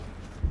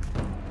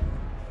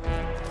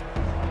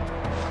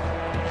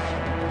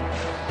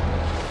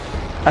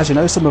As you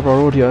know, some of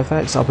our audio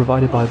effects are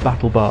provided by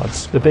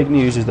BattleBards. The big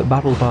news is that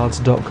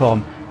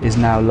battlebards.com is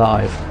now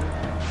live.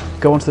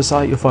 Go onto the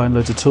site, you'll find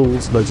loads of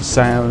tools, loads of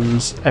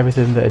sounds,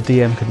 everything that a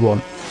DM could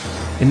want.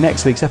 In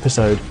next week's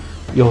episode,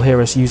 you'll hear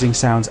us using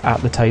sounds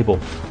at the table.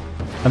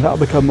 And that'll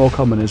become more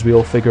common as we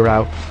all figure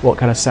out what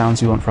kind of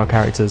sounds we want for our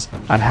characters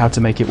and how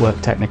to make it work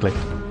technically.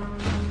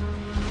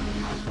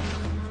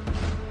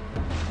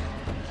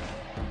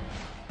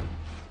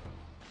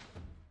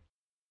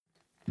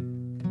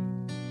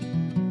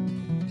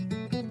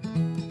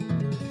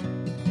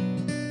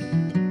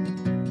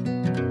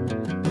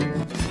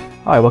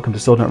 Hi, welcome to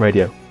Swordnut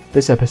Radio.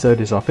 This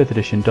episode is our 5th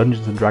edition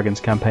Dungeons & Dragons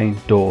campaign,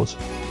 Doors.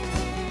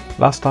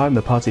 Last time,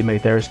 the party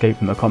made their escape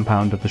from the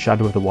compound of the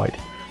Shadow of the White,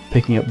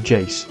 picking up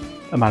Jace,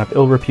 a man of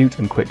ill repute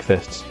and quick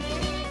fists.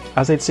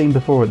 As they'd seen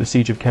before at the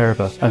Siege of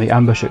Kereva and the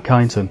ambush at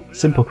Kyneton,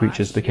 simple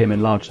creatures became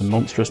enlarged to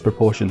monstrous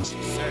proportions,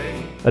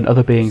 and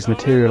other beings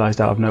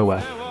materialised out of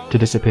nowhere to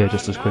disappear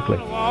just as quickly.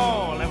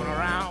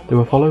 They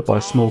were followed by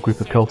a small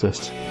group of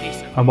cultists,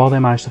 and while they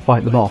managed to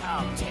fight them off,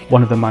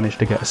 one of them managed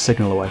to get a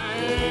signal away.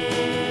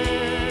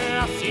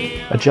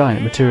 A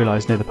giant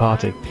materialised near the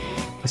party.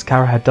 As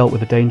Kara had dealt with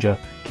the danger,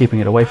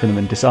 keeping it away from them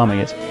and disarming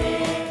it,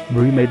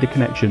 Rue made the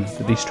connection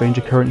that these strange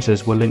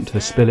occurrences were linked to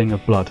the spilling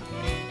of blood,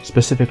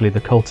 specifically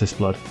the cultist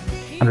blood,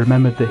 and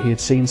remembered that he had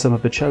seen some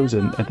of the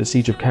Chosen at the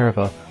Siege of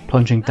Kereva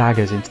plunging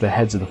daggers into the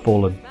heads of the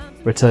fallen,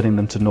 returning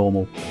them to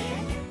normal.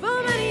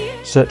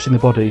 Searching the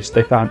bodies,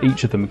 they found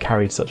each of them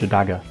carried such a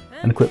dagger,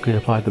 and quickly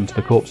applied them to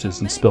the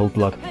corpses and spilled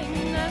blood.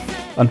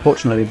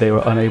 Unfortunately, they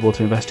were unable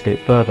to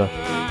investigate further,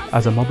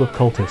 as a mob of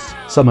cultists,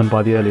 summoned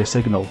by the earlier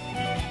signal,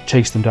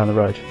 chased them down the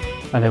road,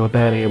 and they were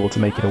barely able to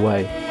make it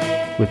away,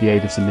 with the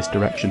aid of some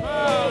misdirection.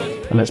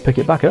 And let's pick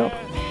it back up.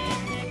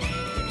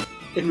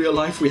 In real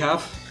life we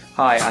have...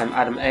 Hi, I'm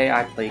Adam A.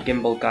 I play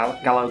Gimbal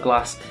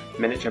Gallowglass,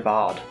 Miniature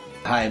Bard.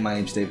 Hi, my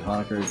name's Dave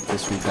Honaker.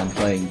 This week I'm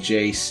playing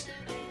Jace,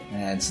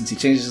 and since he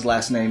changes his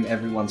last name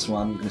every once in a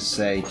while, I'm going to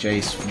say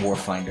Jace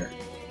Warfinder.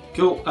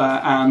 Cool,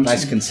 and...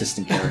 Nice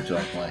consistent character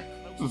I play.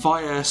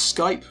 Via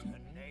Skype...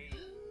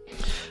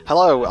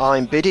 Hello,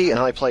 I'm Biddy and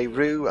I play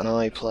Rue and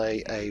I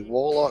play a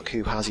warlock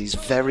who has his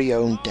very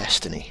own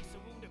destiny.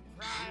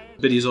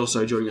 Biddy is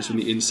also joining us from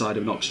the inside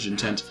of an oxygen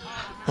tent.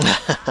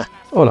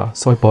 Hola,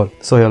 soy Paul.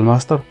 Soy el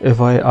máster y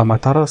voy a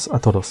mataros a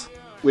todos.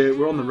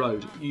 We're on the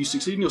road. You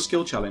succeed in your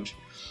skill challenge,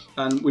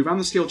 and we ran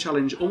the skill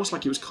challenge almost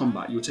like it was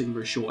combat. You were taking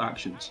very short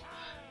actions,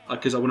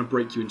 because I want to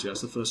break you into it.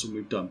 That's the first one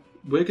we've done.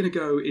 We're going to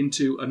go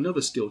into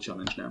another skill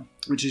challenge now,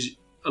 which is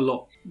a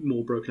lot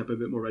more broken up, a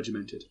bit more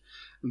regimented.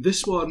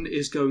 This one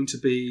is going to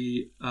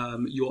be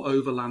your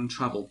overland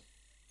travel,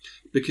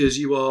 because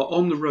you are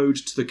on the road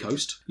to the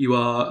coast. You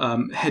are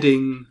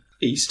heading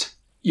east.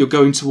 You're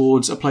going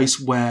towards a place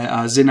where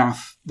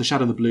Zinath, the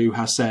Shadow of the Blue,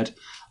 has said,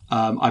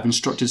 I've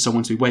instructed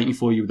someone to be waiting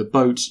for you with a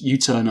boat. You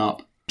turn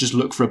up, just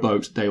look for a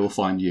boat, they will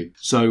find you.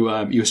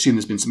 So you assume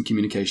there's been some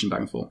communication back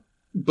and forth.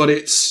 But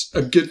it's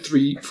a good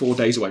 3-4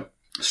 days away.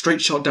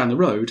 Straight shot down the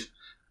road,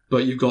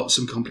 but you've got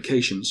some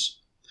complications.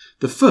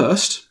 The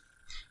first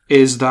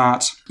is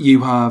that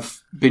you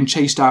have been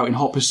chased out in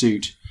hot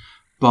pursuit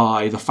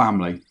by the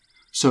family.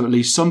 So at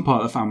least some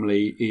part of the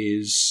family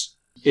is...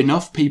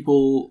 Enough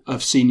people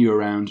have seen you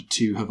around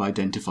to have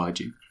identified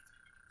you.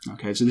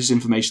 Okay, so this is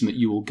information that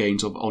you will gain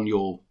sort of on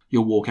your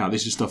walk out.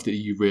 This is stuff that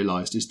you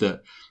realised, is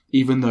that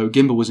even though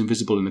Gimbal was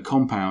invisible in the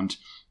compound,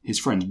 his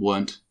friends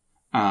weren't.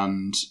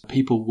 And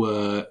people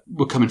were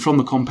coming from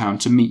the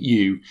compound to meet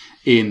you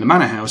in the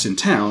manor house in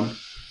town,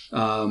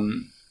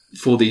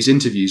 for these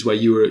interviews where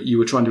you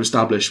were trying to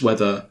establish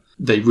whether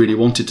they really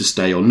wanted to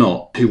stay or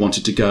not, who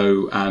wanted to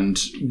go, and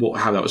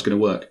how that was going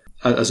to work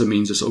as a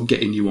means of sort of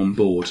getting you on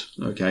board.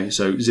 Okay,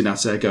 so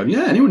Zinath's there going,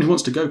 yeah, anyone who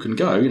wants to go can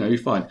go. You're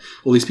fine.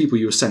 All these people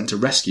you were sent to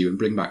rescue and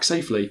bring back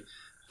safely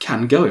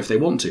can go if they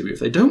want to.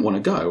 If they don't want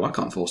to go, I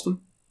can't force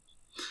them.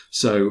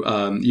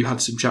 So you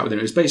had some chat with them.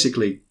 It was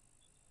basically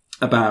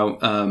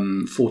about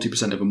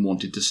 40% of them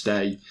wanted to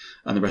stay,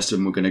 and the rest of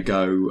them were going to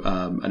go.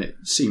 And it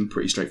seemed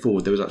pretty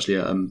straightforward. There was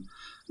actually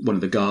one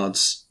of the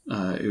guards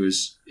who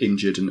was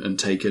injured and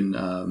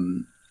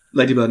taken,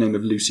 lady by the name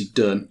of Lucy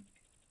Dern,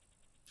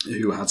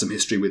 who had some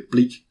history with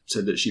Bleak,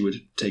 said that she would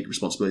take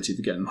responsibility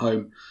for getting them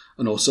home.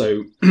 And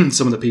also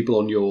some of the people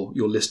on your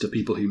list of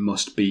people who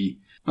must be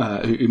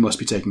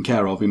taken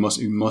care of, who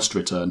must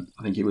return.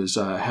 I think it was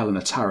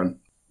Helena Tarrant,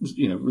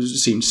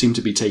 seemed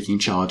to be taking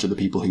charge of the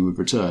people who would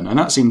return. And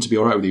that seemed to be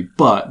all right with you.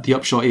 But the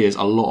upshot is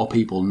a lot of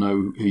people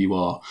know who you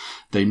are.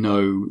 They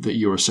know that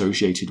you're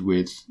associated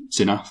with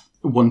Zinath.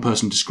 One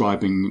person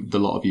describing the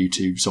lot of you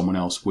to someone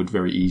else would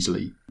very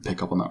easily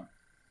pick up on that.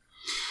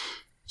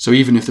 So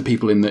even if the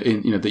people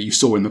that you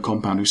saw in the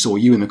compound, who saw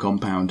you in the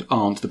compound,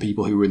 aren't the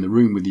people who were in the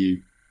room with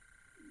you,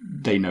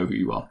 they know who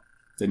you are.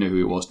 They know who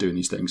it was doing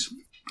these things.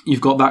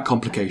 You've got that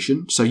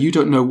complication, so you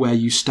don't know where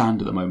you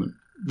stand at the moment.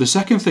 The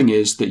second thing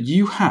is that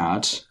you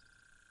had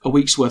a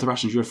week's worth of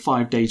rations. You had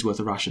 5 days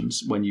worth of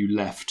rations when you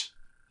left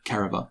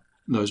Kereva.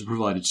 Those were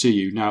provided to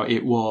you. Now,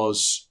 it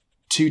was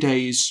 2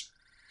 days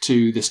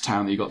to this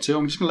town that you got to.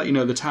 I'm just going to let you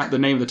know the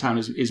name of the town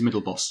is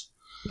Middleboss.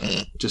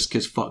 Just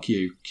because fuck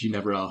you, because you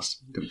never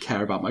asked. You don't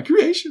care about my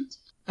creations.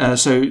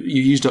 So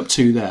you used up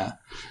 2 there.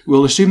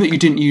 We'll assume that you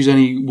didn't use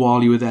any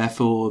while you were there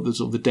for the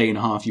sort of the day and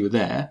a half you were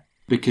there,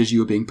 because you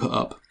were being put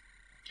up.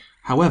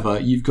 However,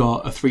 you've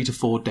got a 3 to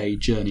 4 day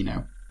journey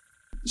now.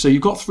 So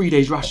you've got 3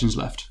 days rations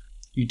left.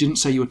 You didn't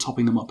say you were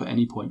topping them up at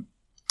any point.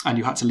 And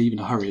you had to leave in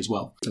a hurry as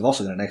well. I've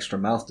also got an extra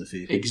mouth to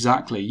feed.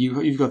 Exactly.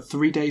 You've got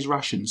 3 days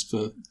rations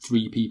for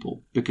 3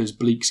 people because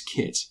Bleak's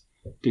kit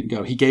didn't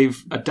go. He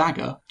gave a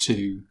dagger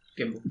to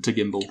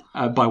Gimbal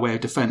by way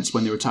of defence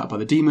when they were attacked by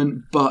the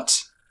demon,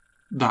 but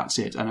that's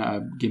it.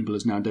 And Gimbal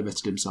has now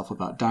divested himself of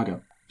that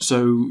dagger.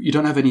 So you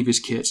don't have any of his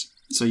kit.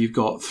 So you've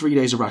got 3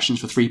 days of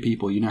rations for 3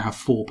 people. You now have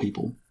 4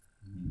 people.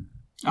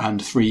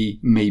 And 3,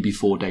 maybe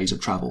 4 days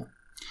of travel.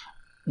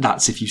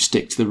 That's if you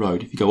stick to the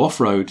road. If you go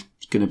off-road,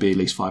 it's going to be at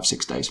least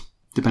 5-6 days,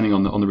 depending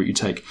on the route you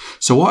take.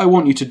 So what I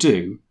want you to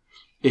do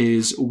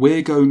is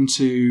we're going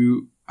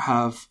to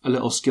have a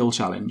little skill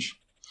challenge.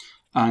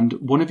 And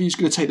one of you is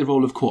going to take the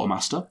role of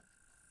quartermaster.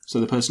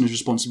 So the person who's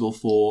responsible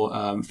for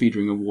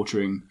feeding and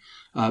watering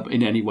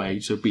in any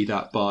way. So be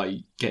that by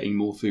getting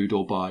more food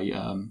or by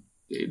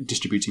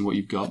distributing what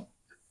you've got.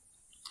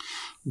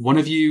 One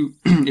of you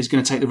is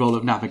going to take the role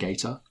of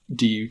navigator.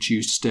 Do you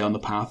choose to stay on the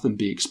path and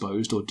be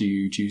exposed, or do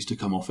you choose to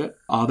come off it?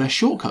 Are there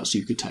shortcuts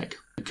you could take?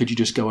 Could you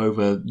just go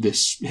over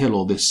this hill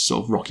or this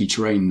sort of rocky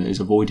terrain that is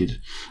avoided,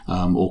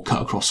 or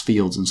cut across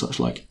fields and such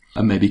like,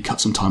 and maybe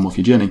cut some time off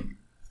your journey?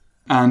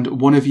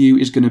 And one of you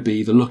is going to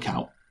be the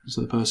lookout,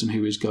 so the person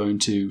who is going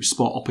to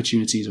spot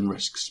opportunities and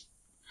risks.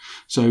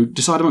 So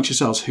decide amongst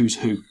yourselves who's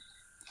who.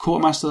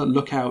 Quartermaster,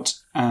 lookout,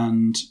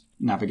 and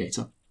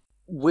navigator.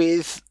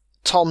 With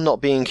Tom not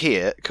being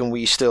here, can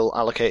we still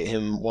allocate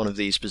him one of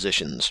these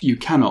positions? You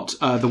cannot.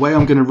 The way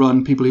I'm going to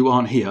run people who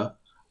aren't here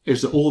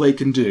is that all they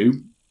can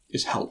do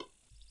is help.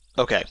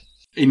 Okay.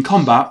 In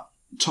combat,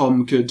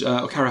 Tom could,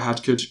 or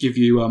Karahad could give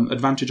you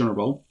advantage on a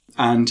roll,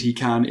 and he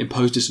can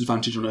impose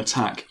disadvantage on an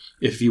attack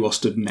if you are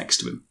stood next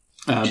to him.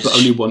 But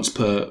only once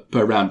per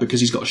round, because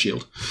he's got a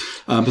shield.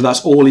 But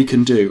that's all he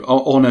can do.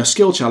 On a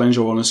skill challenge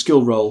or on a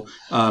skill roll,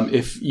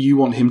 if you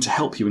want him to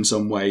help you in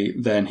some way,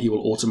 then he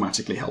will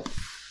automatically help.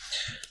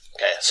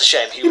 Okay, it's a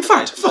shame. In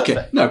fact, fuck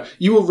it. No,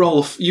 you will roll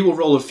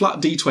a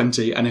flat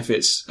d20, and if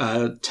it's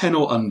 10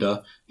 or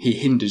under, he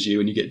hinders you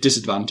and you get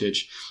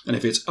disadvantage. And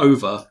if it's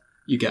over,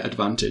 you get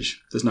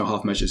advantage. There's no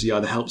half measures. He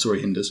either helps or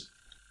he hinders.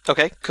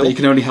 Okay, cool. But you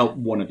can only help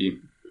one of you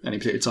any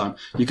particular time.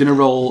 You're going to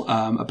roll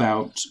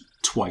about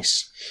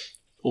twice,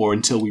 or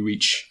until we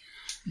reach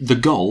the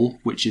goal,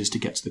 which is to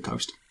get to the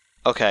coast.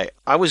 Okay,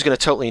 I was going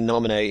to totally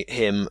nominate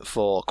him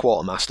for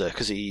quartermaster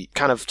because he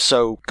kind of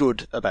so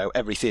good about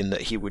everything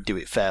that he would do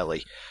it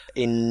fairly.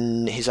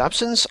 In his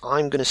absence,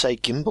 I'm going to say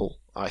Gimbal.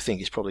 I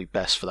think is probably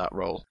best for that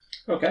role.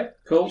 Okay,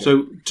 cool.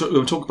 So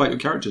we'll talk about your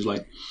characters.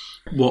 Like,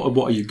 what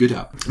are you good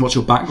at? What's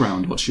your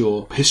background? What's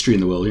your history in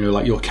the world? You know,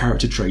 like your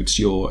character traits,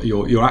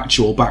 your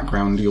actual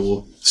background,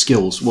 your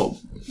skills. What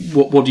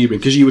do you bring?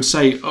 Because you would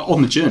say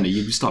on the journey,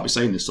 you would start by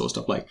saying this sort of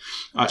stuff. Like,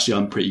 actually,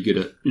 I'm pretty good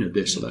at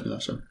this or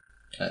that. So.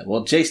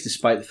 Well, Jace,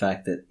 despite the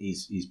fact that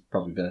he's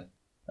probably been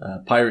a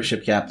pirate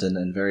ship captain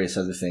and various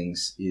other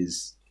things,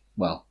 he's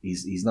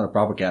not a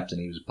proper captain.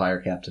 He was a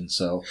pirate captain,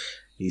 so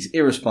he's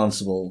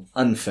irresponsible,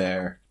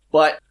 unfair,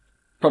 but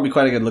probably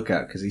quite a good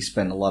lookout because he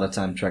spent a lot of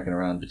time trekking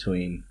around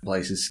between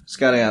places,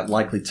 scouting out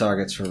likely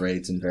targets for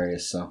raids and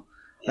various. So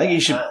I think he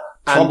should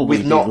probably and with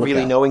be a not lookout.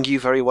 really knowing you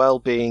very well,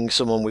 being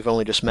someone we've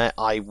only just met,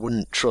 I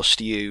wouldn't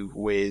trust you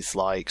with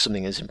like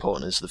something as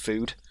important as the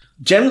food.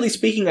 Generally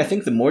speaking, I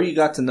think the more you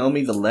got to know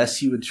me, the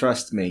less you would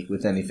trust me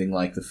with anything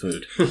like the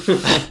food.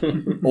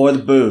 Or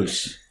the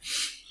booze.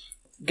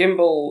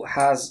 Gimbal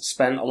has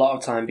spent a lot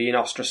of time being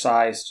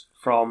ostracised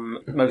from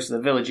most of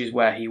the villages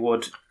where he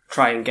would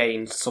try and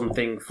gain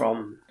something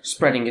from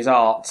spreading his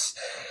arts.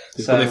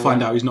 But they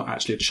find out he's not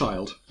actually a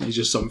child. He's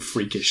just some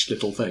freakish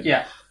little thing.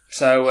 Yeah.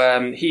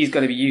 So he's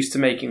going to be used to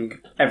making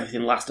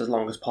everything last as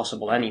long as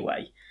possible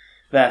anyway.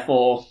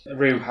 Therefore,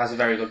 Rue has a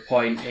very good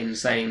point in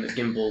saying that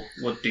Gimbal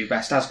would do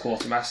best as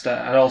quartermaster,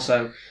 and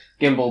also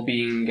Gimbal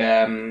being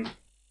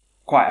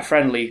quite a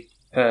friendly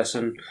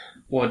person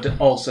would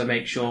also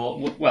make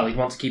sure, well, he'd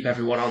want to keep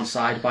everyone on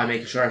side by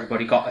making sure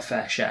everybody got a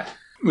fair share.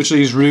 Which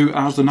leaves Rue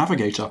as the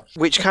navigator.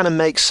 Which kind of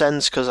makes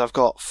sense because I've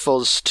got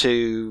Fuzz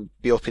to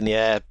be up in the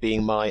air,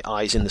 being my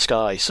eyes in the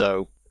sky,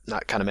 so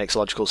that kind of makes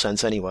logical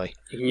sense anyway.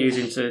 You can use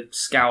him to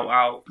scout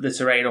out the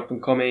terrain up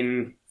and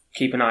coming,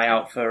 keep an eye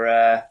out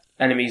for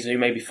enemies who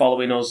may be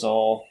following us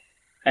or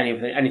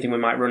anything we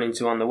might run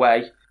into on the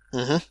way.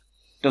 Mm-hmm.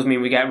 Does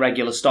mean we get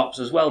regular stops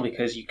as well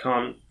because you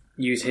can't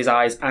use his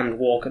eyes and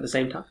walk at the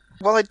same time.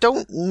 Well, I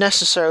don't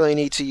necessarily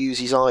need to use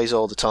his eyes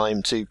all the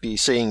time to be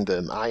seeing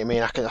them. I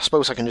mean, I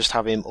suppose I can just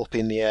have him up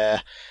in the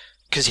air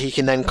because he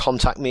can then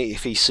contact me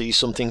if he sees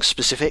something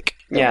specific,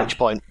 at which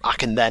point I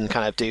can then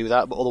kind of do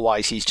that, but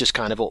otherwise he's just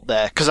kind of up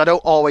there. Because I don't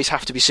always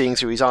have to be seeing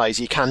through his eyes,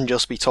 he can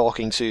just be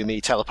talking to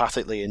me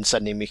telepathically and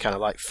sending me kind of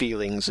like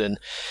feelings and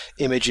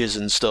images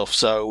and stuff,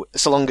 so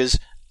long as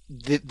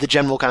the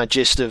general kind of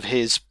gist of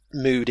his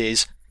mood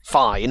is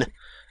fine.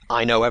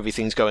 I know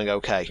everything's going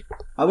okay.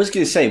 I was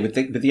going to say, with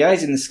the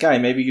eyes in the sky,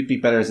 maybe you'd be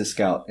better as a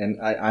scout. And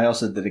I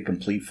also did a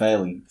complete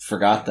fail and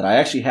forgot that I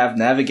actually have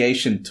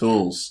navigation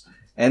tools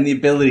and the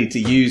ability to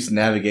use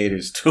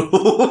navigator's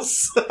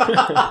tools.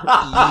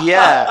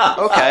 Yeah,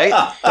 okay.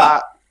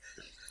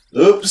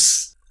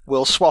 Oops.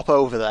 We'll swap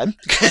over then.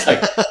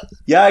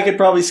 Yeah, I could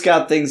probably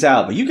scout things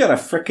out, but you got a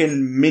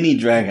frickin' mini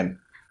dragon.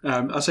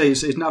 I'd say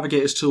it's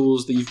navigator's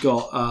tools that you've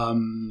got.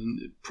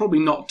 Probably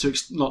not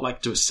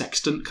like to a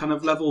sextant kind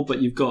of level,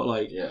 but you've got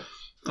like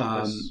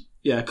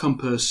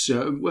compass,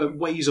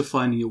 ways of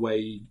finding your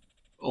way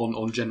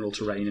on general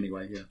terrain.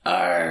 Anyway, yeah.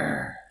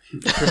 Arr.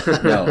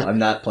 No, I'm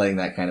not playing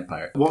that kind of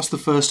pirate. What's the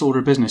first order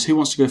of business? Who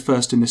wants to go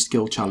first in this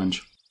skill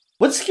challenge?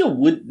 What skill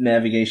would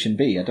navigation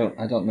be? I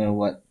don't know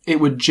what. It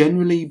would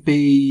generally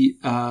be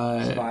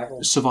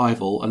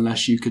Survival,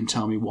 unless you can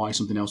tell me why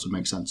something else would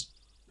make sense.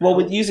 Well,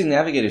 with using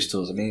navigator's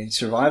tools, I mean,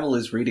 survival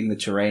is reading the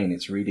terrain.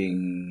 It's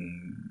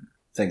reading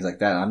things like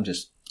that. I'm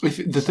just...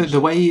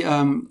 The way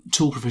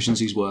tool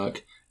proficiencies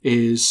work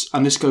is,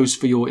 and this goes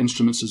for your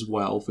instruments as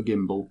well, for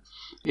Gimbal,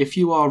 if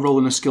you are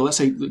rolling a skill, let's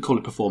say, call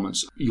it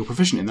performance, you're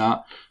proficient in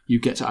that, you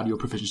get to add your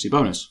proficiency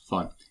bonus.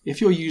 Fine.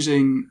 If you're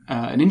using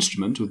an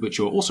instrument with which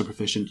you're also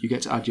proficient, you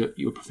get to add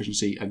your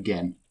proficiency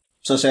again.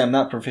 So say I'm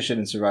not proficient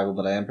in survival,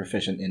 but I am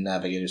proficient in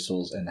navigator's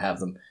tools and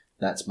have them.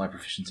 That's my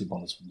proficiency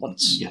bonus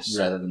once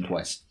rather than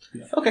twice.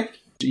 Yeah. Okay.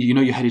 You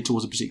know you're headed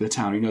towards a particular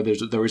town. You know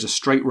there is a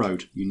straight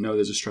road. You know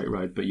there's a straight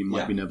road, but you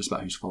might be nervous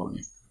about who's following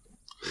you.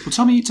 Well,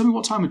 tell me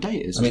what time of day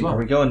it is. I mean, as well.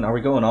 Are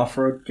we going off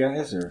road,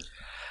 guys, or?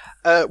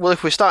 Well,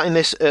 if we're starting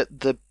this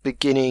at the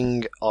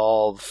beginning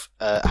of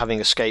having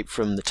escaped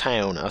from the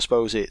town, I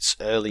suppose it's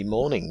early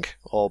morning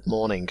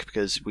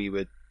because we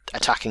were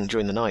attacking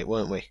during the night,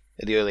 weren't we?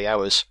 At the early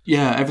hours.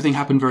 Yeah, everything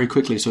happened very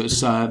quickly. So it's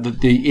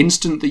the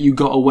instant that you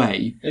got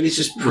away. Maybe it's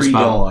just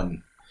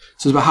pre-dawn.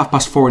 So it's about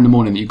 4:30 in the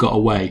morning that you got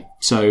away.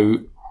 So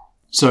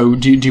do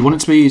you want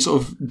it to be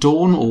sort of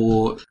dawn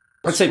or?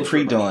 I'd say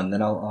pre-dawn.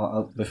 Then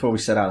I'll before we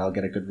set out, I'll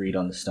get a good read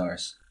on the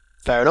stars.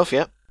 Fair enough.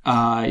 Yeah.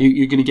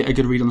 You're going to get a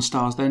good read on the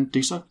stars. Then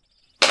do so.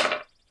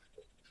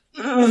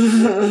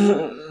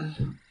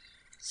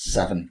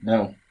 7.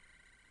 No.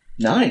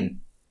 9.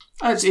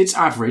 It's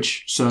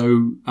average,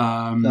 so...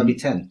 That'll be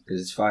 10,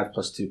 because it's 5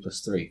 plus 2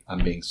 plus 3.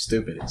 I'm being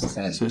stupid, it's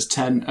 10. So it's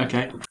 10,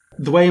 okay.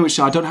 The way in which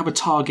I don't have a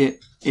target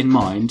in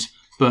mind,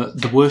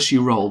 but the worse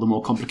you roll, the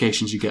more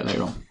complications you get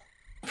later on.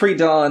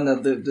 Pre-dawn,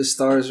 the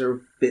stars are a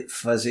bit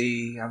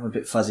fuzzy. I'm a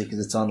bit fuzzy because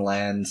it's on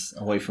land,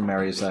 away from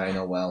areas that I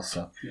know well,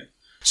 so... Yeah.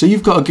 So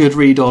you've got a good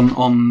read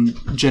on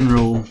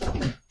general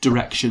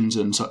directions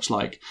and such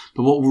like,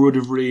 but what would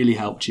have really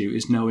helped you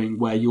is knowing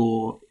where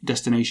your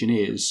destination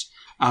is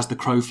as the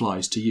crow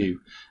flies to you.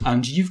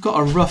 And you've got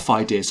a rough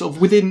idea, sort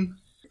of within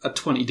a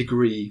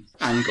 20-degree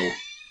angle,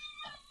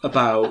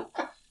 about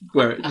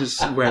where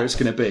it's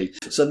going to be.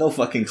 So no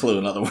fucking clue,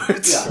 in other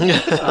words.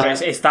 Yeah.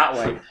 It's that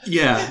way.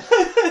 Yeah.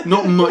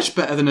 Not much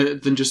better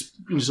than just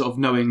sort of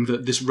knowing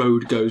that this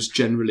road goes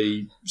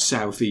generally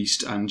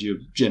southeast and you're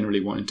generally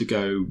wanting to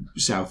go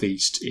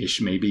southeast-ish,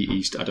 maybe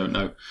east, I don't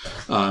know.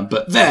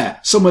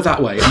 But somewhere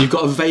that way. And you've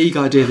got a vague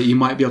idea that you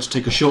might be able to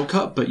take a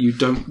shortcut, but you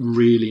don't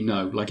really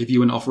know. Like if you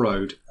went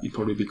off-road, you'd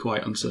probably be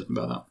quite uncertain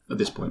about that at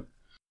this point.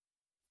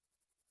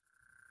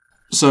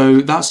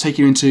 So that's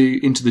taking you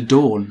into the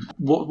dawn.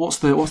 What's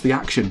the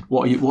action?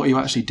 What are you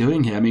actually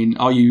doing here? I mean,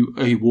 are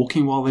you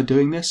walking while they're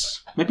doing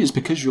this? Maybe it's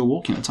because you're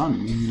walking at the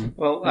time.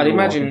 Well, I'd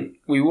imagine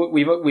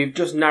we've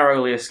just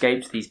narrowly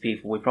escaped these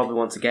people. We probably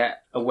want to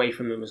get away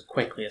from them as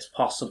quickly as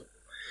possible.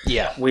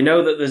 Yeah, we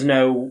know that there's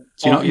no.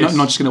 So you're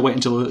not just going to wait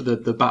until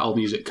the battle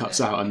music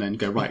cuts out and then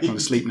go right. I'm going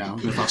to sleep now. I'm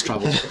going to fast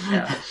travel.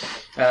 Yeah.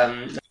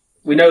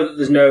 We know that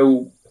there's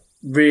no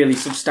really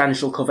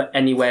substantial cover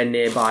anywhere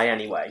nearby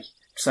anyway.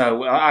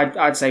 So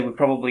I'd say we'd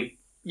probably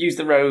use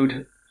the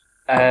road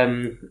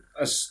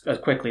as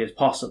quickly as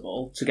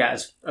possible to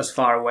get as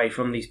far away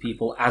from these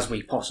people as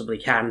we possibly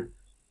can.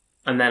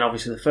 And then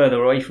obviously the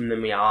further away from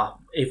them we are,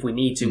 if we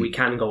need to, we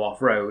can go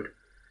off-road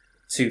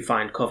to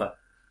find cover.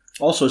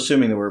 Also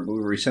assuming that we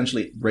were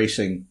essentially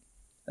racing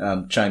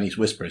Chinese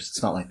whispers.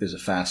 It's not like there's a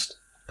fast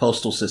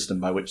postal system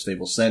by which they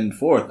will send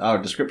forth our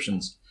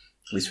descriptions.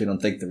 At least we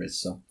don't think there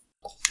is, so.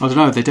 I don't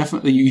know, they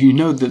definitely, you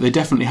know that they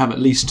definitely have at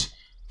least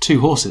 2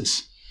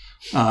 horses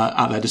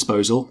at their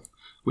disposal,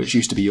 which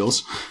used to be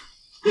yours.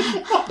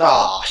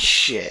 Oh,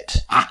 shit.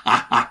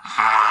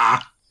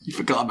 You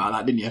forgot about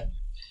that, didn't you?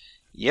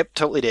 Yep,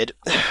 totally did.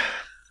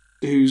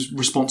 Whose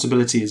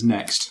responsibility is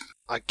next?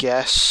 I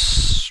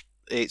guess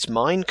it's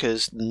mine,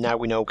 because now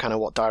we know kind of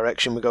what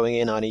direction we're going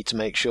in. I need to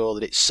make sure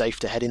that it's safe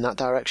to head in that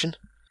direction.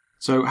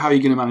 So how are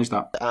you going to manage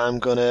that? I'm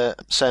going to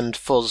send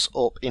Fuzz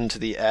up into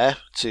the air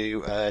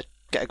to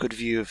get a good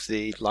view of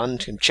the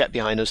land and check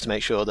behind us to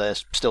make sure they're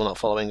still not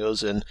following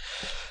us and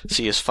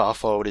see as far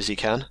forward as he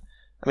can.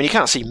 I mean, he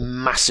can't see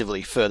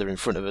massively further in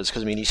front of us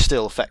because, I mean, he's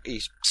still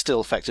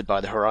affected by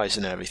the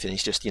horizon and everything.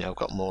 He's just,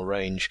 got more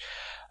range.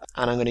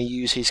 And I'm going to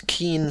use his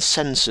keen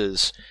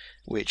sensors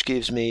which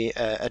gives me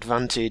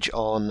advantage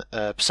on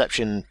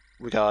perception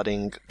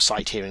regarding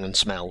sight, hearing, and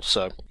smell.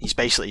 So he's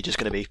basically just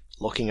going to be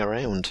looking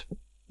around,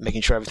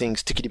 making sure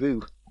everything's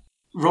tickety-boo.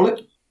 Roll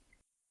it.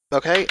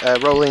 Okay,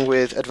 rolling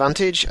with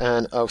advantage,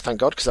 and oh, thank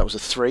God, because that was a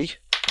 3.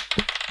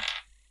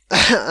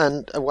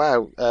 And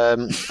wow,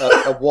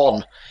 a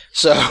 1.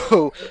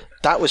 So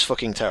that was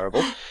fucking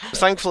terrible.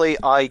 Thankfully,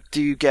 I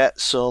do get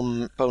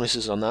some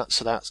bonuses on that,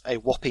 so that's a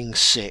whopping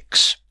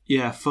 6.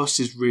 Yeah, Fuss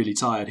is really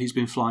tired. He's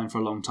been flying for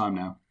a long time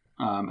now,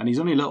 and he's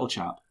only a little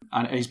chap,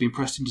 and he's been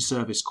pressed into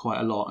service quite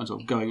a lot, and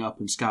sort of going up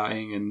and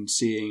scouting and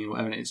seeing and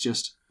whatever. And it's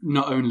just,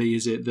 not only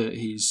is it that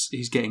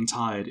he's getting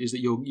tired, is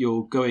that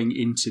you're going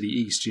into the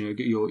east.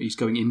 He's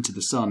going into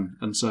the sun,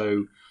 and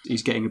so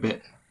he's getting a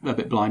bit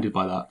blinded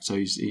by that. So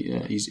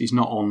he's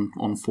not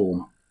on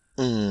form.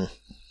 Mm.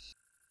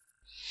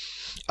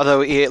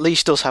 Although he at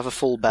least does have a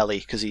full belly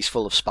because he's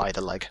full of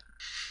spider leg.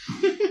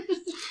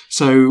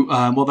 So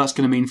what that's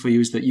going to mean for you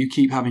is that you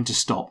keep having to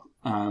stop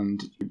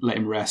and let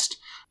him rest.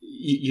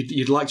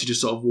 You'd like to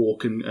just sort of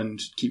walk and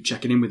keep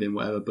checking in with him,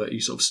 whatever, but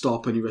you sort of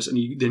stop and you rest,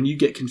 and then you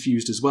get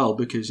confused as well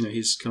because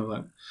his kind of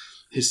like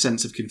his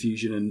sense of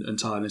confusion and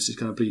tiredness is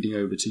kind of bleeding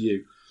over to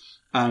you,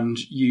 and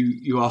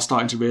you are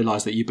starting to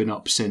realise that you've been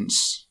up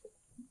since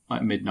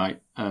like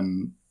midnight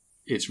and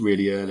it's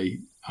really early,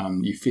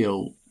 and you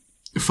feel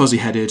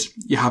fuzzy-headed.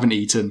 You haven't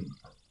eaten,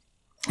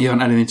 you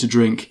haven't had anything to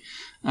drink,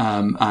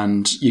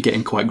 and you're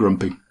getting quite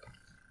grumpy.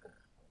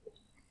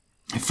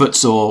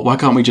 Footsore, why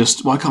can't we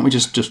just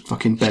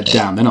fucking bed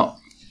down? They're not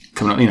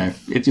coming up,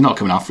 you're not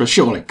coming after us,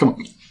 surely. Come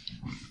on.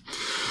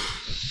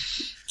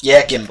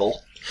 Yeah, Gimbal.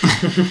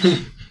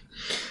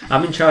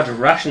 I'm in charge of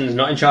rations,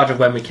 not in charge of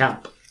when we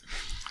camp.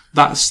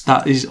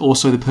 That is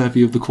also the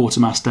purview of the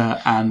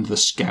quartermaster and the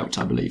scout,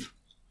 I believe.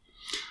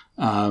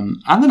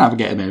 And the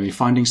navigator, maybe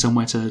finding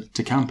somewhere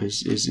to camp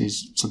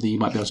is something you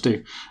might be able to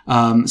do.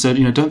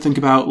 So don't think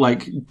about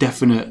like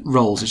definite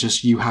roles. It's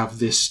just you have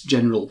this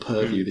general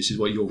purview. This is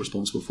what you're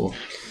responsible for.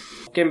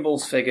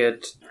 Gimbal's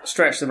figured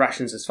stretch the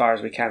rations as far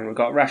as we can. We've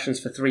got rations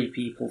for 3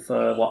 people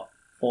for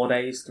 4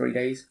 days, 3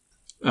 days.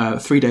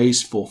 3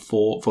 days for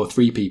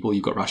 3 people.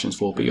 You've got rations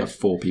for, but you have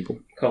 4 people.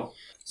 Cool.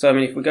 So I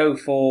mean, if we go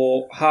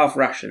for half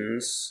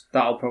rations,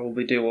 that'll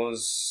probably do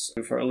us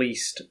for at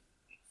least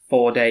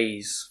 4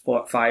 days,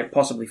 5,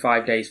 possibly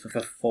 5 days for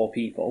 4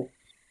 people.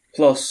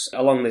 Plus,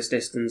 along this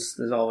distance,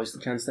 there's always the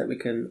chance that we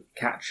can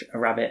catch a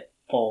rabbit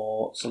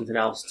or something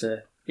else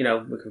to, we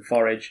can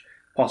forage,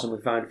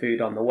 possibly find food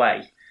on the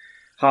way.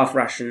 Half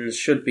rations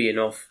should be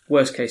enough.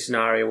 Worst case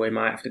scenario, we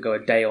might have to go a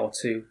day or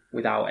 2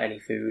 without any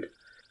food.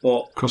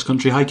 But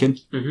cross-country hiking,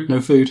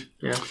 no food.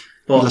 Yeah,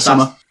 but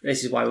summer.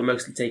 This is why we're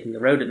mostly taking the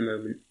road at the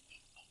moment.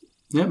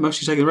 Yeah,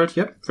 mostly taking the road.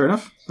 Yep, fair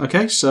enough.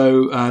 Okay,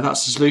 so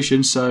that's the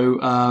solution. So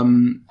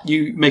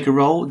you make a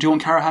roll. Do you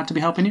want Carahad to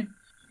be helping you?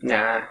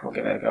 Nah, I'll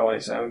give it a go on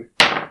its own.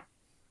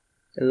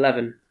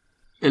 11.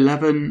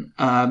 11.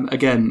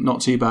 Again,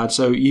 not too bad.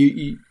 So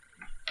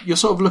you're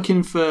sort of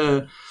looking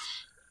for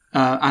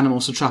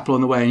animals to trap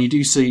along the way, and you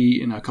do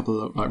see a couple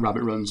of like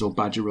rabbit runs or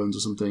badger runs or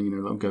something,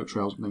 little goat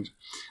trails and things.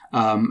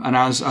 And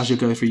as you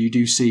go through, you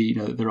do see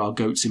there are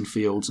goats in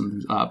fields,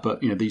 and but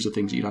these are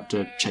things that you'd have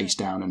to chase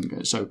down,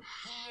 and so.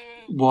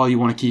 While you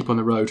want to keep on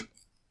the road,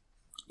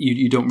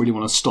 you don't really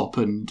want to stop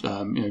and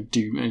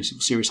do any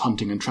serious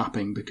hunting and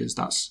trapping because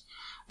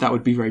that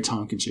would be very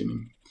time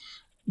consuming.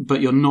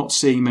 But you're not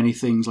seeing many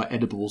things like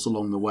edibles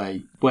along the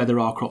way. Where there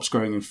are crops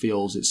growing in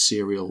fields, it's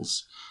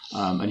cereals,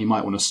 and you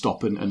might want to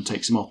stop and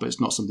take some off, but it's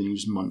not something you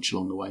just munch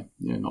along the way.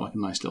 Not like a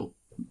nice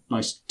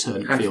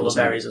turnip handful field of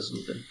berries or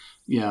something.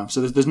 Yeah,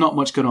 so there's not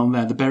much going on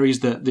there. The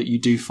berries that you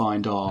do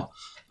find are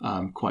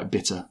quite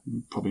bitter,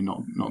 probably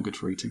not good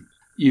for eating.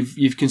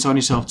 You've consigned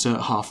yourself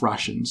to half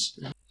rations.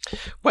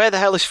 Where the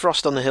hell is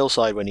Frost on the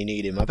hillside when you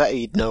need him? I bet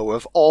he'd know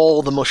of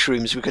all the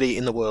mushrooms we could eat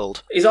in the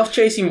world. He's off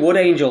chasing wood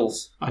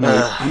angels. I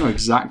know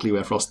exactly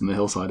where Frost on the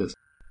hillside is.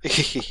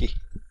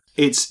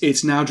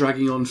 It's now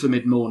dragging on for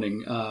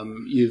mid-morning.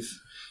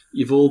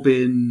 You've all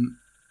been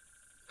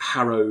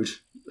harrowed,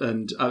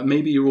 and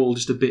maybe you're all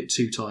just a bit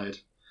too tired,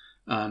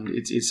 and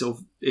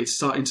it's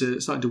starting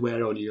to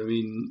wear on you. I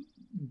mean,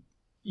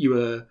 you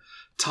were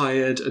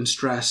tired and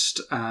stressed,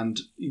 and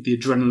the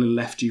adrenaline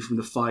left you from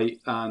the fight,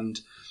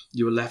 and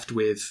you were left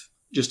with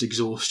just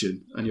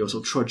exhaustion, and you're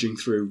sort of trudging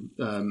through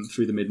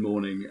the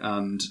mid-morning,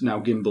 and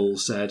now Gimbal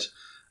said,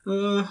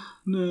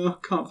 no,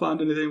 can't find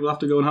anything, we'll have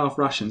to go on half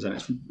rations,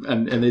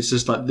 and it's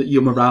just like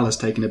your morale has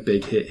taken a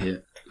big hit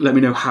here. Let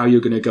me know how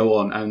you're going to go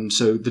on, and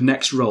so the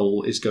next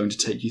roll is going to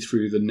take you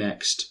through the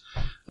next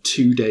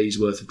 2 days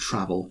worth of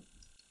travel.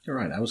 You're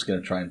right, I was going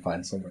to try and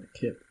find somewhere to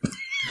kip.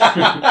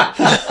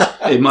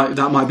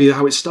 That might be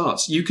how it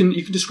starts. You can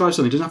describe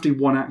something. It doesn't have to be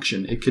one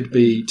action. It could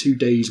be 2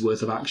 days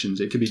worth of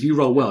actions. It could be if you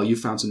roll well, you've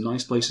found some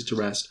nice places to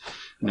rest,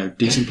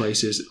 decent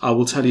places. I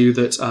will tell you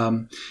that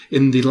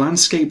in the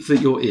landscape that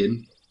you're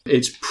in,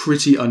 it's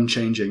pretty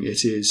unchanging.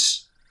 It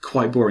is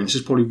quite boring. This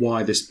is probably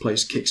why this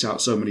place kicks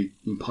out so many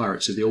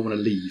pirates, is they all want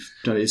to leave.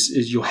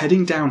 You're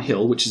heading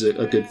downhill, which is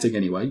a good thing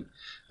anyway.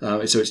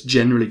 So it's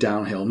generally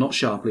downhill, not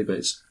sharply, but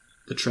it's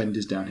the trend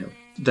is downhill.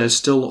 There's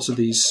still lots of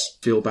these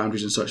field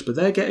boundaries and such, but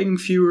they're getting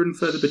fewer and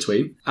further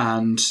between,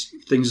 and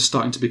things are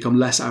starting to become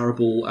less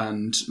arable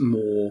and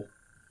more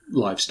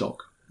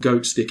livestock.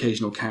 Goats, the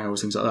occasional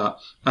cows, things like that.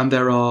 And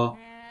there are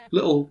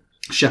little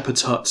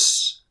shepherd's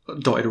huts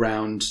dotted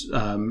around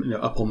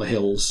up on the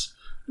hills,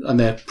 and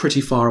they're pretty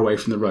far away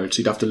from the road, so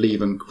you'd have to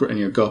leave and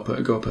go up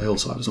a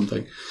hillside or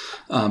something.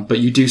 But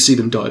you do see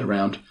them dotted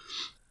around.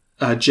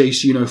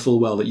 Jace, you know full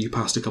well that you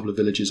passed a couple of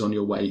villages on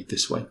your way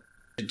this way.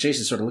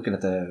 Jason's sort of looking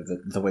at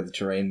the way the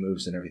terrain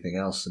moves and everything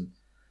else,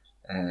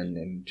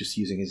 and just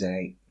using his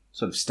innate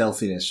sort of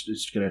stealthiness,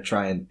 just going to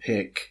try and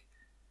pick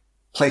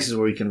places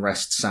where we can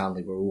rest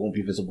soundly, where we won't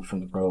be visible from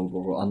the road,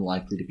 where we're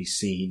unlikely to be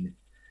seen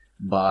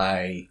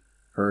by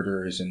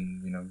herders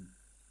and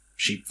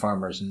sheep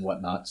farmers and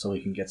whatnot, so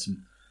we can get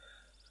some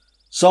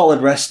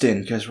solid rest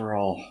in, because we're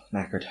all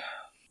knackered.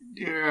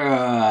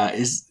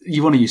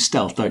 You want to use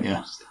stealth, don't you?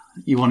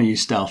 You want to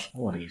use stealth. I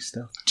want to use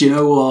stealth. Do you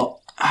know what?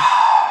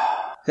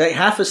 Like,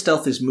 half of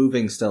stealth is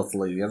moving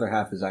stealthily. The other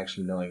half is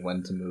actually knowing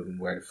when to move and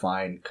where to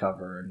find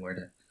cover and where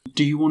to...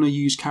 Do you want to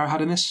use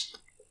Karahad in this?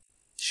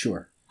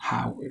 Sure.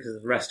 How?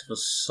 Because the rest of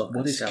us suck.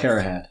 What at is stealth.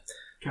 Karahad?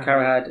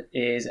 Karahad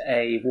is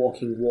a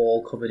walking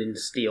wall covered in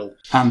steel.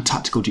 And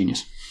tactical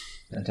genius.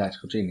 And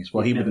tactical genius.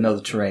 Well, he would know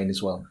the terrain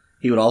as well.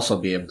 He would also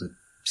be able to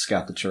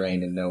scout the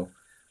terrain and know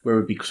where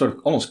would be sort of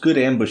almost good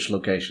ambush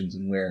locations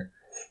and where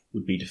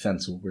would be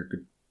defensible, where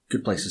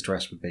good places to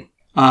rest would be.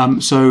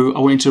 So I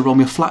want you to roll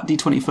me a flat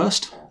d20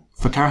 first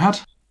for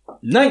Karahad.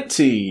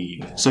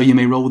 19! So you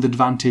may roll with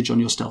advantage on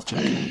your stealth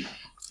check.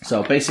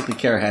 So basically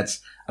Karahad's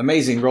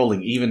amazing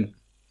rolling even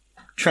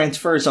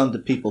transfers onto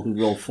people who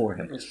roll for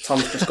him.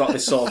 Tom's just got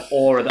this sort of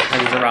aura that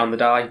hangs around the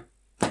die.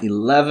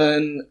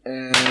 11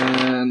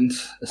 and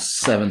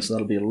 7, so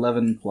that'll be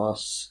 11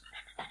 plus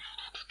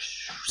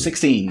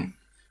 16.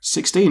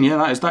 16,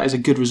 yeah, that is a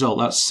good result.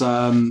 That's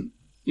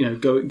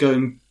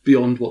going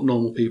beyond what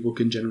normal people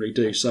can generally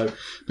do. So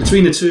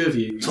between the two of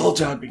you, Told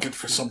you I'd be good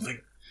for something.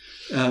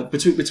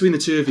 Between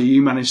the two of you,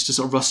 you managed to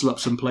sort of rustle up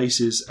some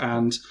places,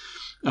 and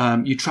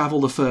you travel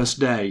the first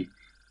day.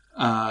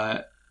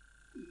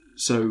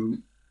 So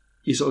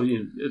you're sort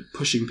of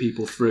pushing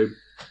people through.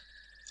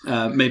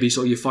 Maybe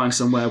sort of you find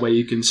somewhere where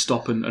you can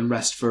stop and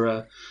rest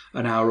for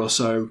an hour or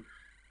so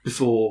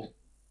before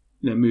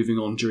moving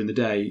on during the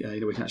day.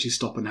 We can actually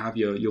stop and have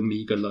your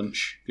meagre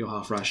lunch, your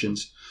half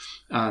rations,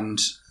 and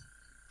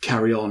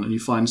carry on. And you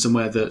find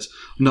somewhere that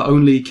not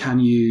only can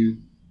you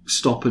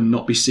stop and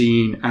not be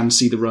seen and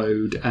see the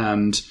road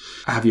and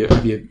have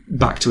you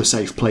back to a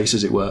safe place,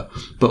 as it were,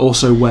 but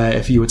also where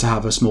if you were to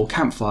have a small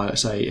campfire,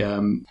 say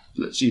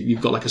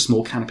you've got like a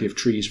small canopy of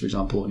trees, for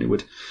example, and it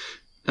would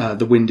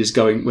the wind is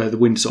going where the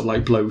wind sort of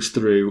like blows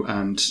through,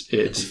 and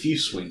it's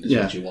diffuse wind is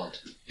what you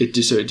want.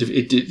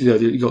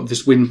 You've got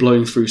this wind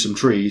blowing through some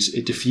trees.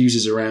 It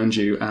diffuses around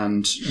you,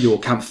 and your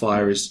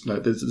campfire is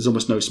there's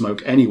almost no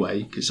smoke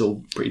anyway. It's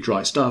all pretty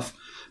dry stuff,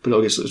 but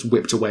it gets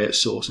whipped away at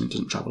source and it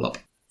doesn't travel up.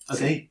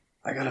 Okay,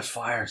 I got us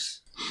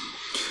fires.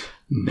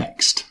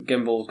 Next,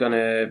 Gimble's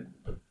gonna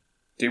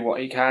do what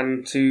he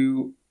can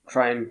to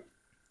try and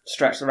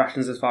stretch the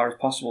rations as far as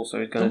possible. So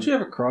he's gonna. Don't you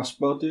have a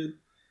crossbow, dude?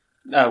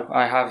 No,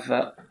 I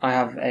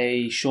have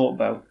a short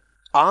bow.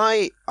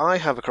 I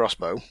have a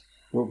crossbow.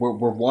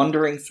 We're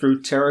wandering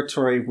through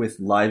territory with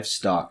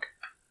livestock.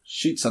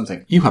 Shoot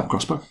something. you have a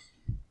crossbow.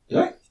 Did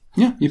I?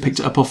 Yeah, you picked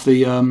it up off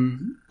the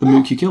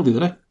mook you killed the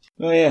other day.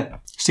 Oh yeah.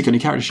 Stick it on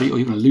your character sheet, or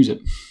you're going to lose it.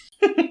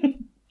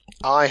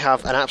 I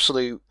have an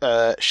absolute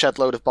shed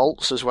load of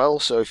bolts as well,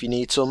 so if you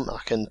need some, I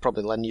can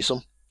probably lend you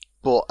some.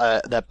 But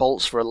they're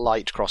bolts for a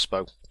light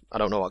crossbow. I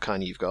don't know what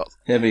kind you've got.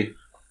 Heavy.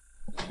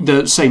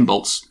 The same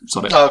bolts.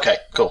 Sorry. Oh, okay,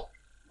 cool.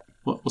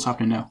 What's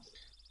happening now?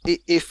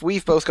 If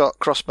we've both got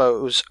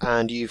crossbows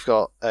and you've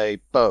got a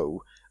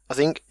bow, I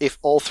think if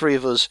all three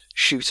of us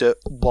shoot at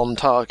one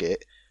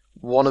target,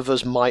 one of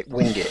us might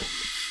wing it.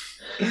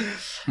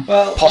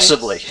 Well,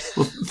 Possibly.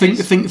 Well,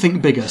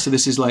 think bigger. So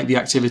this is like the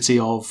activity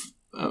of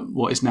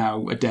what is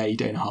now a day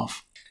and a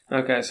half.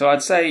 Okay, so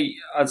I'd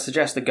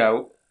suggest a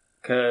goat,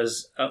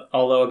 because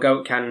although a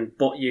goat can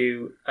butt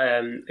you,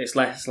 it's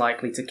less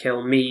likely to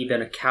kill me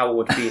than a cow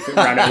would be if it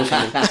ran over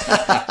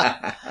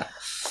me.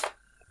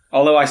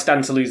 Although I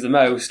stand to lose the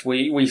most,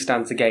 we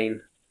stand to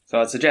gain. So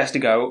I'd suggest a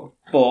goat,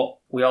 but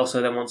we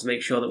also then want to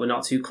make sure that we're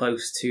not too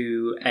close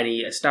to any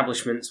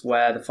establishments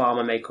where the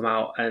farmer may come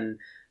out and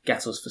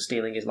get us for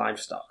stealing his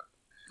livestock.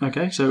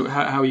 Okay, so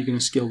how are you going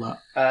to skill that?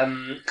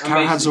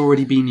 Karahad's I'm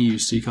already been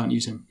used, so you can't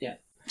use him. Yeah.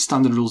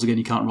 Standard rules again,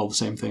 you can't roll the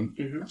same thing.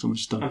 Mhm. Someone's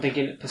just done.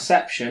 thinking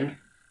perception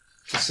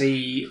to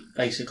see,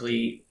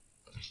 basically,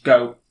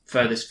 go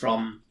furthest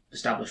from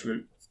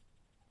establishment.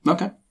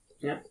 Okay.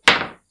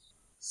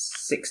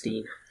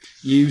 16.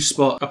 You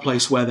spot a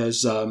place where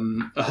there's a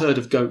herd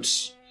of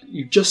goats.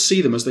 You just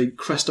see them as they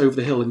crest over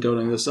the hill and go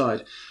along the other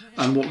side.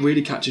 And what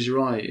really catches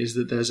your eye is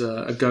that there's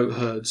a goat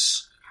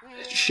herd's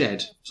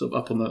shed sort of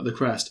up on the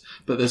crest,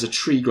 but there's a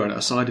tree growing at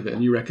the side of it,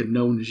 and you reckon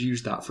no one has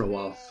used that for a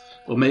while.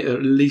 Or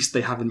at least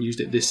they haven't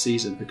used it this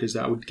season, because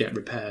that would get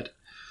repaired.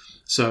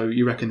 So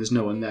you reckon there's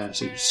no one there.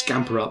 So you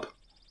scamper up.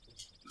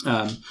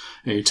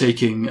 You're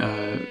taking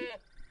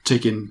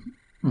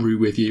Rue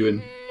with you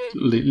and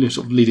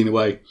sort of leading the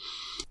way.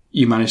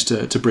 You manage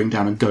to bring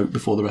down a goat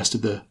before the rest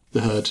of the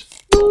herd.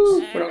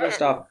 We're not going to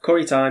stop.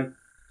 Curry time.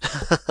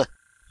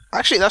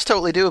 Actually, that's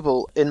totally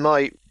doable. In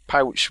my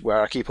pouch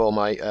where I keep all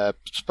my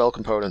spell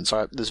components,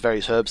 there's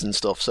various herbs and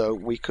stuff, so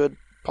we could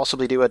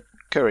possibly do a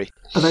curry.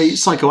 Are they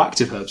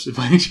psychoactive herbs,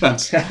 by any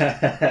chance?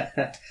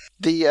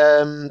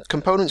 The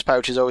components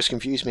pouches always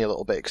confuse me a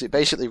little bit, because it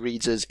basically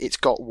reads as it's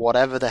got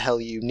whatever the hell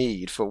you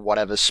need for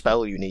whatever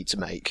spell you need to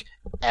make,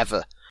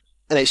 ever.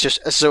 And it's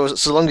just, so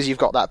long as you've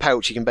got that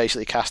pouch, you can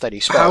basically cast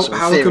any spell.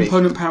 How a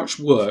component pouch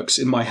works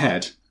in my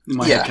head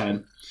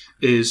headcanon,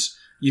 is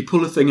you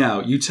pull a thing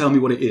out, you tell me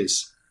what it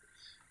is.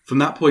 From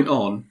that point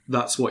on,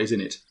 that's what is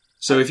in it.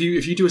 So if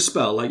you do a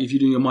spell, like if you're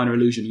doing a minor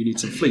illusion, you need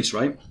some fleece,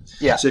 right?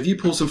 Yeah. So if you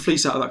pull some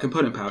fleece out of that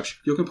component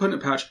pouch, your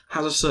component pouch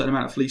has a certain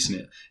amount of fleece in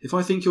it. If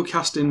I think you're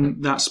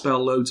casting that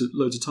spell loads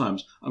of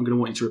times, I'm going to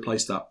want you to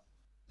replace that.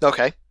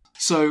 Okay.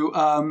 So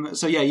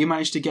yeah, you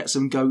managed to get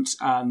some goats,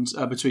 and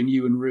between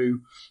you and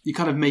Rue, you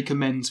kind of make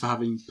amends for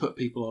having put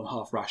people on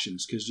half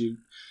rations, because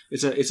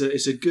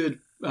it's a good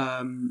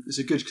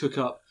cook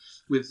up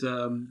with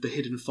the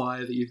hidden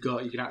fire that you've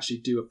got. You can actually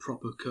do a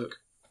proper cook.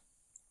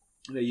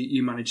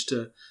 You managed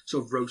to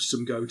sort of roast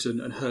some goat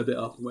and herb it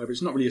up and whatever.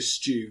 It's not really a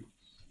stew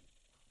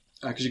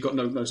because you've got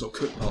no sort of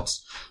cook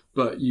pots,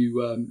 but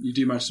you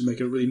do manage to make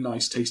a really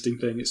nice tasting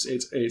thing. It's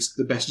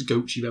the best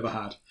goat you've ever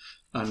had,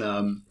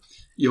 and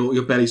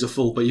your bellies are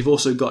full, but you've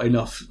also got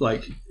enough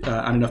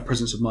and enough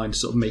presence of mind to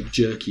sort of make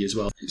jerky as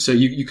well. So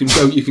you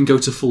can go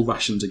to full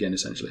rations again,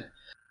 essentially.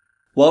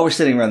 While we're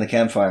sitting around the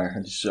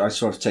campfire, I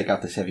sort of take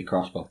out this heavy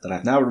crossbow that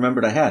I've now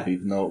remembered I have,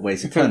 even though it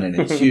weighs a ton and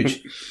it's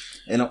huge.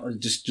 And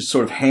just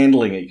sort of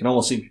handling it, you can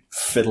almost see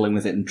fiddling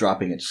with it and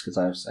dropping it just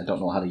because I don't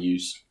know how to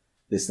use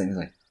this thing. It's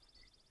like,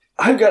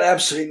 I've got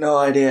absolutely no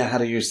idea how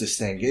to use this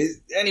thing.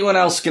 Is anyone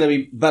else going to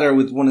be better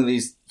with one of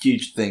these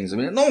huge things? I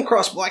mean, a normal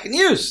crossbow I can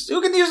use.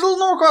 Who can use a little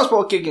normal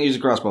crossbow? A kid can use a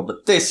crossbow,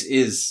 but this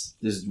is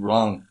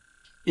wrong.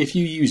 If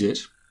you use it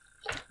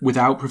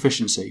without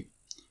proficiency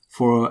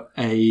for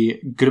a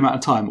good amount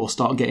of time or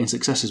start getting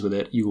successes with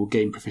it, you will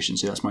gain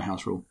proficiency. That's my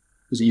house rule.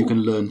 Because you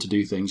can learn to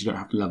do things. You don't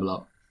have to level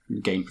up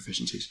and gain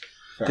proficiencies.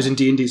 Because in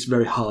D&D it's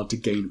very hard to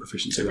gain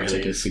proficiency. That's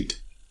like a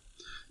feat.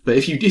 But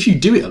if you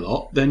do it a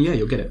lot, then yeah,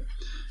 you'll get it.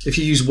 If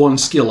you use one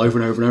skill over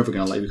and over and over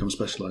again, I'll let you become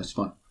specialised. It's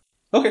fine.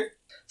 Okay.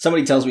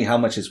 Somebody tells me how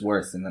much it's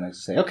worth, and then I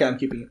just say, okay, I'm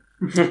keeping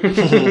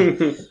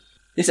it.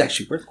 It's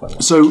actually worth quite a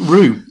lot. So,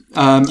 Rue,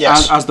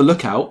 yes. as the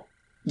lookout,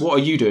 what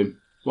are you doing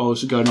while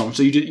this is going on?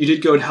 So you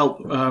did go and help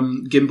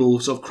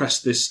Gimbal sort of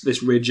crest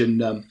this ridge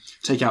and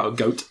take out a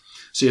goat.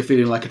 So you're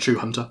feeling like a true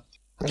hunter.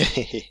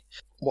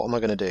 What am I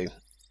going to do?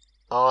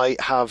 I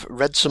have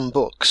read some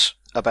books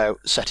about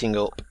setting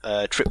up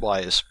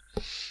tripwires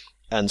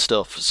and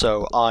stuff,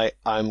 so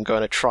I'm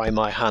going to try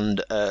my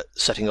hand at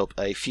setting up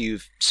a few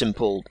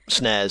simple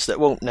snares that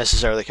won't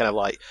necessarily kind of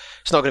like,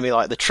 it's not going to be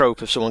like the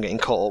trope of someone getting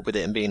caught up with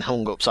it and being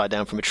hung upside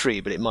down from a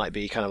tree, but it might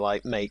be kind of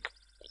like make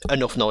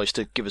enough noise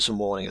to give us some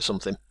warning or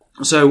something.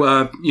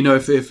 So,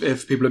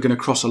 if people are going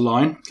to cross a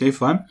line, okay,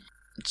 fine.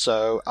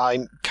 So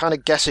I'm kind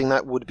of guessing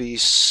that would be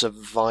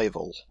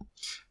survival.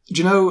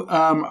 Do you know,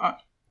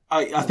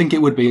 I think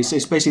it would be. It's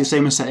basically the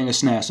same as setting a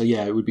snare, so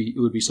yeah, it would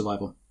be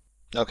survival.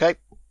 Okay.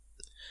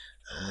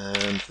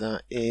 And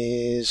that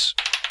is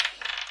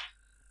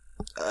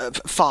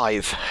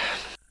 5.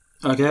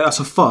 Okay, that's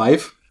a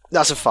 5.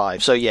 That's a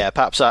 5. So yeah,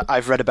 perhaps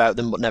I've read about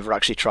them but never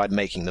actually tried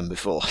making them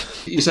before.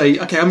 You say,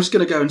 okay, I'm just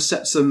going to go and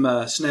set some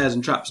snares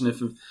and traps,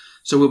 and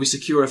so we'll be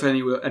secure if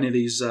any of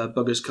these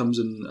buggers comes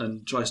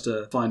and tries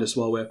to find us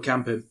while we're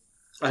camping.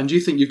 And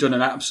you think you've done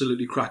an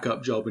absolutely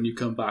crack-up job, and you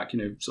come back,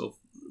 sort of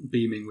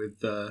beaming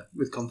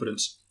with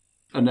confidence.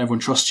 And everyone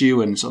trusts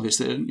you, and sort of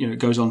it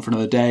goes on for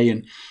another day,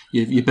 and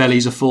your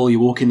bellies are full. You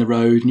walk in the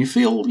road, and you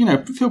feel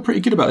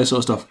pretty good about this sort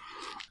of stuff.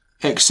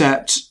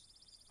 Except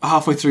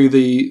halfway through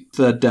the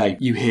third day,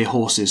 you hear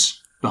horses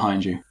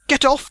behind you.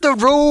 Get off the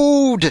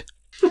road!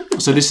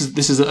 So this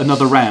is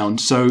another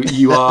round. So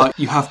you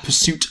have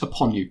pursuit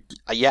upon you.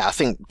 Yeah, I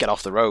think get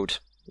off the road.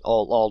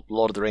 All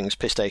Lord of the Rings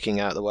piss taking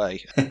out of the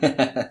way.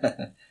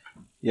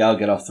 Yeah, I'll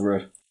get off the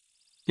road.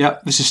 Yeah,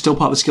 this is still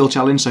part of the skill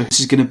challenge, so this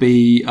is going to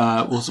be,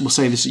 we'll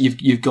say this,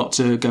 you've got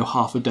to go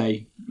half a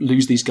day,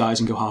 lose these guys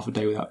and go half a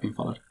day without being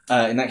followed.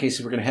 In that case,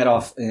 if we're going to head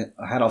off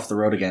the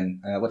road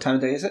again, what time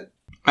of day is it?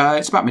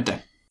 It's about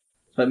midday.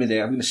 It's about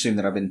midday. I'm going to assume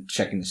that I've been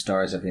checking the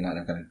stars every night.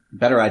 I've got a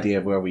better idea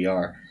of where we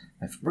are.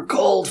 I've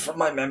recalled from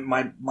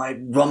my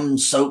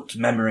rum-soaked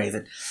memory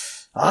that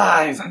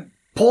I've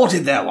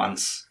ported there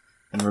once.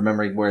 And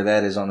remembering where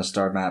that is on the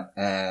star map,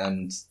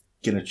 and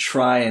going to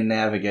try and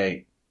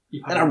navigate.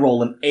 And I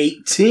roll an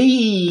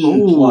 18. Oh,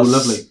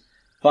 lovely.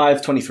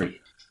 5, 23.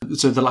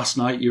 So the last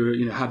night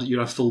you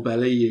had full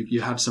belly,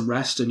 you had some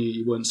rest, and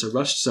you weren't so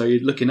rushed. So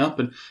you're looking up,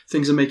 and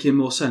things are making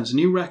more sense. And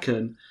you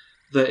reckon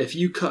that if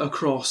you cut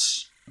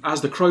across, as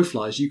the crow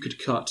flies, you could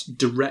cut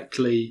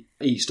directly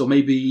east, or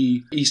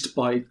maybe east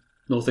by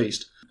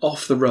northeast,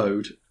 off the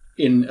road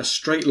in a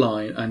straight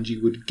line, and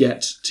you would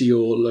get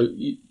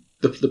to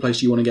the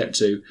place you want to get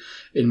to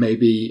in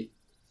maybe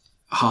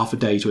half a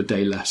day to a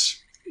day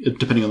less,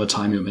 depending on the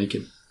time you're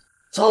making.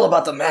 It's all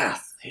about the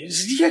math. You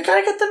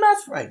gotta get the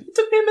math right. It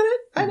took me a minute.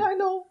 I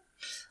know.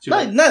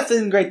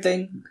 Nothing great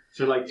thing.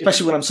 So like,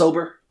 especially when I'm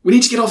sober. We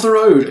need to get off the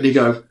road, and you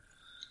go,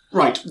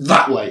 right,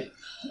 that way.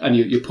 And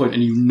you point,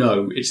 and you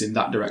know it's in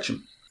that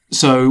direction.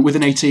 So with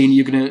an 18,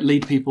 you're going to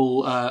lead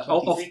people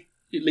off.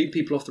 You lead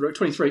people off the road.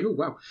 23. Oh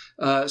wow.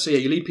 So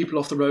you lead people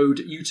off the road.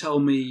 You tell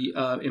me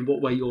in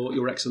what way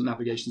your excellent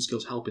navigation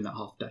skills help in that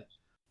half day.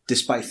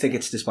 Despite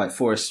thickets, despite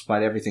forests,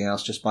 despite everything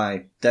else, just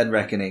by dead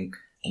reckoning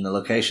and the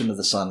location of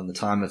the sun and the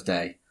time of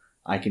day,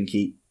 I can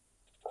keep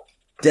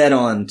dead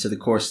on to the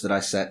course that I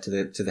set, to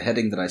the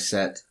heading that I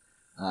set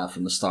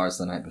from the stars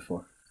the night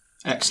before.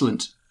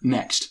 Excellent.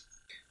 Next.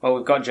 Well,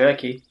 we've got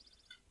jerky.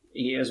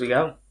 Eat it as we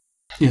go.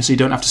 Yeah, so you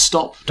don't have to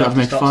stop. Don't have to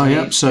make a fire.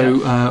 Yep.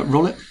 So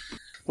roll it.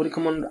 Would it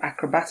come under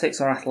acrobatics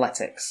or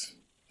athletics?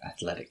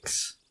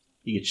 Athletics.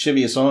 You could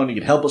chivvy us on. You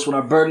could help us with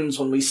our burdens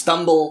when we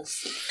stumble.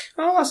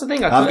 Oh, that's the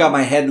thing. I've got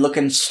my head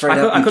looking straight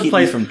up and keep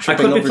me from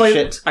tripping over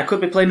shit. I could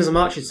be playing as a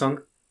marching song.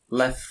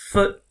 Left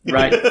foot,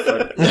 right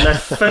foot.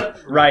 Left foot,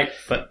 right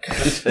foot.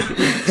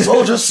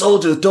 Soldier,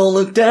 soldier, don't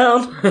look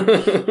down.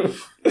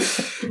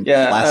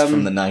 Yeah. Blast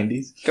from the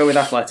 90s. Go with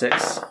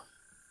athletics.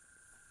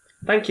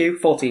 Thank you.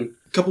 14.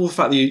 Couple with the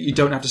fact that you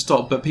don't have to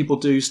stop, but people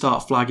do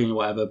start flagging or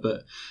whatever.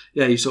 But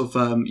yeah, you sort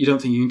of you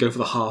don't think you can go for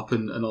the harp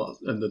and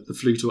the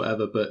flute or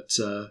whatever, but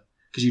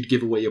because you'd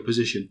give away your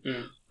position.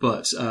 Mm.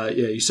 But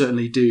yeah, you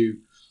certainly do.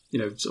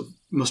 Sort of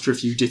muster a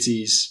few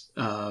ditties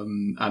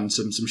and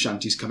some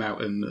shanties come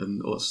out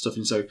and all that stuff,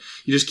 and so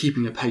you're just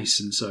keeping a pace,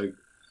 and so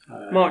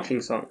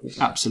marching songs.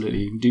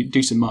 Absolutely,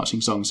 do some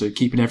marching songs, so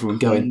keeping everyone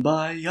going.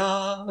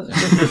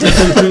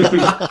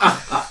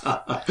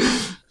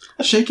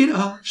 Shake it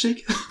up,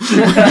 shake it up.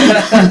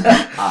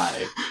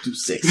 5 to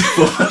 6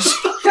 push.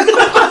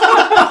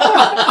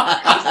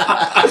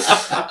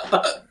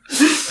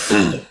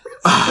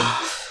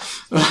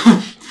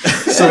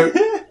 So,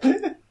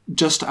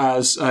 just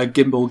as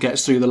Gimbal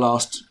gets through the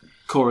last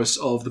chorus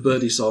of the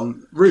Birdie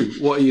song, Rue,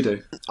 what do you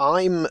do?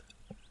 I'm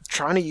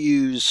trying to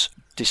use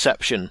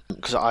deception,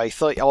 because I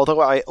thought, although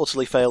I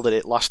utterly failed at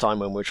it last time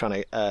when we were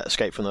trying to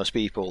escape from those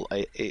people,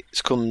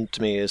 it's come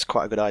to me as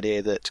quite a good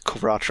idea that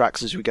cover our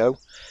tracks as we go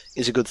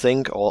is a good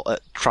thing, or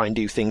try and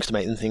do things to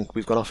make them think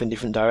we've gone off in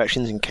different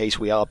directions in case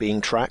we are being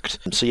tracked.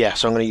 So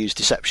I'm going to use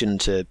deception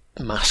to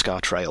mask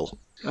our trail.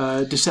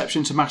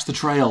 Deception to match the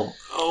trail.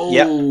 Oh,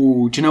 yep.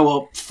 Do you know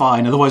what?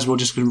 Fine. Otherwise, we'll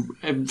just be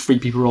 3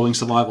 people rolling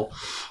survival.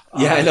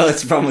 Yeah, I know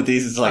that's the problem with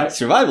these. It's like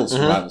survival.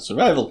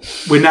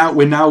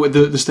 We're now at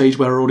the stage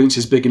where our audience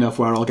is big enough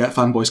where I'll get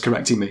fanboys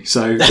correcting me.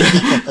 So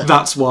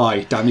that's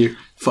why. Damn you!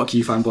 Fuck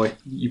you, fanboy.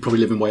 You probably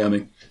live in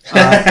Wyoming.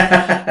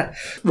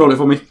 Roll it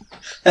for me.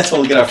 That's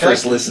when we get our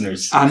first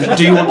listeners. And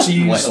do you want to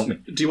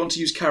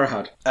use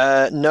Karahad?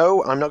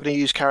 No, I'm not going to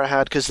use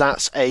Karahad because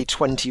that's a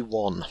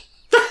 21.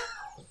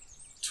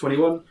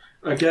 21.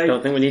 Okay.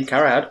 Don't think we need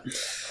Karahad.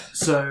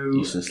 So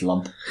useless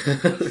lump.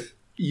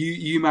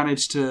 You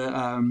managed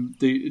to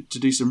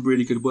do some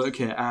really good work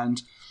here,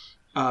 and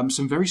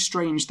some very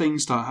strange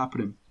things start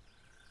happening.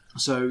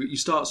 So you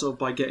start sort of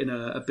by getting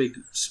a big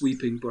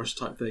sweeping brush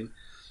type thing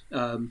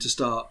to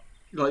start,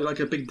 like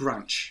a big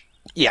branch.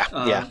 Yeah.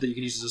 That you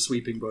can use as a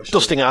sweeping brush.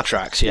 Dusting our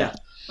tracks, yeah.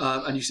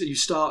 And you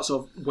start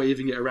sort of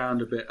waving it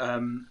around a bit,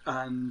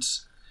 and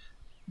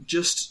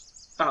just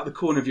out the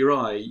corner of your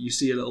eye, you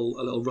see a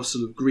little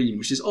rustle of green,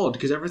 which is odd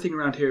because everything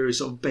around here is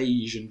sort of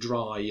beige and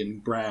dry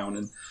and brown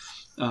and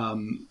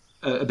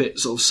a bit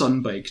sort of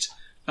sun-baked.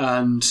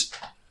 And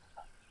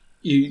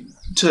you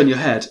turn your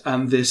head,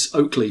 and this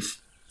oak leaf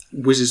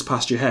whizzes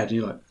past your head, and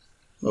you're like,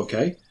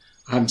 okay,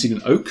 I haven't seen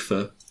an oak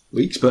for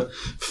weeks, but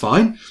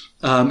fine.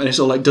 And it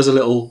sort of like does a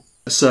little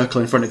circle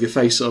in front of your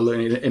face, sort of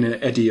in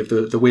an eddy of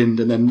the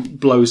wind, and then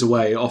blows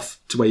away off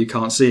to where you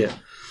can't see it.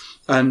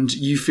 And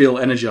you feel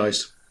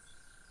energized.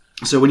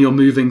 So when you're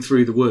moving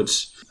through the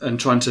woods and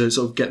trying to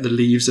sort of get the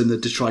leaves and the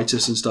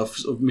detritus and stuff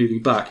sort of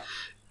moving back,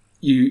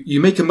 you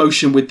make a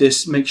motion with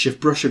this makeshift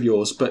brush of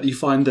yours, but you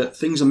find that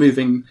things are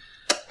moving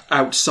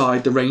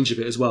outside the range of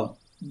it as well.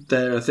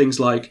 There are things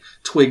like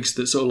twigs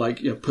that sort of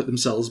like, put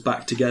themselves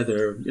back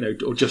together,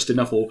 or just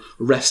enough, or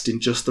rest in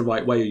just the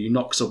right way, or you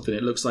knock something,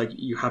 it looks like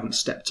you haven't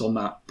stepped on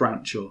that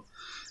branch or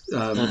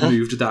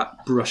moved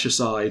that brush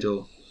aside,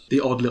 or the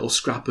odd little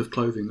scrap of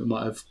clothing that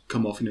might have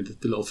come off, the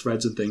little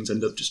threads and things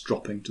end up just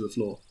dropping to the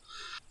floor.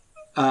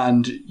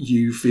 And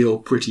you feel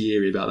pretty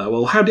eerie about that.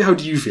 Well, how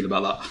do you feel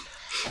about that?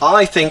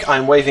 I think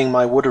I'm waving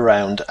my wood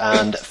around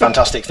and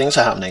fantastic things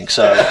are happening,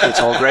 so it's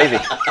all gravy.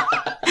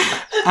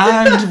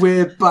 And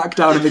we're back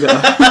down in the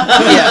gutter.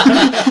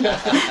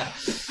 Yeah.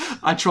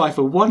 I try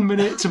for 1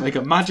 minute to make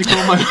a magical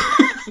moment.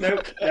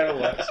 Nope, never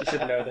works. You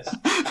should know this.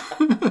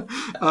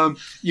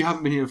 You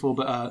haven't been here before,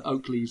 but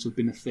oak leaves have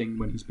been a thing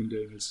when he's been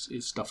doing his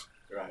stuff.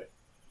 Right.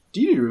 Do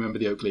you remember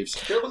the oak leaves?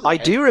 I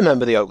do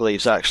remember the oak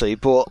leaves, actually,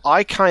 but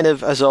I kind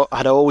of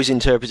had always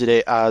interpreted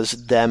it as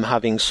them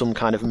having some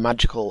kind of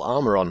magical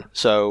armour on.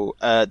 So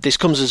this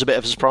comes as a bit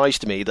of a surprise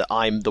to me that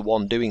I'm the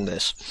one doing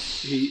this.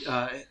 He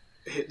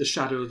hit the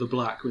Shadow of the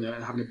Black when they were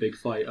having a big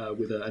fight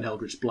with an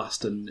Eldritch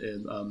Blast, and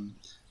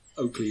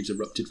oak leaves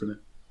erupted from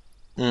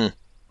it.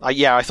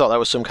 I thought that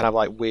was some kind of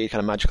like weird kind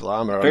of magical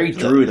armour Very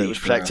that was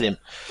protecting him.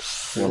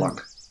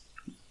 Warlock.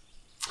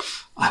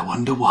 I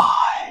wonder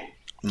why.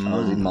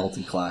 Oh, he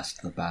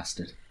multi-classed, the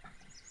bastard.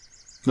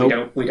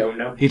 Nope. We don't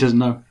know. He doesn't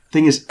know.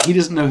 Thing is, he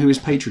doesn't know who his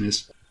patron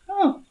is.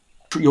 Oh.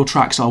 Your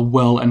tracks are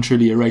well and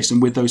truly erased,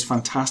 and with those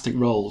fantastic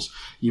rolls,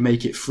 you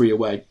make it free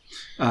away.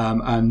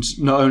 And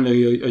not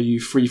only are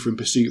you free from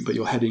pursuit, but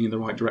you're heading in the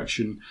right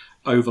direction,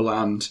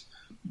 overland,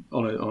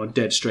 on a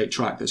dead straight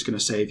track that's going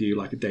to save you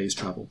like a day's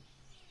travel.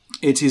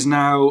 It is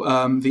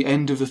now the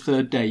end of the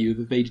third day. You've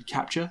evaded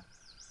capture,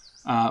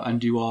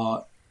 and you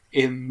are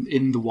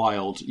in the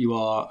wild. You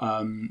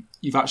are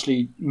you've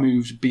actually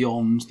moved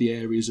beyond the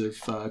areas of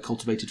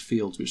cultivated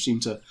fields which seem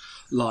to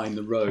line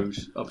the road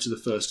up to the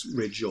first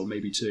ridge or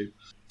maybe two.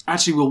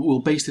 Actually, we'll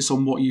base this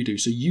on what you do.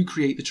 So you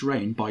create the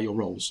terrain by your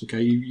rolls.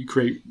 Okay, you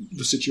create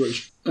the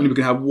situation, and we're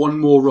going to have one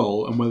more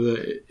roll, and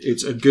whether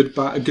it's a good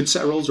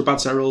set of rolls or a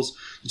bad set of rolls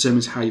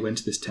determines how you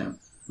enter this town.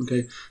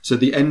 Okay, so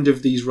at the end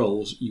of these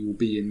rolls, you will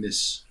be in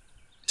this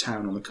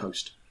town on the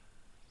coast,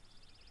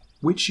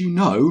 which you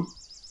know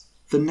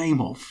the name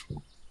of.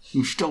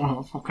 You still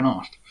haven't fucking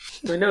asked.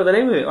 We know the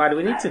name of it. Why do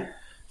we need to?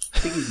 I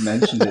think he's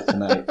mentioned it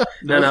tonight.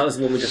 No, that was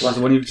the one we just left.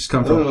 The one you've just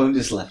come from. Oh,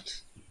 just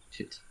left.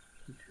 Shit.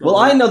 Well,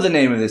 I know the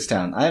name of this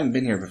town. I haven't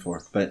been here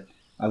before, but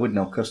I would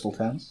know coastal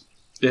towns.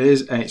 It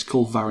is, and it's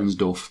called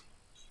Varensdorf.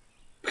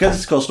 Because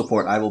it's coastal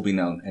port, I will be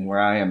known, and where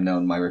I am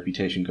known, my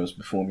reputation goes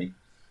before me,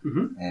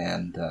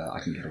 and I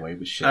can get away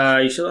with shit.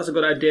 You sure that's a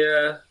good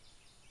idea?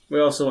 We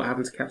also what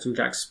happened to Captain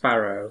Jack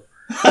Sparrow.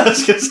 I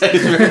was going to say,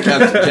 it's very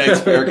Captain Jack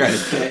Sparrow kind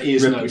of There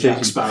is no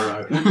Jack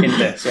Sparrow. In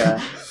this, yeah.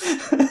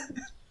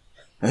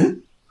 Huh?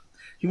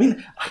 You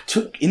mean I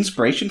took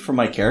inspiration from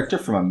my character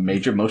from a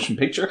major motion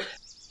picture?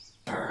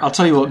 I'll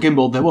tell you what,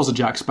 Gimbal, there was a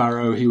Jack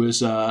Sparrow. He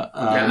was a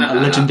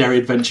legendary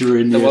adventurer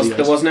in the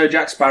There was no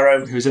Jack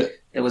Sparrow. Who's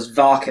it? It was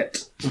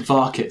Varkit.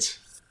 Varkit.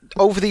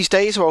 Over these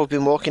days while we've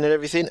been walking and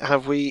everything,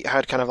 have we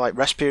had kind of like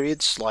rest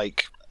periods,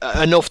 like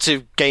enough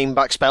to gain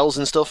back spells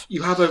and stuff?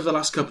 You have over the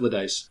last couple of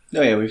days.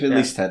 Oh yeah, we've at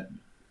least had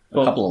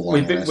a couple of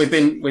long rests. We've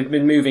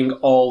been moving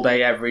all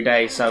day, every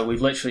day, so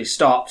we've literally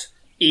stopped,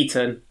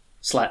 eaten,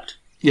 slept.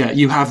 Yeah,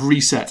 you have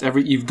reset.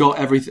 You've got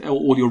everything,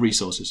 all your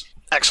resources.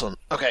 Excellent.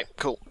 Okay,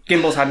 cool.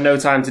 Gimbal's had no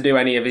time to do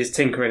any of his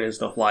tinkering and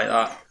stuff like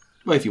that.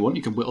 Well, if you want,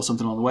 you can whittle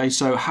something on the way.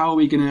 So how are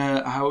we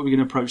gonna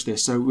approach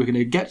this? So we're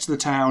gonna get to the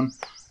town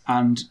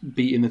and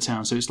be in the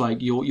town. So it's like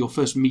your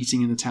first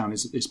meeting in the town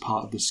is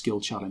part of the skill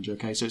challenge.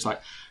 Okay, so it's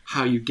like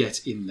how you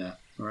get in there.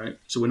 All right.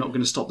 So we're not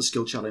going to stop the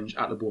skill challenge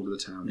at the border of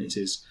the town. It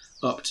is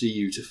up to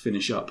you to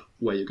finish up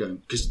where you're going,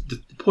 because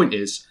the point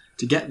is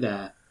to get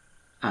there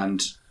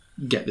and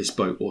get this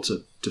boat, or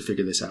to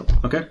figure this out.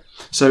 Okay.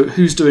 So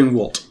who's doing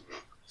what?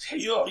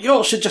 You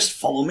all should just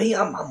follow me.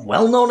 I'm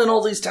well known in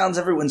all these towns.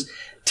 Everyone's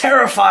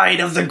terrified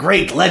of the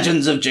great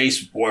legends of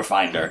Jace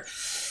Warfinder.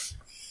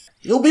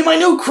 You'll be my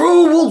new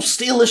crew. We'll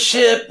steal a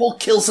ship. We'll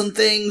kill some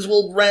things.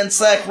 We'll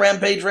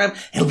rampage ram.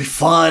 It'll be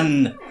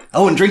fun.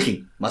 Oh, and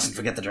drinking. Mustn't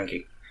forget the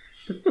drinking.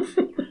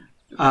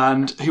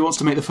 And who wants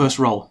to make the first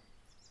roll?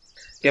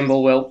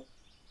 Gimbal will.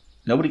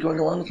 Nobody going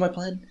along with my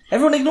plan?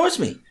 Everyone ignores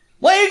me.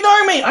 Why are you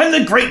ignoring me? I'm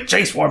the great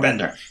Jace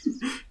Warbender.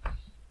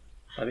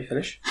 Let me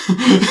finish.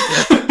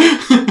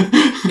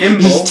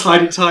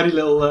 Gimbal. Tiny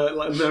little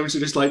nose who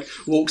just like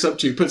walks up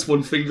to you, puts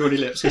one finger on your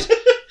lips.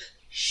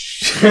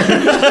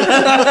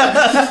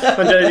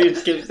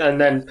 Goes, and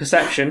then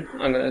perception.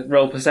 I'm going to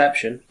roll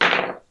perception.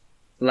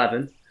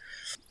 11.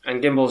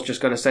 And Gimbal's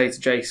just going to say to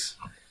Jace,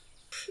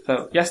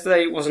 so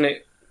yesterday wasn't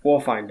it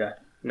Warfinder?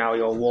 Now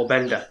you're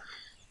Warbender.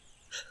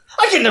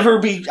 I can never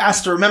be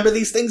asked to remember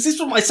these things. This is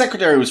what my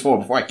secretary was for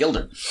before I killed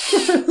her.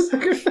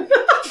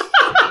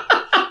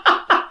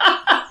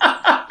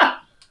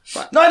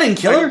 No, I didn't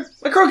kill her.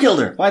 My crew killed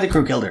her. Why the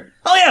crew killed her?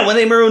 Oh yeah, when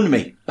they marooned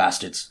me.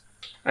 Bastards.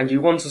 And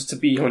you want us to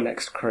be your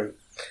next crew.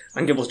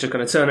 And Gimbal's just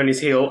going to turn on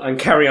his heel and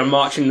carry on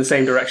marching in the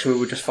same direction we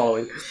were just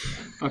following.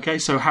 Okay,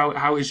 so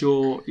how is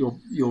your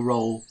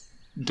role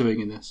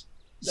doing in this?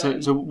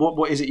 So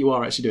what is it you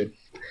are actually doing?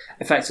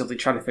 Effectively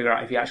trying to figure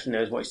out if he actually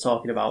knows what he's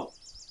talking about.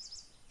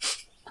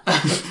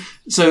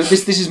 So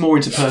this is more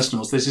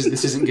interpersonal. So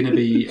this isn't going to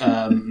be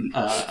a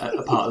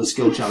part of the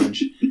skill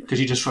challenge, because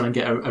you're just trying to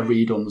get a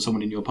read on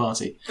someone in your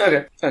party.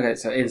 Okay,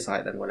 so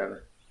insight then,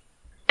 whatever.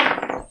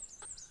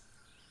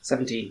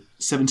 17.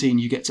 17,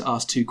 you get to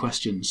ask 2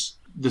 questions.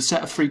 The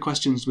set of 3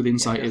 questions with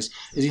insight is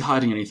he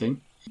hiding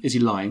anything? Is he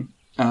lying?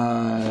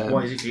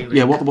 What is he feeling?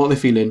 Yeah, what are they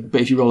feeling?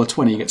 But if you roll a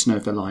 20, you get to know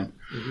if they're lying.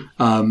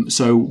 Mm-hmm.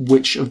 So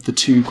which of the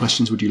 2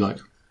 questions would you like?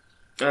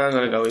 I'm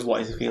going to go with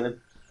what is he feeling.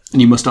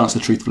 And you must answer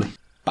truthfully.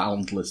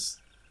 Boundless,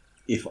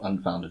 if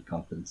unfounded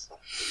confidence.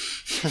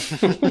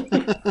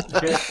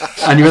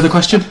 And your other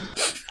question?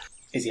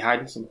 Is he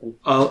hiding something?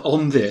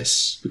 On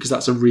this, because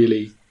that's a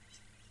really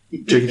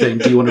tricky thing,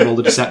 do you want to roll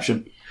the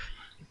deception?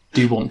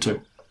 Do you want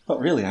to? Not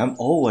really, I'm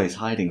always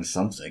hiding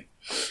something.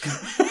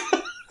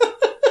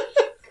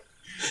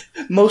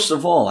 Most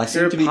of all, I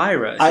seem to be... You're a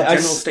pirate. It's a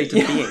general state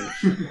of being.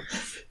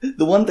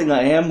 The one thing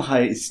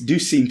I do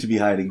seem to be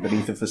hiding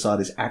beneath the facade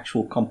is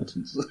actual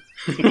competence.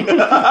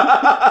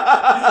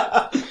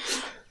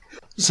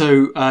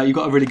 So you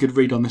got a really good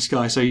read on this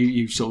guy. So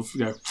you sort of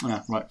go,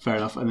 right, fair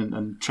enough, and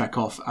then trek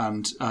off.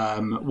 And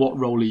what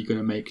role are you going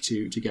to make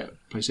to get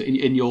placed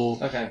in your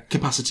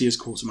capacity as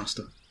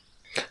quartermaster?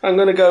 I'm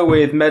going to go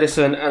with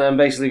medicine, and I'm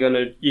basically going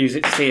to use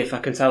it to see if I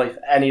can tell if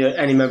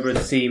any member of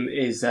the team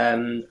is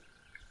in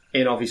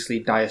obviously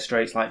dire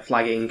straits, like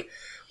flagging,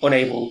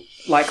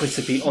 likely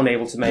to be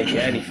unable to make it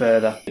any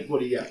further. What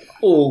do you get?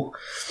 Oh,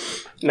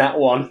 nat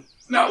 1.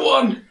 Nat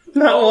 1!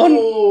 Nat 1!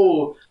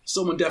 Oh!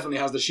 Someone definitely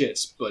has the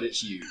shits, but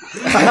it's you.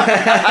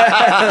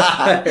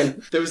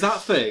 There was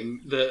that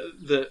thing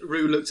that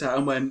Rue looked at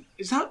and went,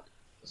 "Is that?"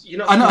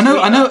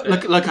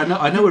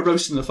 I know we're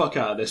roasting the fuck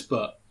out of this,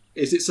 but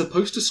is it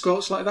supposed to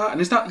squelch like that?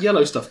 And is that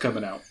yellow stuff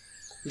coming out?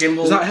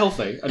 Gimbal, is that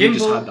healthy? And you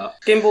just had that?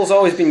 Gimbal's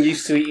always been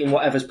used to eating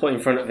whatever's put in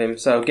front of him,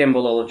 so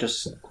Gimbal will have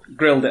just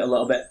grilled it a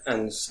little bit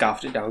and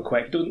scarfed it down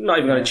quick. Not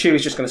even going to chew,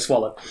 he's just going to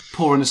swallow.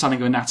 Poor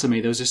understanding of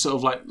anatomy, there was this sort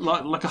of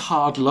like a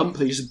hard lump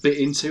that you just bit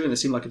into, and there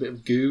seemed like a bit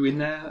of goo in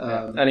there.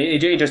 And he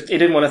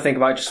didn't want to think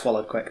about it, just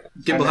swallowed quick.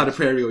 Gimbal had a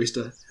prairie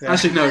oyster. Yeah.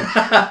 Actually,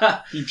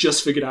 no, you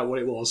just figured out what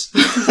it was.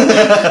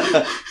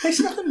 There's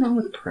nothing wrong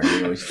with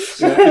prairie oysters.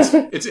 Yeah,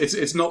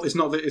 it's not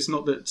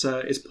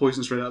that it's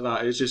poisonous or anything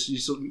like that. It's just you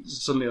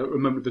suddenly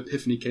remembered the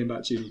epiphany came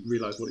back to you and you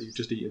realised what you've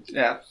just eaten.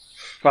 Yeah.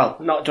 Well,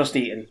 not just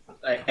eaten.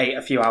 I ate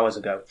a few hours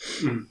ago.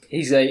 Mm.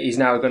 He's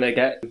now going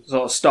to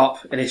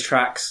stop in his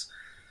tracks,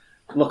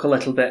 look a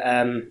little bit.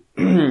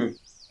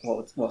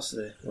 What's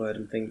the word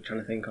I'm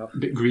trying to think of? A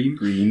bit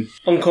green.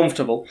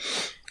 Uncomfortable.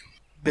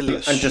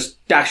 Bilious. And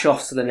just dash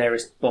off to the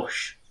nearest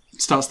bush.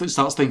 Starts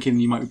thinking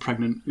you might be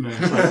pregnant. You know.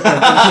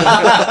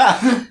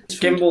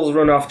 Gimbal's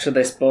run off to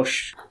this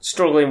bush,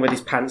 struggling with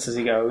his pants as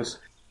he goes.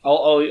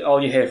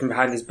 All you hear from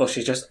behind this bush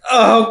is just,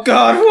 "Oh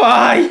God,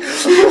 why?"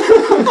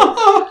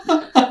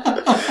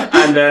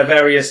 And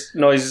various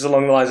noises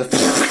along the lines of,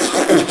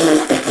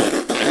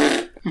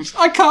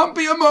 "I can't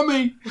be a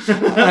mummy."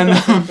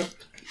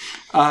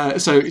 And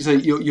so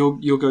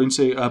you're going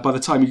to. By the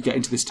time you get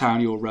into this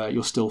town,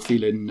 you're still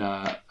feeling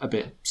a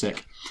bit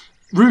sick.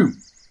 Rue,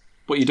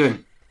 what are you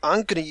doing?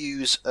 I'm going to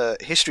use a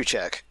history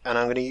check, and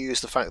I'm going to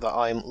use the fact that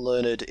I'm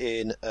learned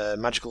in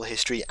magical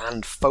history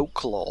and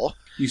folklore.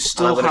 You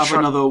still have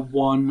another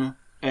one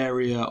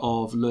area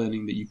of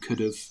learning that you could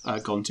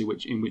have gone to,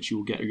 in which you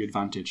will get your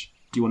advantage.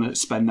 Do you want to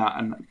spend that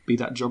and be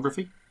that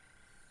geography?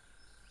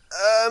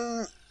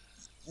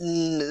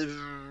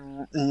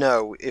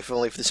 No, if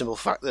only for the simple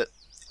fact that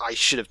I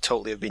should have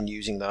totally have been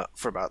using that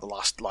for about the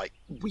last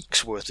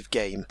week's worth of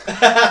game.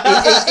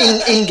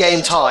 in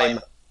game time.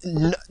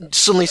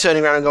 Suddenly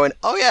turning around and going,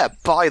 "Oh yeah,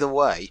 by the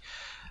way,"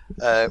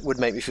 would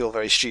make me feel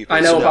very stupid. I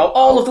know about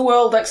all of the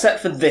world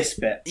except for this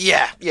bit.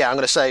 Yeah, I'm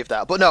going to save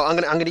that. But no, I'm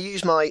going to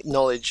use my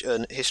knowledge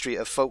and history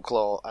of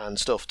folklore and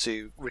stuff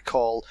to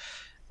recall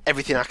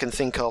everything I can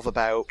think of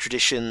about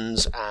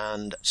traditions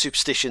and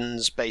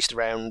superstitions based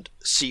around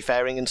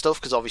seafaring and stuff.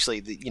 Because obviously,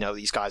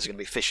 these guys are going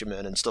to be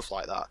fishermen and stuff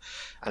like that,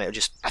 and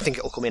I think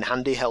it'll come in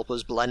handy, help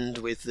us blend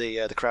with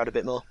the crowd a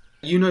bit more.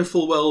 You know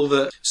full well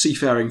that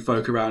seafaring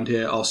folk around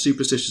here are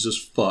superstitious as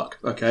fuck,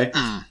 okay?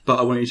 But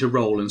I want you to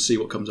roll and see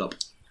what comes up.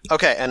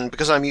 Okay, and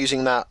because I'm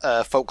using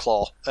that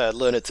folklore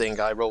learned thing,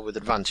 I roll with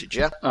advantage,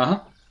 yeah?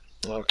 Uh-huh.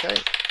 Okay.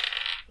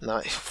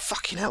 No,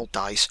 fucking hell,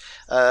 dice.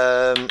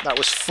 That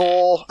was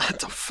 4.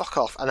 Fuck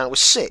off. And that was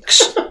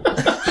 6.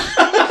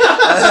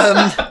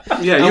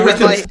 You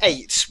reckon my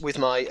 8 with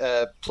my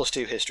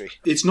 +2 history.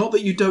 It's not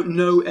that you don't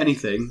know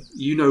anything;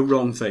 you know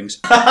wrong things.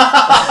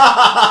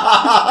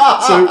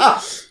 So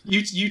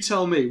you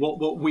tell me what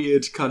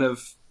weird kind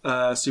of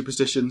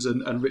superstitions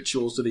and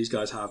rituals do these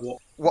guys have?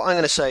 What I'm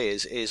going to say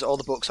is all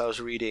the books I was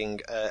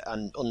reading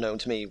and unknown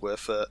to me were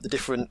for the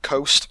different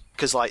coast,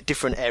 because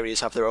different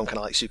areas have their own kind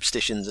of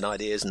superstitions and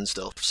ideas and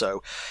stuff.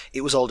 So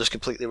it was all just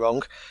completely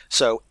wrong.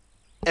 So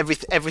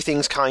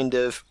everything's kind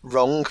of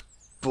wrong,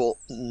 but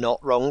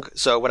not wrong.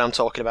 So when I'm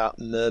talking about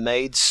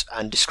mermaids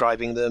and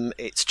describing them,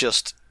 it's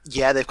just,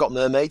 yeah, they've got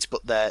mermaids,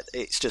 but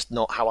it's just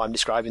not how I'm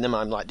describing them.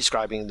 I'm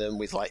describing them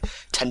with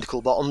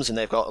tentacle bottoms, and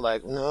they've got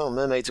no,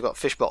 mermaids have got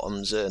fish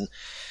bottoms and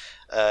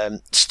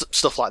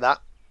stuff like that.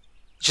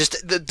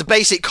 Just the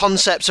basic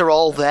concepts are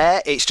all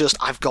there. It's just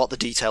I've got the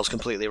details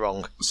completely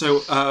wrong. So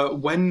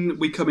when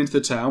we come into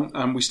the town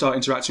and we start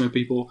interacting with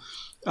people,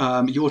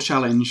 your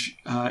challenge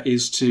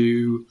is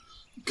to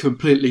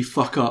completely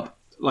fuck up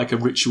a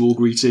ritual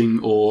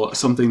greeting or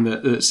something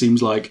that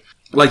seems like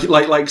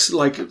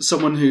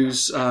someone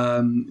who's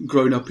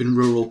grown up in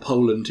rural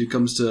Poland who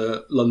comes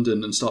to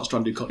London and starts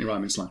trying to do Cockney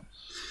rhyming slang.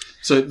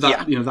 So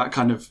that that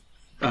kind of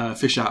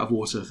fish out of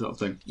water sort of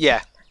thing.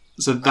 Yeah.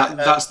 So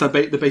that's the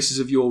basis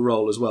of your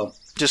role as well.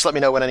 Just let me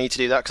know when I need to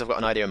do that, because I've got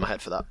an idea in my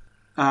head for that.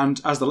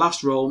 And as the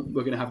last roll,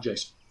 we're going to have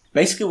Jace.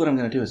 Basically, what I'm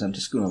going to do is I'm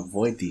just going to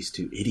avoid these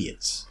two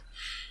idiots.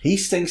 He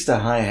stinks to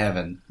high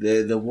heaven.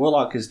 The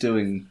warlock is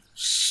doing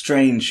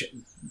strange,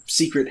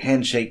 secret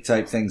handshake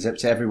type things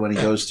to everyone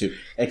he goes to,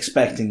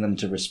 expecting them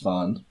to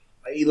respond.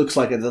 He looks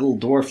like the little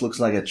dwarf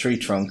looks like a tree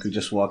trunk who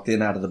just walked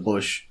in out of the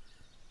bush.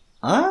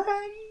 I'm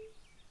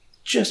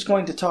just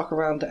going to talk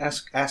around to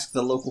ask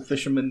the local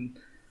fishermen,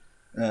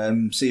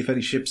 see if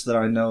any ships that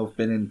I know have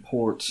been in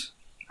port,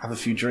 have a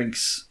few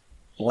drinks,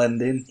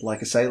 blend in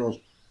like a sailor.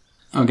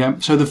 Okay,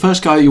 so the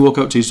first guy you walk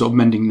up to is sort of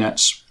mending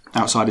nets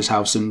outside his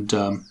house, and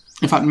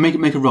in fact,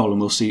 make a roll, and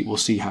we'll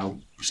see how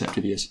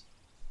receptive he is.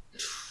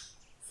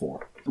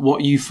 4.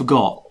 What you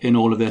forgot in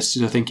all of this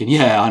is thinking,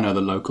 yeah, I know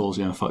the locals,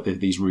 fuck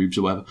these rubes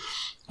or whatever.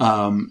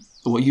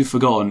 What you've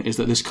forgotten is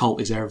that this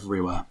cult is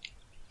everywhere.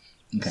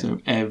 Okay. So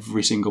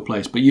every single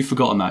place. But you've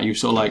forgotten that. You've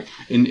sort of like,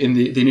 in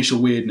the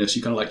initial weirdness,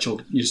 you kind of like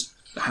you just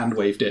hand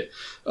waved it.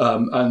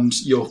 And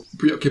you're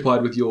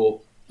preoccupied with your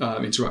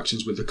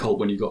interactions with the cult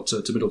when you got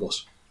to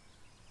Middleboss,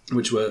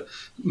 which were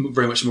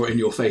very much more in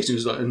your face.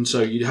 And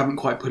so you haven't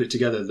quite put it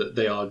together that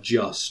they are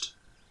just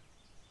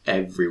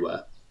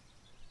everywhere.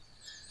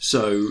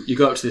 So you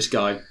go up to this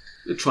guy,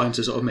 trying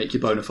to sort of make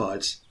your bona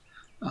fides,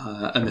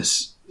 and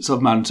this sort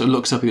of man sort of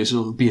looks up with this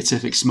little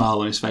beatific smile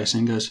on his face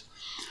and goes,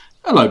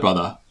 "Hello,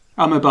 brother.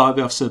 I'm about to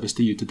be of service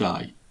to you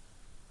today."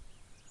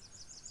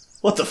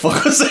 What the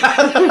fuck was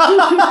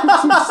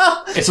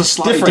that? It's a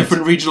slightly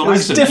different regional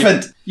accent. It's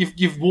different.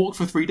 You've walked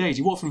for 3 days.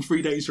 You walked from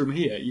 3 days from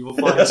here. You will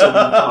find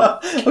someone. I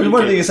was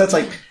wondering if that's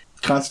like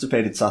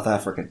constipated South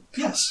African.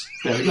 Yes.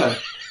 There we go.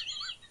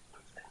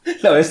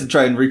 No, I have to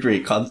try and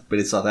recreate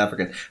constipated South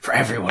African for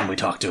everyone we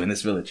talk to in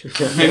this village.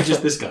 Maybe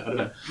just this guy. I don't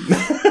know.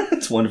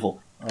 It's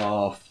wonderful.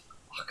 Oh,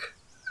 fuck.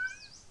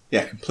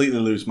 Yeah, completely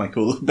lose my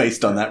cool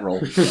based on that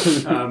roll.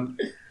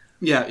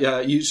 Yeah,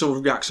 you sort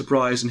of react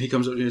surprised, and he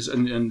comes up to you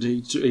and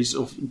he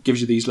sort of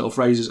gives you these little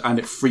phrases, and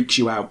it freaks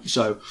you out.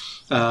 So,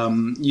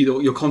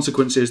 your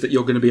consequence is that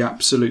you're going to be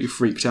absolutely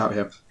freaked out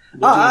here.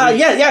 Yeah.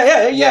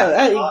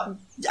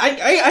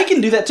 I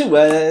can do that too.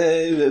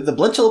 The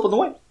blood chill up on the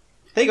way.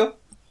 There you go.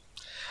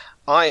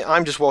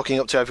 I'm just walking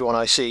up to everyone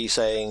I see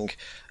saying,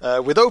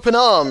 with open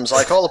arms,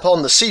 I call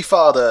upon the Sea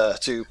Father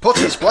to put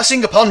his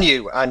blessing upon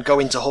you, and go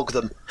in to hug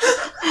them.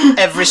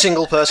 Every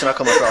single person I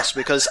come across,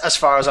 because as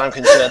far as I'm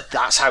concerned,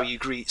 that's how you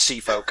greet sea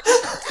folk.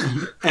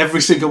 Every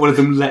single one of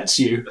them lets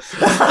you.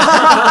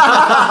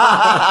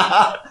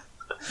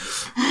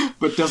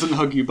 But doesn't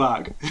hug you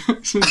back.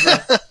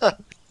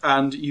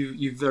 And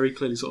you very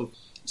clearly sort of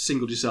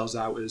singled yourselves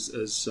out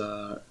as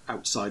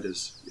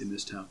outsiders in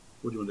this town.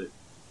 What do you want to do?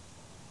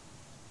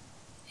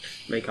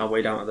 Make our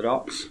way down to the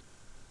docks.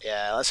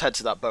 Yeah, let's head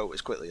to that boat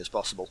as quickly as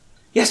possible.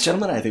 Yes,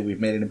 gentlemen, I think we've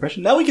made an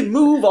impression. Now we can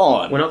move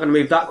on. We're not going to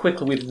move that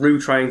quickly with Rue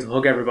trying to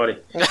hug everybody.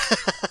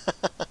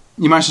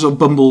 You manage to sort of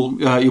bumble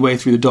your way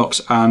through the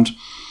docks, and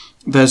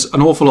there's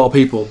an awful lot of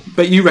people.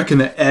 But you reckon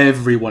that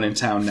everyone in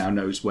town now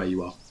knows where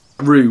you are.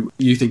 Rue,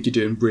 you think you're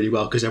doing really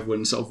well because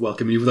everyone's sort of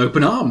welcoming you with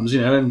open arms,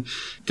 and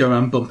go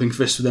around bumping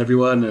fists with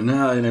everyone,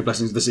 and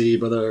blessings of the sea,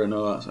 brother, and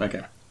all that.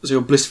 Okay. So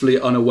you're blissfully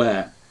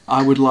unaware.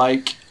 I would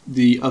like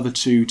the other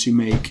two to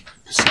make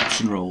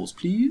perception rolls,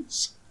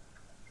 please,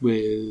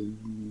 with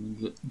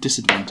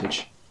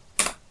disadvantage.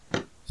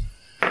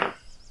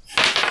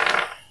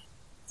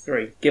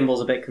 3.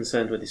 Gimble's a bit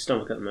concerned with his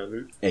stomach at the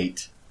moment.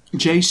 8.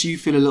 Jace, you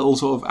feel a little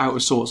sort of out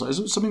of sorts.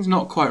 Something's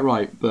not quite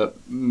right, but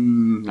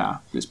nah,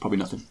 it's probably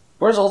nothing.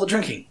 Where's all the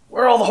drinking?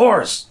 Where are all the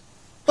whores?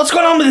 What's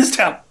going on with this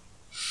town?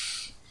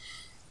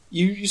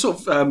 You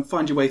sort of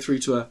find your way through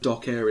to a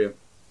dock area.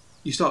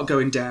 You start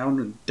going down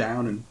and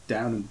down and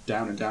down and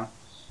down and down.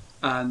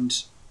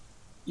 And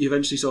you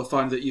eventually sort of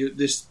find that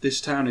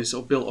this town is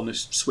sort of built on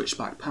this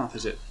switchback path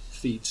as it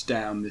feeds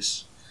down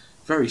this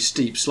very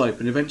steep slope,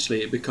 and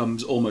eventually it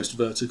becomes almost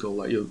vertical.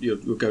 Like you're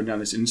going down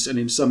this, and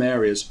in some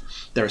areas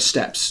there are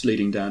steps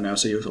leading down now.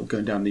 So you're sort of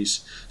going down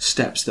these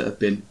steps that have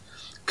been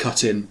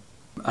cut in,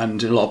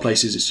 and in a lot of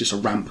places it's just a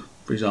ramp,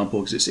 for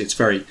example, because it's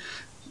very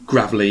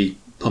gravelly,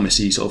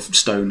 pumicey sort of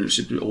stone that's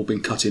all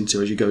been cut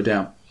into as you go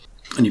down.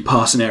 And you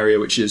pass an area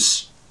which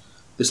is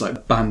this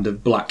like band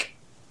of black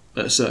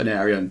at a certain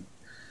area, and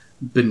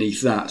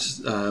beneath that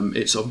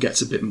it sort of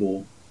gets a bit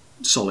more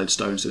solid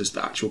stone, so there's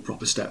the actual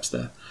proper steps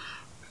there.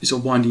 You're sort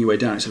of winding your way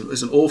down.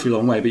 It's an awfully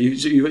long way, but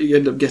you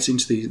end up getting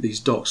to these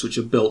docks which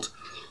are built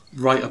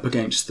right up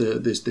against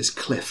this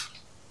cliff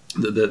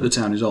that the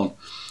town is on.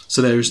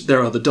 So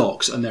there are the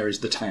docks and there is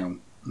the town,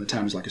 and the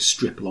town is like a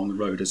strip along the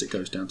road as it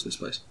goes down to this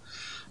place.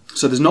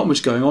 So there's not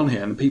much going on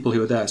here, and the people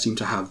who are there seem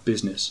to have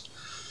business.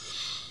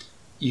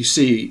 You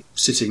see,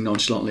 sitting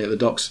nonchalantly at the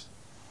docks,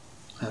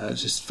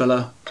 this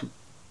fella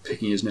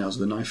picking his nails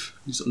with a knife.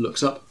 He sort of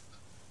looks up.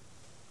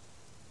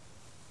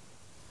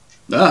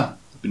 I've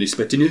been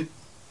expecting you.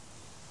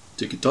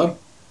 Took your time.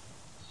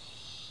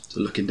 So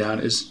looking down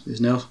at his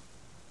nails.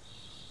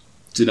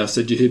 Didn't I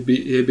said you'd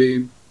be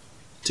here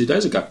 2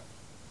 days ago?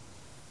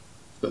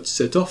 About to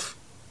set off.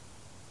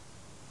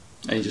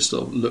 And he just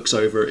sort of looks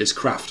over at his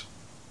craft,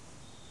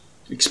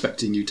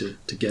 expecting you to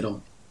get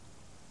on.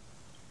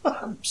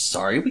 I'm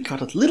sorry, we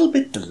got a little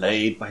bit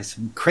delayed by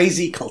some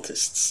crazy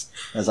cultists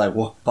as I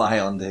walked by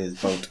onto his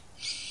boat.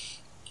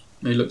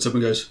 And he looks up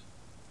and goes,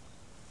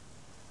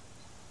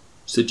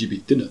 said you'd be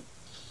thinner.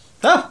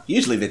 Oh,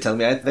 usually they tell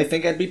me they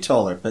think I'd be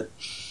taller, but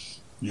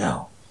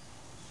no.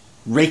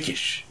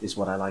 Rakish is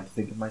what I like to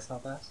think of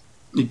myself as.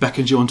 He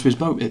beckons you onto his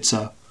boat. It's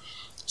a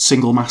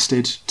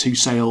single-masted,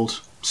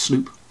 two-sailed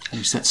sloop, and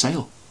you set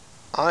sail.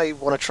 I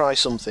want to try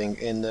something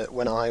in that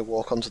when I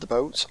walk onto the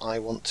boat, I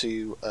want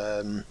to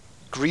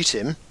greet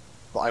him,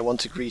 but I want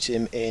to greet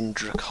him in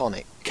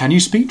Draconic. Can you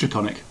speak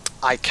Draconic?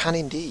 I can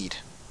indeed.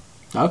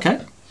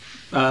 Okay.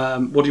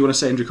 What do you want to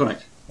say in Draconic?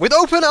 With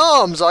open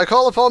arms, I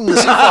call upon the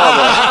Sea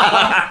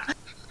Father.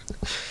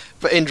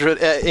 But in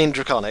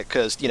Draconic,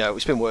 because,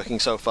 it's been working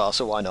so far,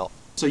 so why not?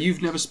 So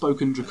you've never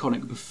spoken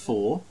Draconic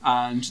before,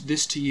 and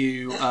this to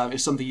you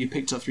is something you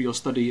picked up through your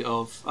study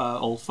of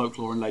old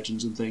folklore and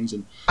legends and things,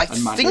 and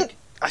magic.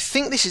 I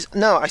think this is...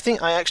 No, I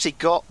think I actually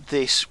got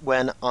this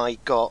when I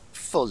got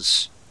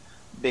Fuzz,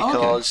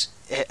 because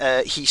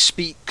he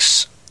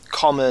speaks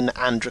Common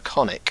and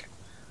Draconic,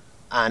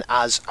 and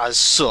as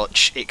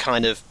such, it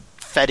kind of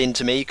fed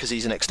into me because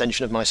he's an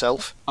extension of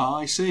myself.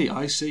 I see,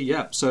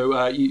 yeah.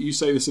 So you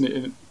say this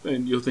and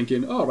you're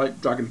thinking, oh,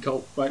 right, Dragon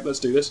Cult, right, let's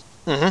do this.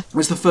 Mm-hmm.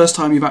 It's the first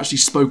time you've actually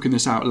spoken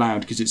this out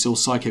loud because it's all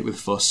psychic with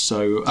Fuss,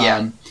 so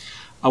yeah.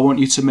 I want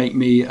you to make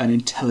me an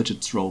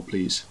intelligence roll,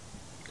 please.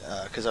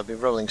 Because I've been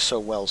rolling so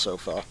well so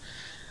far.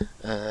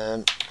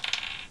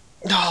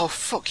 Oh,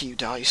 fuck you,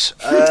 dice.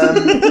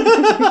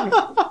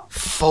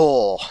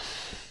 4.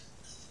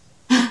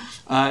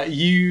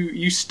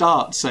 You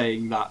start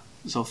saying that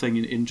sort of thing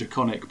in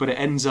Draconic, but it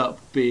ends up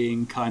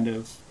being kind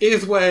of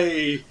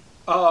Ithway,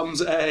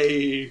 arms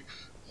A,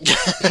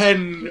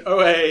 pen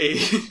away,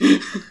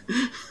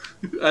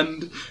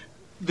 and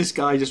this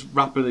guy just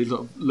rapidly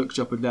looks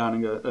up and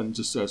down and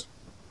just says,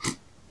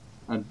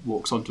 and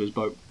walks onto his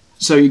boat.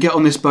 So you get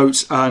on this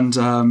boat, and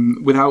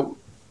without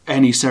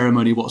any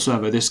ceremony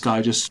whatsoever, this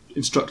guy just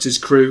instructs his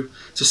crew.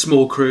 It's a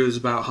small crew, there's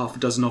about half a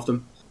dozen of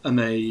them, and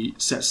they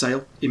set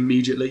sail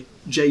immediately.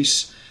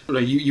 Jace,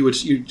 you would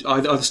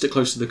either stick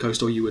close to the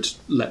coast or you would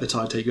let the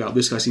tide take you out.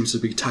 This guy seems to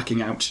be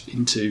tacking out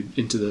into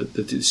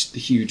the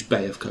huge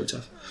bay of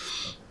Kotef,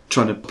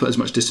 trying to put as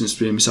much distance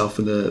between himself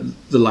and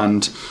the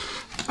land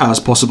as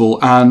possible,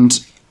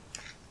 and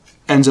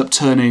ends up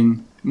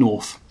turning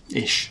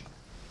north-ish.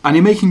 And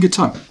you're making good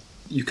time.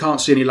 You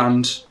can't see any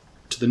land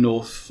to the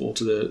north or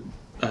to the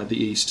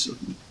east,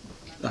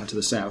 to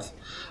the south,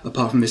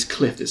 apart from this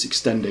cliff that's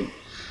extending.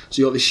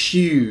 So you've got this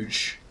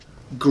huge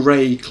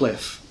grey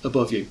cliff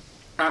above you.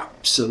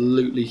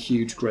 Absolutely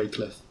huge grey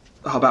cliff.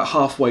 About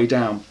halfway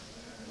down,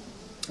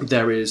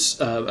 there is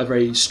a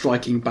very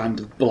striking band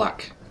of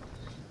black.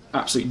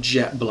 Absolute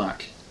jet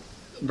black.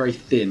 Very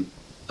thin.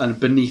 And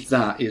beneath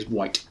that is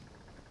white.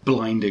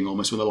 Blinding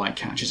almost when the light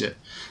catches it.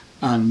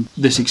 And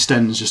this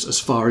extends just as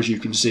far as you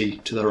can see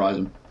to the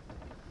horizon.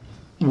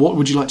 What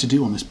would you like to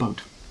do on this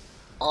boat?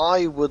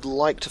 I would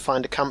like to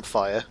find a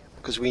campfire,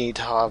 because we need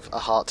to have a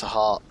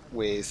heart-to-heart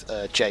with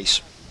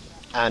Jace.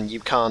 And you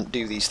can't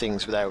do these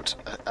things without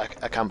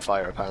a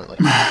campfire, apparently.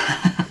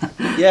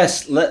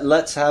 Yes,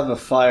 let's have a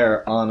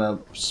fire on a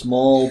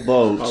small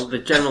boat. Well, they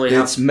generally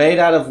It's made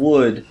out of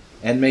wood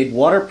and made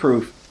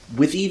waterproof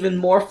with even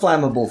more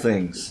flammable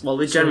things. Well,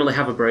 they generally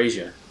have a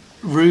brazier.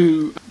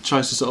 Rue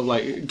tries to sort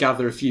of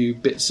gather a few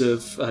bits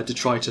of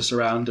detritus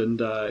around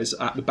and is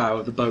at the bow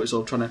of the boat,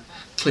 sort of trying to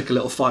click a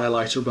little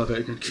firelighter above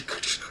it.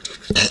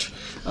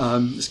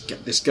 Let's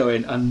get this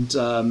going. And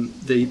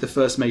the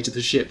first mate of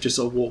the ship just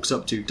sort of walks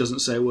up to you, doesn't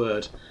say a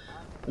word,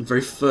 and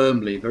very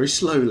firmly, very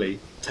slowly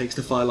takes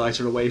the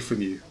firelighter away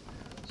from you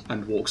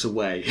and walks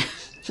away.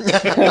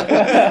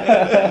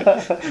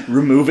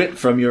 Remove it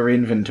from your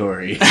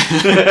inventory.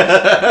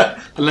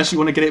 Unless you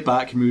want to get it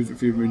back, remove it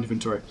from your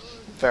inventory.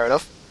 Fair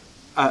enough.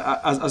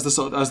 As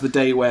the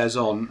day wears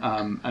on,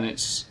 and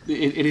it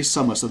is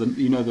summer, so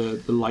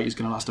the light is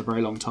going to last a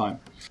very long time.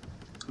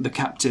 The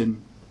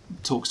captain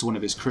talks to one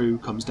of his crew,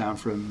 comes down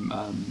from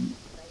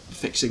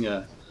fixing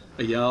a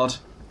yard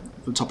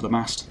at the top of the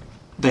mast.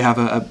 They have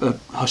a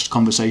hushed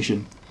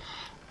conversation,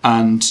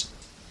 and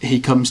he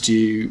comes to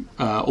you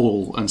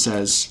all and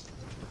says,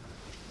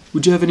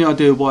 "Would you have any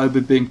idea why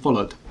we're being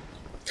followed?"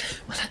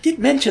 Well, I did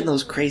mention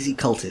those crazy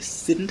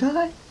cultists, didn't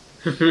I?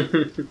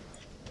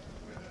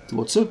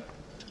 What's up?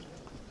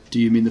 Do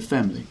you mean the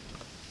family?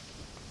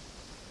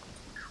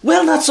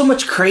 Well, not so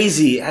much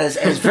crazy as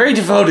very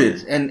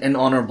devoted and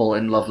honourable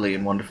and lovely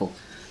and wonderful.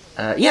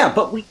 Yeah,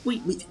 but we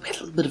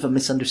had a little bit of a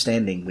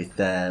misunderstanding with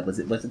was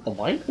it the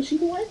wife? Was she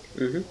the wife?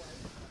 Mm-hmm.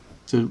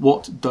 So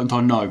what don't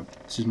I know?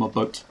 This is my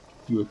boat.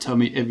 You will tell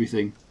me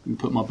everything and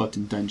put my boat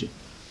in danger.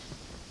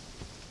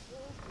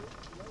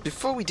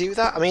 Before we do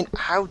that,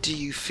 how do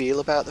you feel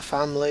about the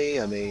family?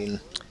 Are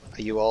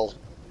you all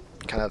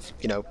kind of,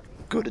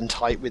 good and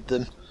tight with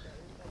them?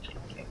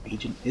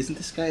 Agent, isn't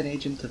this guy an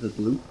agent of the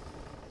blue?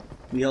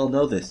 We all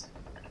know this.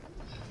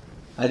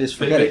 I just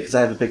forget it because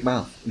I have a big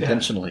mouth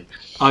intentionally.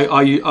 Yeah.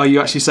 Are you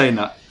actually saying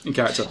that? in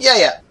character.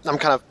 Yeah. I'm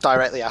kind of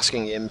directly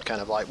asking him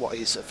kind of like what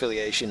his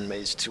affiliation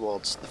is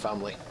towards the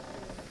family.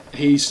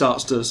 He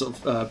starts to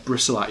sort of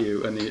bristle at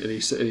you, and he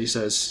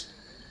says,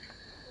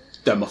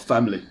 "They're my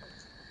family.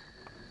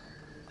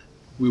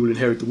 We will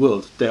inherit the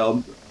world. They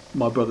are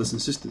my brothers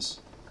and sisters.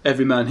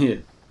 Every man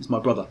here is my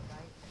brother."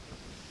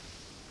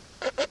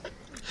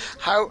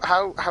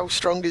 How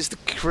strong is the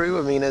crew?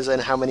 I mean, as in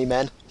how many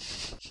men?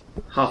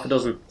 Half a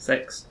dozen.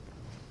 6.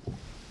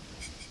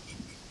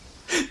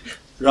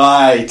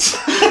 Right.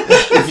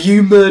 If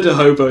you murder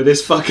hobo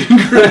this fucking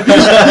crew,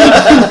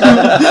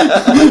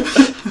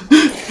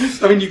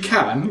 I mean, you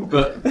can,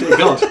 but dear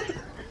God,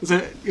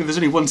 if there's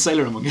only one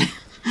sailor among you.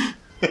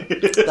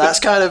 That's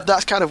kind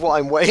of what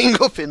I'm weighing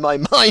up in my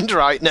mind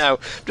right now.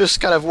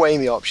 Just kind of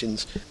weighing the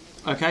options.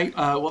 Okay,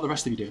 what the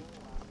rest of you do?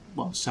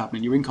 What's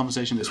happening? You're in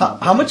conversation this morning.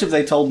 How much have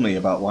they told me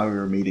about why we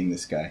were meeting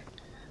this guy?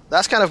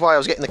 That's kind of why I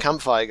was getting the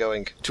campfire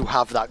going, to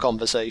have that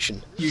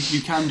conversation.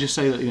 You can just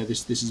say that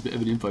this is a bit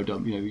of an info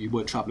dump. You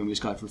were travelling with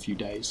this guy for a few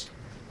days.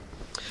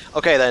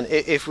 Okay then,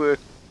 if we're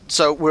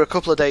a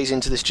couple of days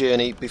into this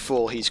journey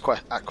before he's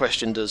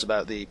questioned us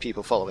about the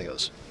people following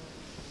us,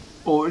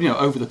 or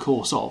over the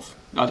course of.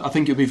 I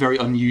think it would be very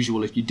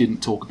unusual if you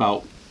didn't talk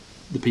about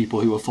the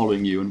people who are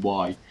following you and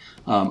why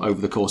over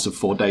the course of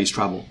 4 days'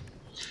 travel.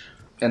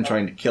 And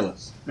trying to kill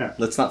us. Yeah.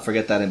 Let's not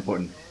forget that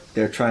important.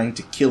 They're trying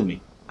to kill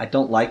me. I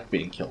don't like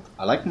being killed.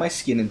 I like my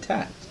skin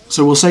intact.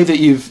 So we'll say that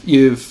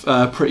you've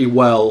pretty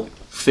well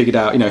figured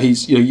out.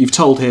 You've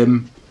told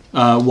him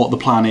what the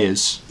plan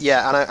is.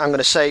 Yeah, and I'm going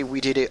to say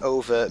we did it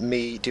over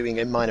me doing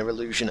a minor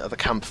illusion of a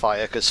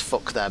campfire, because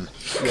fuck them.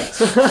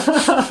 Yes.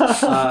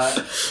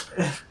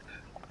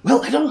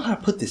 Well, I don't know how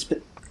to put this,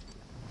 but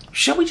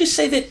shall we just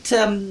say that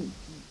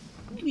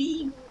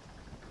we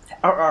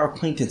are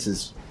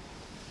acquaintances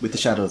with the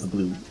Shadow of the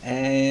Blue,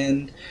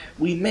 and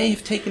we may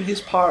have taken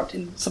his part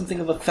in something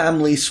of a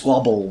family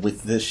squabble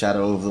with the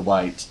Shadow of the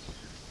White.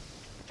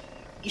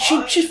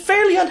 She's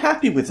fairly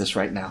unhappy with us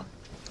right now.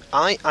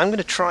 I'm going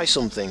to try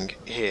something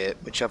here,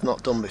 which I've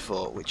not done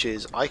before, which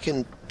is I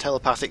can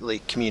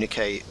telepathically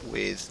communicate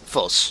with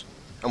Fuzz,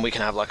 and we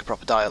can have like a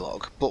proper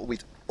dialogue, but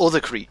with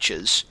other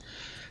creatures,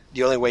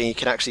 the only way you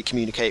can actually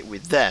communicate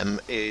with them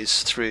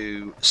is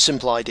through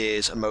simple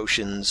ideas,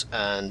 emotions,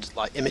 and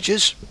like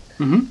images.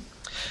 Mm-hmm.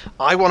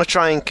 I want to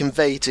try and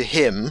convey to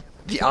him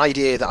the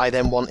idea that I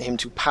then want him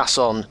to pass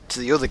on to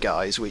the other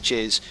guys, which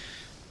is,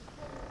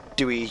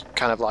 do we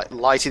kind of like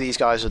lie to these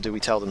guys or do we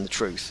tell them the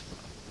truth?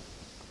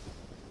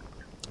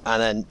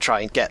 And then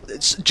try and get,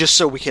 just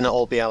so we can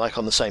all be like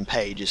on the same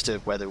page as to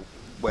where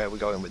we're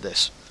going with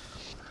this.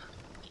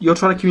 You're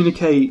trying to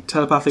communicate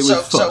telepathically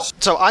with Fuzz.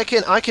 So I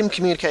can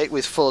communicate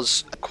with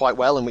Fuzz quite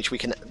well, in which we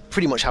can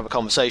pretty much have a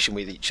conversation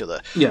with each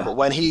other. Yeah. But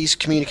when he's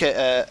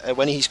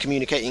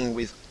communicating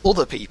with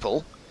other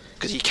people,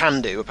 because he can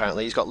do,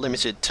 apparently, he's got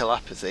limited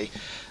telepathy,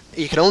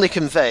 he can only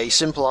convey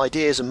simple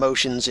ideas,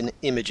 emotions, and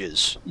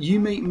images. You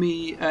make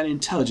me an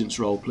intelligence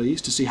roll, please,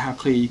 to see how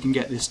clear you can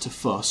get this to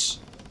Fuzz.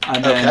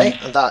 And okay,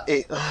 and that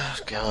it. Oh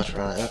God,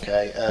 right?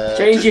 Okay.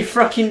 Change your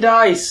fucking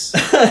dice.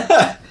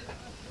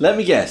 Let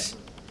me guess.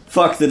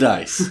 Fuck the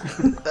dice.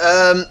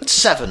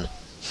 7.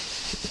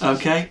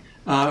 Okay.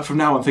 From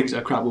now on, things that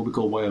are crap will be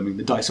called Wyoming.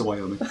 The dice are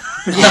Wyoming.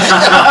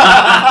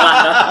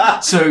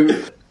 So,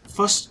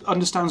 Fuss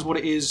understands what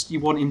it is you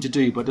want him to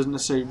do, but doesn't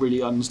necessarily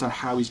really understand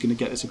how he's going to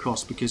get this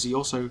across, because he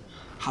also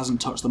hasn't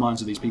touched the minds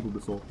of these people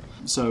before.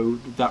 So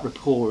that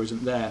rapport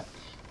isn't there.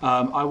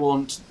 I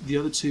want the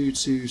other two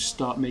to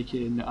start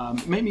making...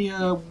 make me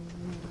a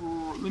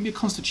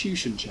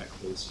Constitution check,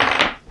 please.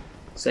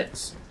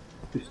 6.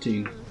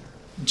 15.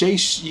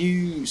 Jace,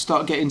 you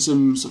start getting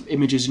some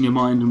images in your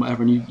mind and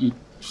whatever, and you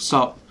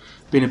start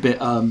being a bit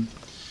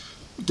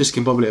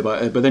discombobulated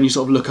about it, but then you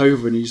sort of look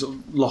over and you sort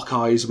of lock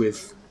eyes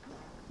with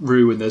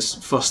Rue, and there's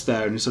Fuss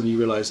there, and suddenly you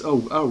realise,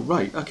 oh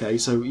right, okay,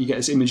 so you get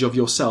this image of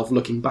yourself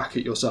looking back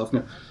at yourself,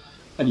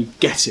 and you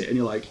get it, and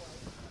you're like,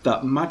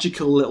 that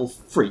magical little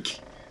freak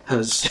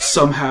has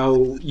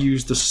somehow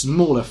used the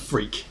smaller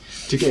freak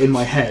to get in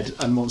my head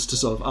and wants to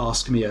sort of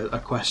ask me a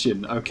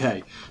question.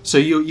 Okay, so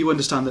you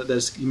understand that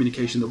there's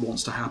communication that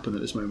wants to happen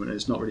at this moment, and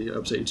it's not really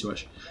upsetting you too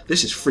much.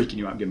 This is freaking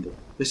you out, Gimbal.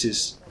 This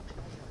is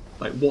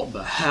like, what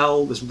the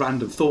hell? This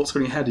random thoughts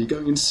going in your head. Are you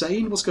going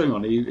insane? What's going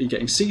on? Are you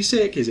getting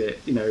seasick? Is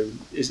it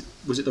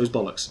was it those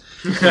bollocks?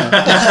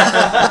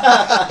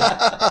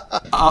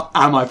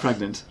 Am I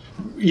pregnant?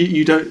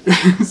 You don't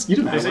you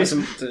don't know.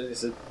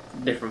 It's a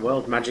different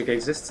world. Magic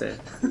exists here.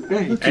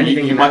 Yeah,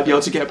 you might be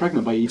able to get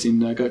pregnant by eating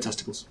goat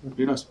testicles.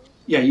 Who knows?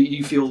 Yeah,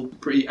 you feel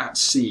pretty at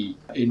sea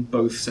in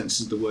both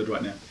senses of the word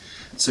right now.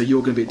 So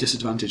you're going to be at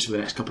disadvantage for the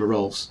next couple of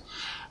rolls.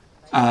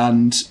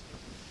 And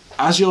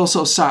as you're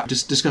sort of sat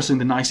just discussing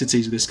the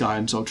niceties of this guy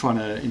and sort of trying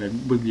to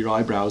wiggle your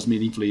eyebrows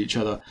meaningfully at each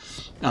other,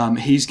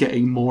 he's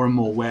getting more and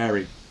more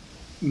wary.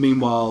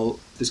 Meanwhile,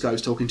 this guy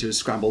who's talking to has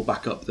scrambled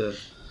back up to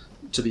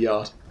the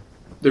yard.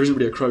 There isn't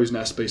really a crow's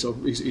nest, but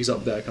he's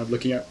up there kind of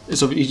looking out.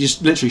 So he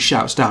just literally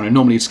shouts down, and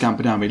normally he'd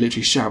scamper down, but he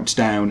literally shouts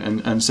down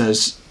and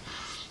says,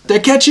 They're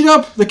catching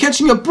up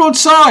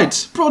broadside!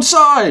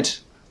 Broadside!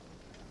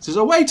 says,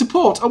 away to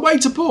port, away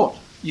to port.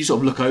 You sort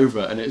of look over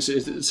and it's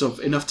sort of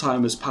enough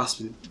time has passed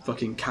with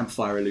fucking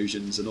campfire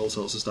illusions and all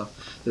sorts of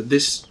stuff that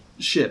this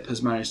ship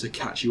has managed to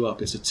catch you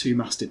up. It's a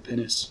 2-masted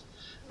pinnace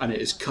and it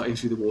is cutting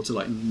through the water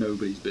like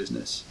nobody's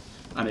business,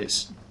 and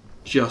it's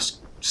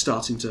just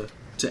starting to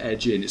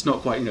edge in. It's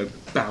not quite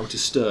bow to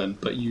stern,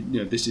 but you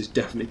know this is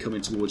definitely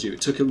coming towards you. It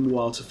took him a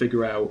while to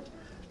figure out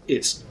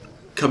it's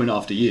coming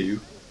after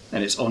you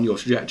and it's on your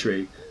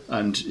trajectory,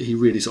 and he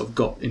really sort of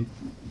got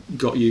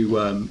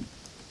you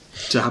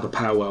to have a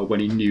powwow when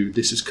he knew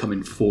this is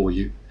coming for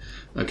you.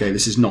 Okay,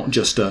 this is not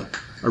just a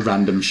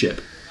random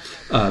ship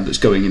that's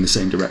going in the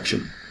same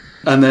direction.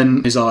 And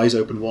then his eyes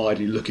open wide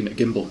and he's looking at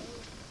Gimbal.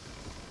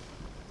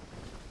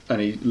 And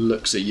he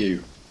looks at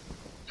you.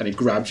 And he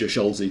grabs your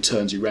shoulders, he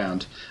turns you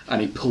round, and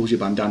he pulls your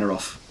bandana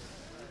off.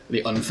 And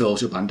he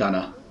unfurls your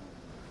bandana.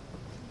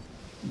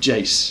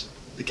 Jace,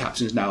 the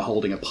captain, is now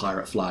holding a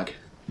pirate flag.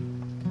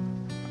 And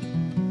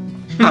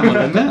we'll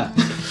end there.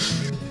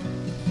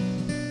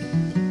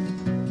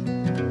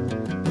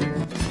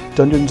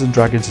 Dungeons &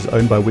 Dragons is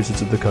owned by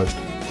Wizards of the Coast.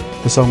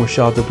 The song was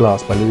Shards of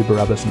Glass by Louis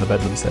Barabbas and the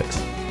Bedlam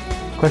Six.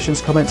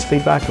 Questions, comments,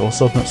 feedback, or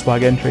Swordnut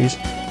Swag entries?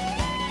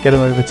 Get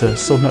them over to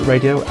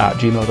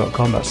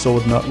swordnutradio@gmail.com, that's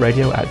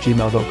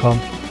swordnutradio@gmail.com,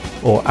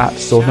 or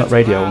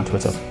 @swordnutradio on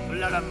Twitter.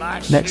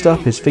 Next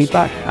up is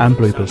feedback and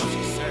bloopers.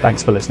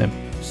 Thanks for listening.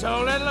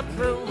 So little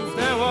proof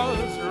there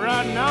was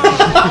right now.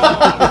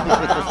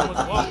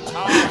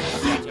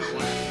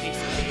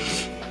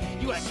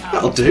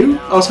 That'll do.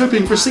 I was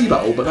hoping for a sea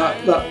battle, but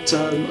that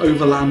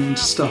overland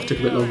stuff took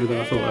a bit longer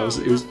than I thought.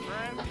 It was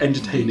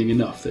entertaining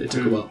enough that it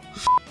took a while.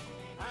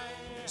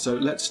 So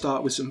let's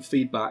start with some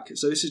feedback.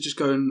 So this is just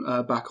going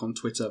back on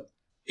Twitter.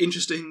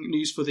 Interesting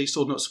news for the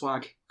Sword Nut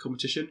Swag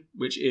competition,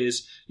 which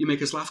is you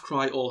make us laugh,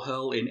 cry, or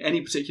hurl in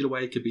any particular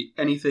way. It could be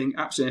anything,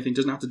 absolutely anything.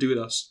 Doesn't have to do with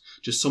us.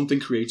 Just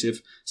something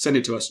creative. Send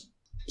it to us.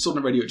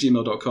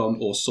 swordnutradio@gmail.com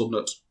or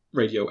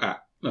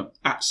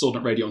at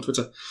swordnutradio on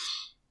Twitter.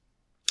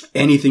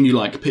 Anything you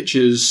like.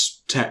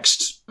 Pictures,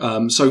 text.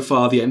 So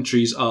far the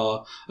entries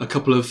are a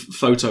couple of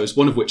photos,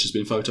 one of which has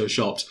been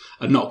photoshopped,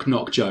 a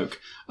knock-knock joke.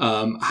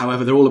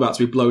 However, they're all about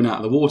to be blown out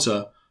of the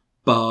water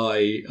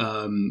by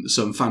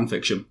some fan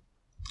fiction.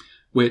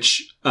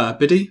 Which,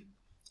 Biddy,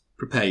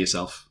 prepare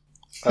yourself.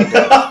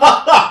 Okay.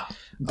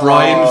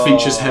 Brian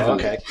features heavily.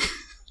 Okay.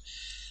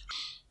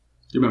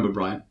 You remember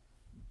Brian?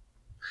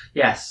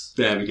 Yes.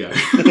 There we go.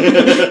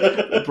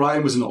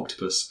 Brian was an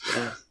octopus.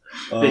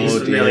 He's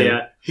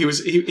familiar. He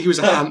was a bit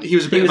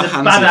of a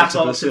handsy badass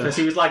octopus. octopus.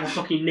 He was like a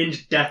fucking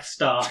ninja Death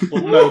Star,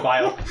 but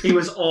mobile. He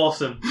was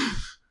awesome.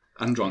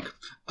 And drunk.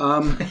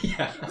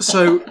 Yeah.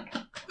 So...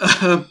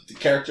 The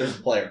character is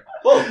the player.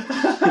 Whoa!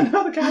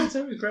 No, the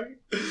character was great.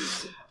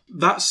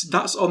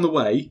 That's on the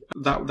way.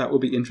 That will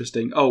be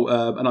interesting. Oh,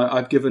 and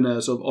I've given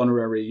a sort of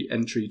honorary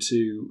entry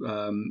to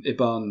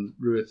Iban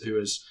Ruith, who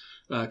has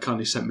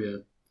kindly sent me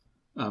a...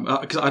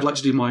 Because I'd like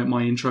to do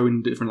my intro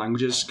in different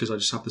languages, because I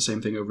just have the same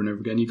thing over and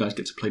over again. You guys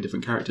get to play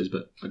different characters,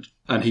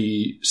 and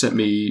he sent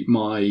me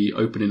my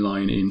opening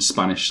line in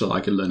Spanish so that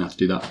I can learn how to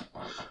do that,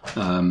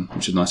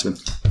 which is nice of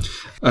him.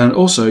 And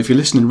also, if you're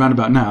listening round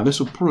about now, this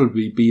will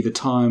probably be the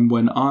time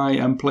when I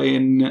am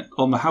playing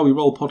on the How We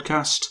Roll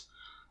podcast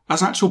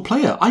as an actual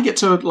player. I get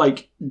to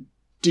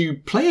do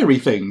playery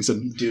things,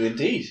 and You do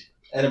indeed.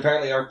 And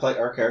apparently our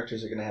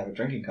characters are going to have a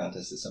drinking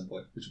contest at some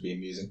point, which will be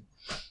amusing.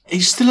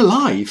 he's still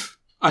alive.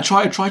 I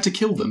try to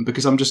kill them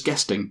because I'm just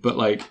guesting, but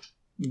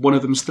one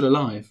of them's still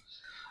alive,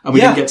 and we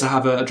didn't get to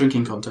have a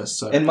drinking contest.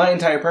 So, and my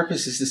entire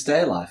purpose is to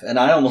stay alive, and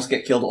I almost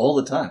get killed all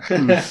the time.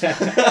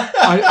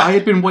 I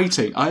had been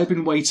waiting.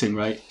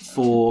 Right,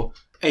 for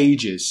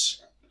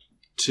ages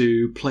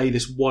to play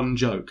this one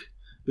joke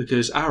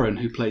because Aaron,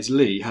 who plays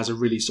Lee, has a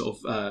really sort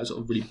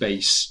of really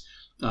bass,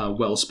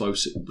 well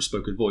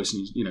spoken voice,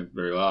 and he's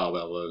very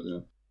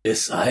well.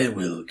 Yes, I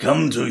will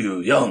come to you,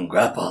 young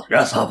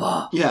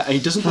grasshopper. Yeah, and he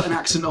doesn't put an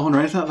accent on or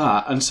anything like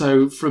that. And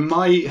so, from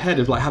my head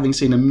of having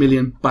seen a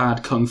million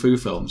bad kung fu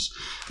films,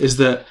 is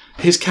that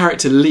his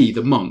character Lee,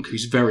 the monk,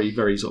 who's very,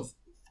 very sort of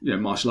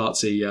martial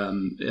artsy,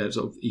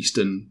 sort of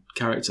Eastern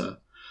character,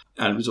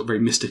 and sort of very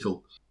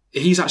mystical.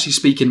 He's actually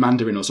speaking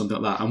Mandarin or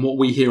something like that. And what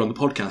we hear on the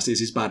podcast is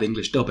his bad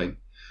English dubbing.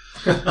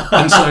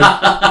 And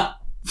so.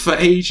 For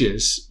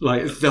ages,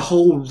 the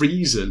whole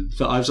reason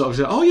that I've sort of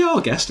said, oh yeah,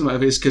 I'll guest him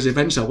over is because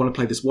eventually I want to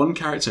play this one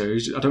character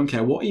who's, I don't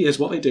care what he is,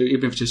 what they do,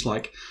 even if it's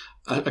just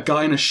a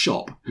guy in a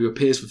shop who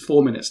appears for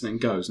 4 minutes and then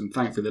goes, and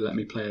thankfully they let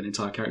me play an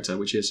entire character,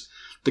 which is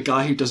the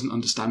guy who doesn't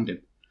understand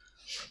him.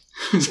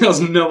 He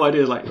has no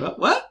idea,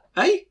 what?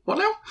 Hey? What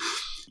now?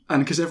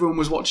 And because everyone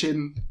was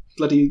watching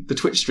the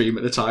Twitch stream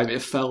at the time,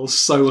 it fell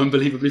so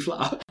unbelievably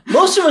flat.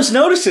 Most of us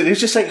noticed it. It's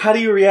just how do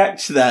you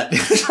react to that?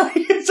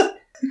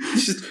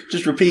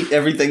 Just repeat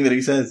everything that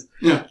he says.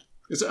 Yeah.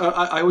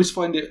 I always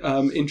find it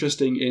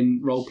interesting in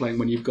role-playing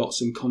when you've got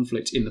some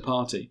conflict in the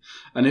party.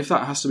 And if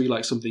that has to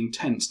be something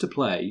tense to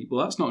play,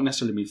 well, that's not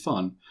necessarily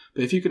fun.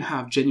 But if you can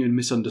have genuine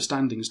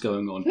misunderstandings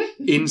going on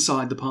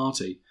inside the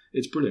party,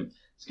 it's brilliant.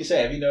 was gonna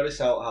say, have you noticed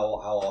how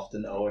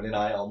often Owen and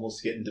I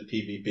almost get into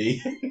PvP?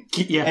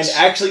 Yes.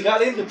 And actually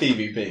got into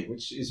PvP,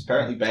 which is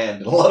apparently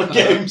banned in a lot of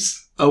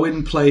games.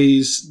 Owen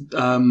plays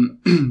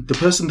the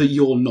person that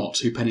you're not,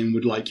 who Penny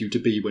would like you to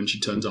be when she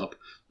turns up,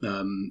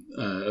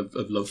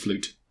 of Love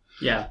Flute.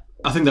 Yeah.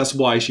 I think that's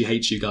why she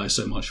hates you guys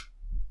so much.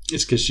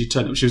 It's because she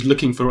turned up, she was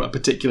looking for a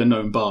particular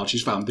known bard,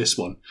 she's found this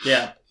one.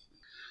 Yeah.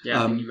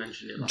 Yeah, I think you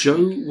mentioned it last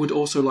Joe week. would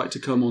also like to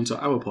come onto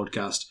our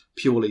podcast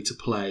purely to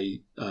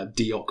play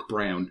Deoc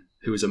Brown,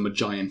 who is a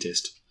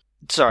Magiantist.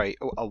 Sorry,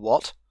 a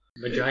what?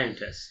 The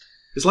Giantist.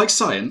 It's like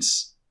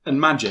science and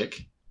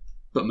magic,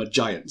 but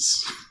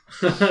Magiants.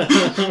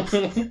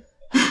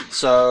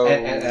 So,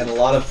 and a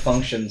lot of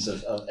functions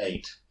of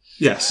 8.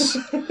 Yes.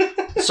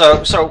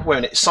 so wait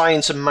a minute.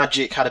 Science and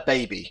magic had a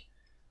baby.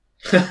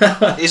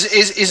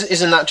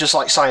 Isn't that just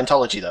like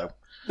Scientology though?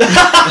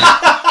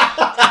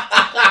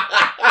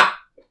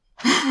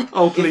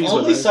 Oh, please. If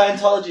only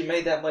Scientology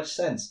made that much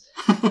sense.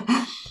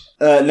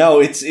 No,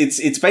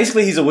 it's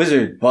basically he's a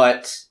wizard,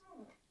 but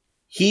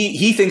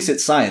he thinks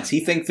it's science. He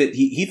thinks that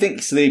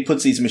he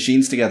puts these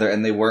machines together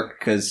and they work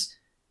because,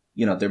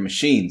 they're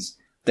machines.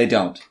 They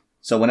don't.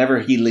 So whenever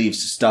he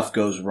leaves, stuff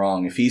goes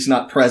wrong. If he's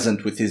not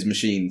present with his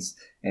machines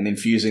and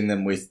infusing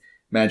them with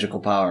magical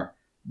power,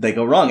 they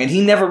go wrong. And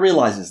he never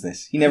realizes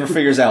this. He never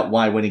figures out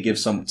why when he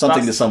gives something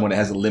to someone that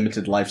has a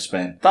limited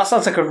lifespan. That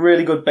sounds like a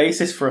really good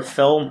basis for a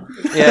film.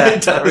 Yeah,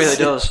 it really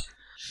does.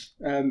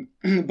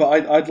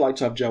 But I'd like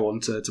to have Joe on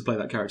to play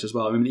that character as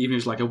well. I mean, even if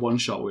it's like a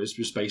one-shot where it's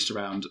just based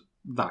around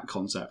that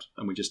concept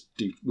and we just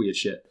do weird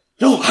shit.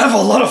 You'll have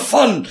a lot of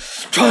fun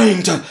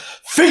trying to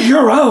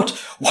figure out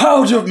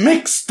how to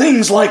mix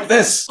things like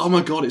this. Oh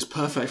my god, it's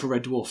perfect for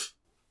Red Dwarf.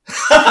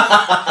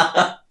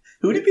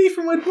 Who'd it be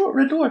from Red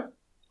Dwarf?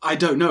 I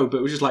don't know, but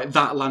it was just like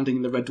that landing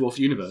in the Red Dwarf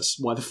universe.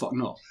 Why the fuck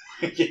not?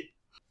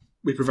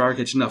 We've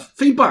prevaricated enough.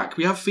 Feedback.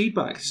 We have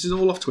feedback. This is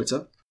all off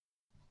Twitter.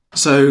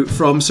 So,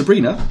 from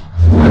Sabrina.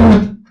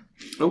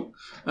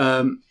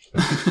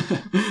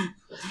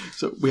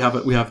 So we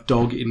have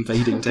dog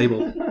invading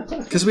table.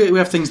 Because we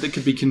have things that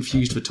could be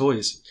confused for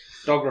toys.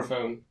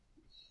 Dographone.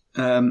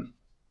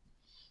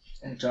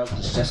 And John's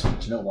assessment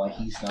to know why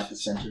he's not the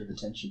centre of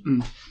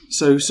attention.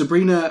 So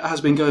Sabrina has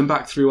been going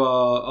back through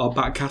our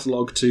back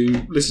catalogue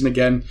to listen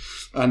again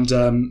and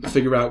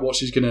figure out what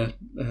she's going to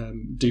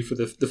do for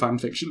the fan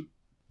fiction.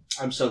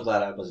 I'm so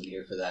glad I wasn't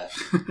here for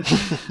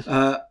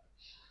that.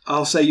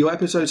 I'll say your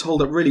episodes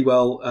hold up really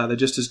well. They're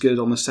just as good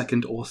on the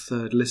second or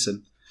third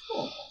listen.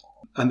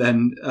 And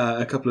then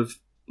a couple of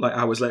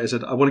hours later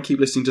said, I want to keep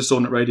listening to Saw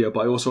Net Radio,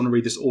 but I also want to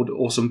read this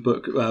awesome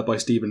book by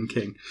Stephen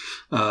King.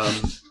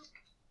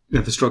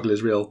 The struggle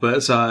is real, but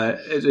it's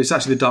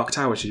actually The Dark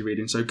Tower she's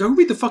reading, so go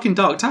read the fucking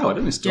Dark Tower,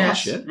 don't listen to our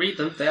shit. Read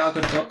them, they are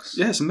good books.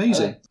 Yeah, it's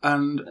amazing.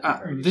 And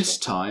at this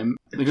time,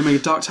 they're going to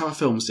make a Dark Tower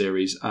film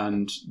series,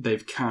 and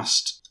they've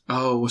cast,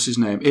 what's his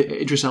name?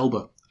 Idris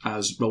Elba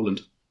as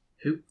Roland.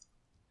 Who?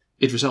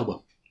 Idris Elba.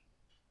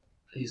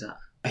 Who's that?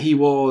 He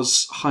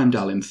was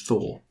Heimdall in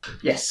Thor.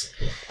 Yes.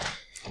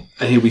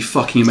 And he'll be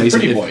fucking amazing.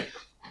 Pretty boy.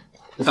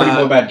 The pretty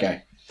boy bad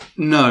guy.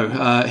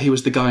 No, he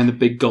was the guy in the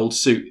big gold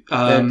suit.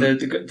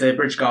 The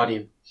British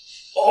Guardian.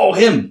 Oh,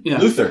 him! Yeah.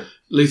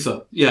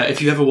 Luther. Yeah,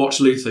 if you ever watch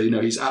Luther,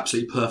 he's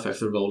absolutely perfect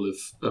for the role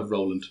of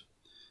Roland.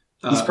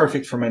 He's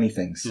perfect for many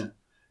things. Yeah.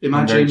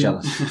 I'm very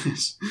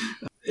jealous.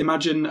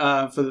 Imagine,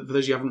 for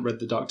those who haven't read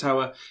The Dark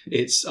Tower,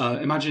 it's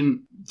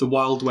imagine the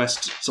Wild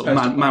West sort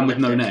of man with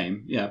no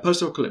name. Yeah,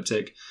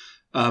 post-apocalyptic.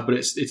 But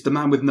it's the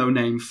man with no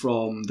name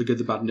from The Good,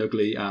 the Bad and the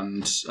Ugly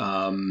and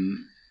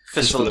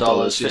Fistful of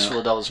Dollars, Fistful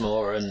of Dollars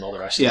More, and all the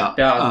rest. Yeah,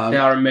 of they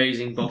are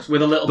amazing books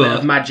with a little bit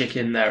of magic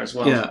in there as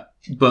well. Yeah,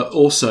 but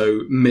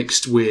also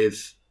mixed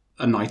with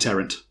a knight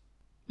errant.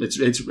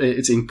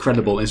 It's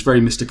incredible. It's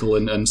very mystical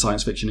and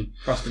science fictiony.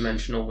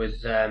 Cross-dimensional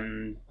with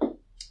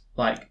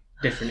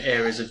different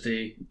eras of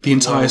the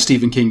entire world.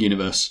 Stephen King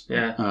universe.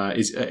 Yeah,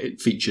 it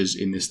features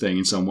in this thing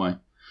in some way.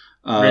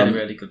 Really,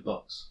 really good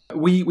books.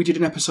 We did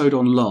an episode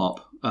on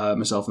LARP,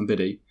 myself and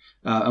Biddy,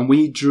 and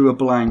we drew a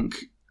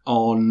blank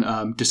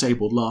on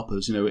disabled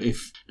LARPers.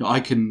 If I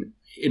can,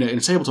 in a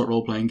tabletop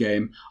role-playing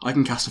game, I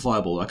can cast a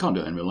fireball. I can't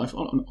do it in real life,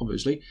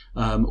 obviously.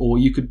 Or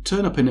you could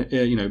turn up in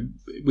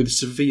with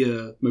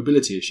severe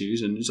mobility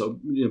issues and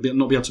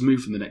not be able to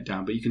move from the neck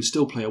down, but you can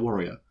still play a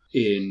warrior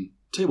in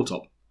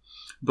tabletop.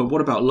 But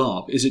what about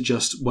LARP? Is it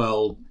just,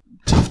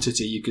 tough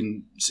titty, you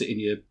can sit in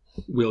your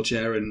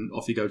wheelchair and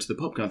off you go to the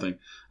pub kind of thing?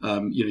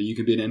 You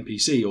can be an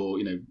NPC, or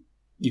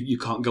you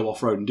can't go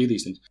off road and do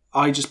these things.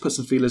 I just put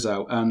some feelers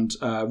out, and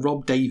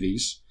Rob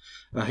Davies,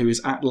 who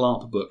is at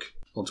LARPbook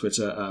on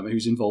Twitter,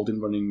 who's involved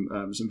in running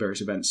some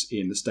various events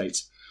in the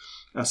States,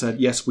 said,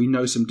 yes, we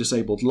know some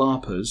disabled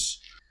LARPers.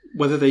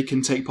 Whether they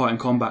can take part in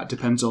combat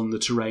depends on the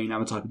terrain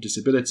and the type of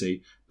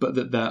disability, but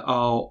that there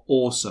are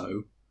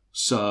also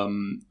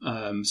some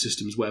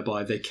systems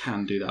whereby they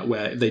can do that,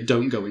 where they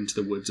don't go into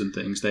the woods and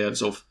things. They're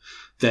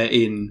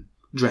in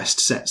dressed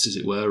sets, as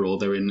it were, or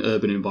they're in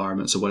urban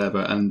environments or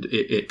whatever, and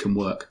it can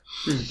work.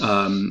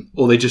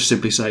 Or they just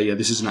simply say, yeah,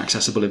 this is an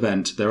accessible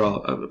event. There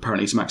are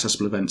apparently some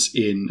accessible events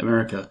in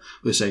America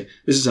where they say,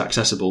 this is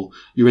accessible,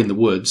 you're in the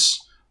woods,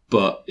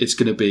 but it's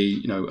going to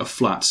be, a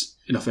flat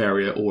enough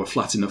area or a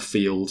flat enough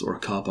field or a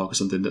car park or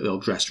something that they'll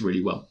dress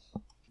really well.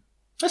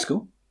 That's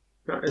cool.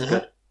 That is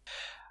good.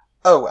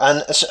 Oh,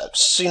 and as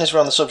soon as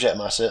we're on the subject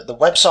matter, the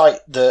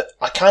website that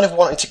I kind of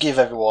wanted to give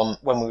everyone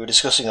when we were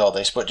discussing all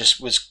this, but just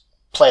was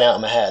playing out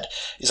in my head,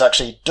 is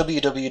actually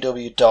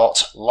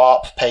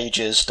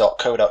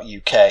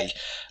www.larppages.co.uk,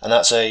 and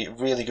that's a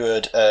really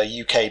good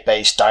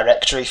UK-based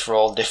directory for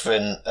all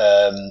different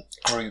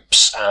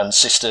groups and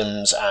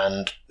systems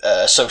and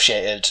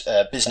associated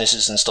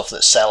businesses and stuff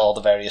that sell all the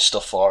various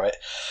stuff for it.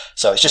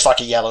 So it's just like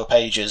a Yellow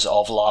Pages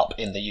of LARP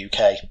in the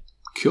UK.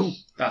 Cool.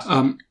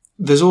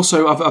 There's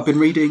also, I've been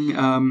reading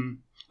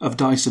of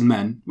Dice and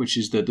Men, which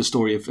is the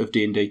story of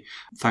D&D,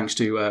 thanks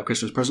to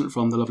Christmas present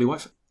from the lovely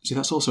wife. See,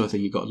 that's also a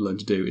thing you've got to learn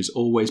to do, is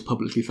always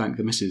publicly thank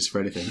the missus for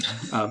anything.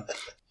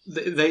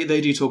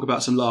 They do talk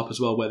about some LARP as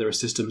well, where there are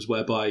systems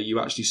whereby you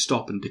actually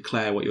stop and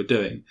declare what you're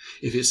doing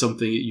if it's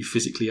something that you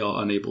physically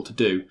are unable to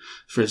do.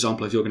 For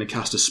example, if you're going to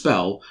cast a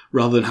spell,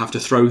 rather than have to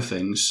throw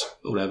things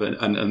or whatever,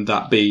 and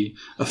that be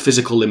a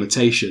physical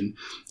limitation,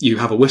 you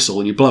have a whistle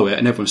and you blow it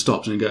and everyone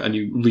stops and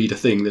you read a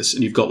thing and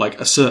you've got like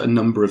a certain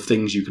number of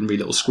things you can read,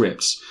 little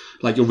scripts.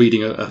 Like you're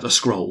reading a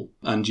scroll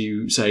and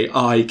you say,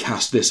 I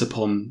cast this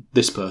upon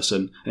this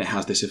person and it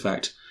has this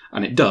effect,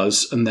 and it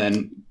does, and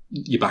then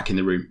you're back in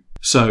the room.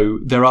 So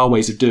there are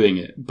ways of doing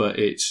it, but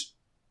it's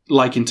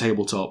like in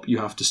tabletop, you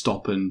have to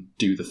stop and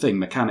do the thing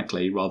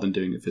mechanically rather than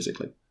doing it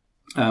physically,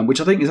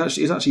 which I think is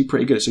actually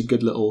pretty good. It's a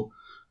good little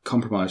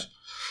compromise.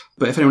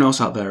 But if anyone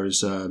else out there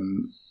has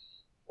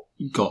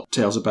got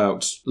tales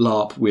about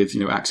LARP with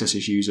access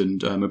issues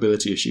and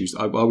mobility issues,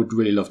 I would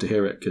really love to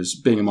hear it, because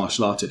being a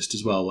martial artist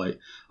as well, like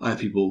I have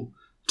people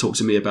talk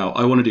to me about,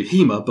 I want to do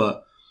HEMA,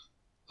 but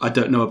I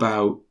don't know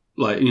about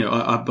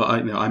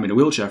I'm in a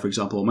wheelchair, for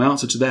example. My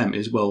answer to them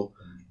is, well,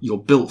 you're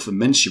built for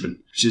Mensuren,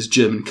 which is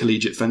German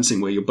collegiate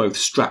fencing, where you're both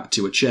strapped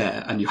to a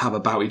chair and you have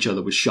about each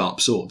other with sharp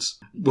swords.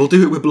 We'll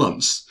do it with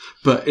blunts,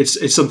 but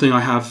it's something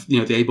I have,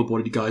 the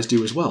able-bodied guys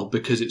do as well,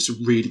 because it's a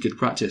really good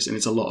practice and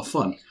it's a lot of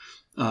fun.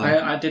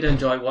 I did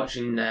enjoy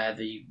watching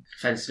the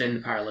fencing in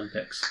the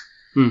Paralympics.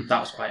 That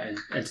was quite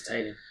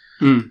entertaining.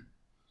 You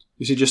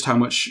see just how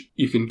much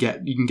you can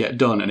get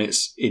done, and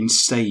it's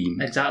insane.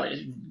 Exactly,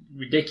 it's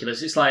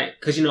ridiculous. It's like,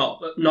 because you're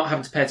not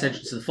having to pay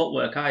attention to the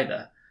footwork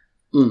either.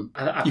 You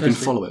can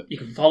follow it. You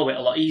can follow it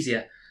a lot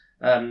easier.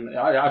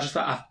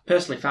 I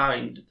personally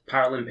find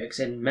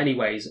Paralympics in many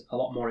ways a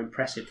lot more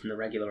impressive than the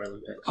regular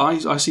Olympics.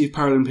 I see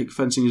Paralympic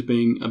fencing as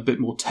being a bit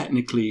more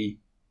technically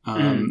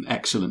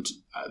excellent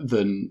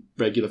than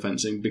regular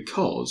fencing,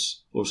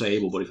 or say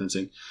able-bodied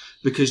fencing,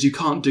 because you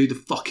can't do the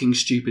fucking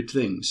stupid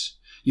things.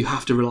 You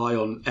have to rely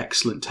on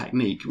excellent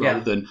technique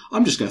rather than,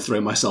 I'm just going to throw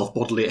myself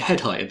bodily at head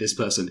height at this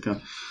person.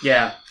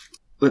 Yeah.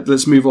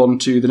 Let's move on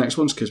to the next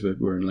ones, because we're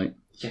running late.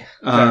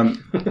 Yeah.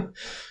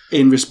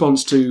 In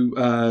response to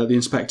the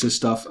Inspectors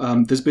stuff,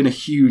 there's been a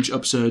huge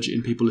upsurge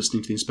in people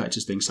listening to the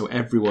Inspectors thing, so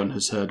everyone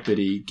has heard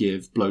Biddy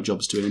give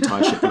blowjobs to an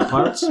entire ship full of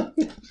pirates.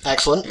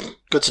 Excellent.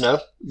 Good to know.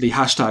 The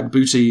hashtag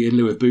booty in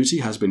lieu of booty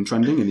has been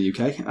trending in the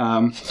UK.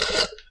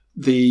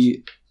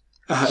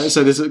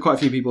 So there's quite a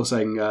few people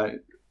saying...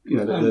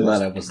 I'm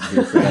glad I wasn't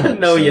here for that.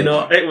 No, you're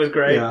not. It was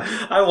great. Yeah.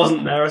 I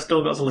wasn't there. I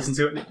still got to listen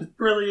to it, and it was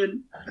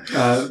brilliant.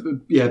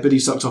 Biddy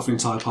sucked off an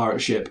entire pirate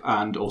ship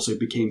and also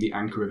became the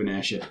anchor of an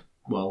airship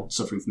while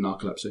suffering from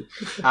narcolepsy.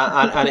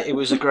 and it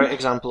was a great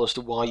example as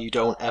to why you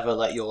don't ever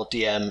let your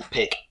DM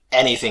pick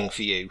anything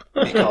for you,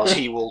 because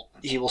he will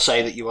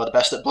say that you are the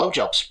best at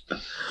blowjobs,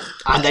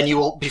 and then you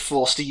will be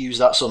forced to use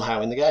that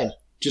somehow in the game.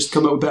 Just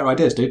come up with better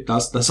ideas, dude.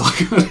 That's all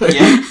I gotta do.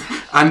 Yeah.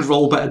 And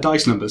roll better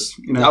dice numbers.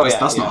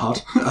 That's not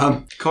hard.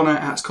 Connor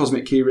at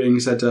Cosmic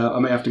Keyring said, I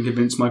may have to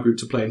convince my group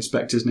to play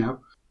Inspectors now.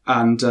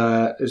 And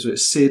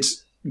Sid,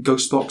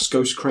 Ghostbox,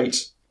 Ghost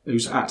Crate,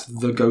 who's at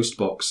The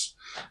Ghostbox,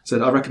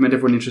 said, I recommend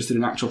everyone interested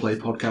in actual play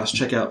podcasts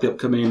check out the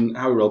upcoming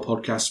How We Roll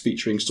podcast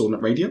featuring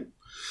Swordnut Radio.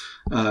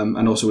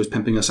 And also is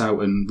pimping us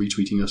out and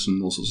retweeting us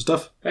and all sorts of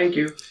stuff. Thank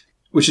you.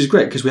 Which is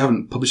great, because we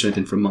haven't published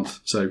anything for a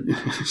month, so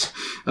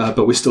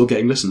but we're still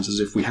getting listens as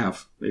if we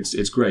have.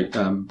 It's great,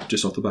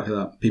 just off the back of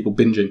that. People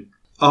binging.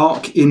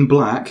 Ark in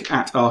Black,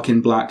 at Ark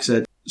in Black,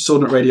 said,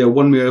 Swordnut Radio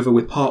won me over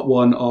with part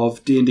 1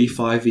 of D&D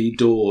 5e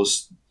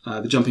Doors.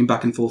 The jumping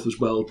back and forth was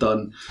well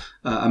done,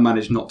 and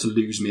managed not to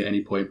lose me at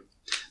any point.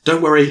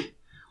 Don't worry,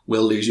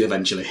 we'll lose you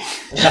eventually.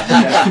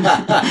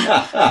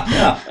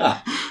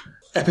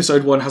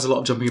 Episode 1 has a lot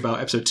of jumping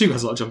about, Episode 2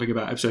 has a lot of jumping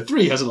about, Episode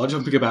 3 has a lot of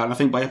jumping about, and I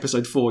think by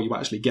Episode 4 you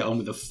actually get on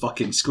with the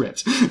fucking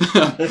script.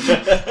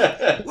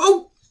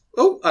 Whoa!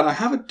 Oh, and I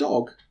have a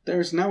dog.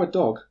 There is now a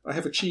dog. I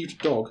have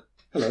achieved dog.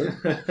 Hello.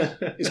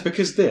 It's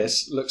because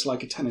this looks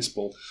like a tennis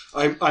ball.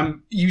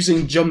 I'm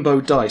using jumbo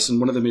dice,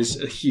 and one of them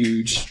is a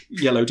huge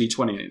yellow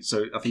D20 in it,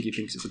 so I think he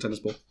thinks it's a tennis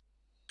ball.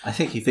 I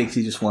think he thinks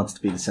he just wants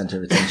to be the center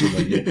of attention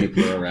when new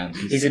people are around.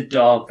 He's a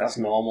dog. That's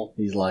normal.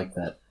 He's like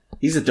that.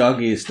 He's the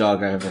doggiest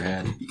dog I ever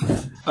had.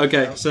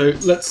 Okay, so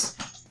let's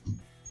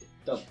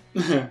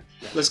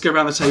go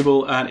around the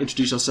table and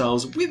introduce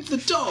ourselves with the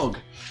dog.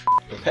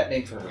 Her pet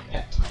name for her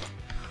pet.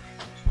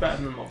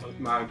 Better than what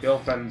my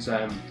girlfriend's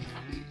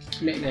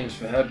nicknames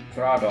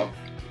for our dog.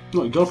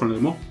 Not your girlfriend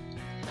anymore.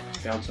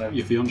 Fiance.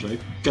 Your fiance.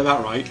 Get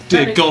that right.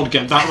 Dear God,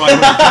 get that right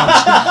when it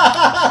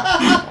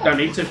counts. Don't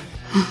need to.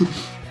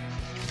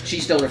 She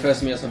still refers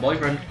to me as her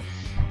boyfriend.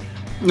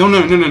 No.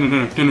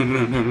 Yeah,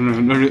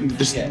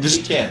 This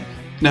she can.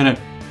 No.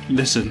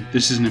 Listen,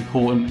 this is an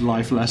important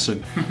life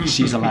lesson.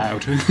 She's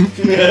allowed.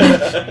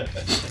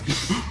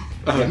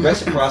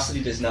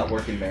 Reciprocity does not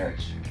work in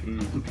marriage.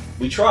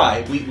 We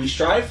try. We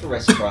strive for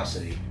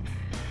reciprocity,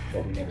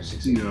 but we never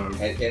succeed. No.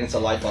 And it's a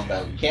lifelong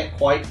battle. You can't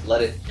quite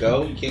let it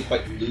go. You can't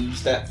quite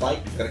lose that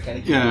fight. You've got to kind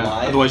of keep it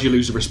alive. Otherwise you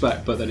lose the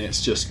respect, but then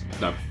it's just,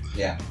 no.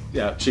 Yeah.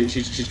 Yeah,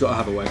 she's got to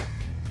have a way.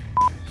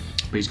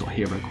 But he's got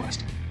Hero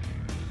Quest.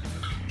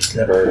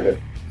 Never heard of it.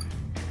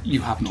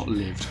 You have not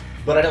lived.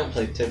 But I don't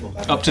play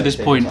tabletop. Up to this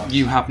point,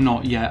 you have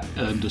not yet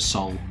earned a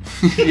soul.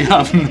 You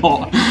have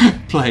not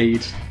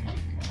played.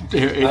 I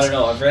don't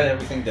know. I've read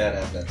everything Dad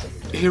has. That's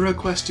it. Hero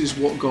Quest is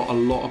what got a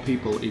lot of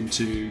people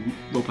into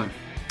roleplaying.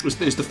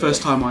 It's the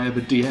first time I ever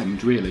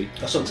DM'd, really.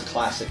 Oh, so it's a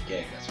classic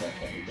game. That's why I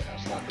can't read the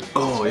house.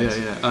 Not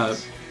really Yeah.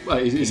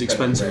 It's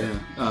expensive,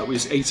 yeah.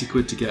 It's 80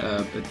 quid to get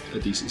a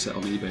decent set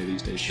on eBay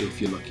these days,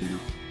 if you're lucky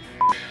enough.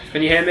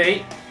 Can you hear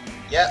me?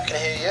 Yeah, can I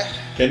hear you?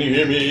 Can you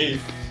hear me?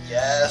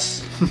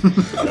 Yes.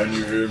 Can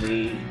you hear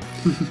me?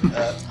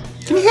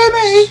 Can you hear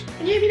me?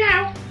 Can you hear me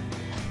now?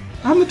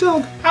 I'm the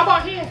dog. How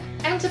about here?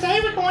 And today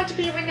we're going to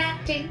be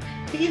reenacting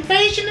the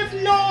invasion of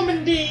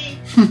Normandy.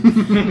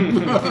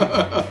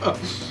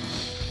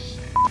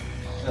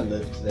 I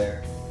lived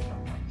there.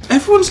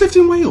 Everyone's lived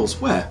in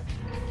Wales. Where?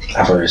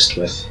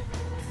 Aberystwyth.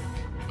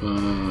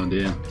 Oh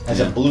dear. As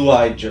a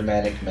blue-eyed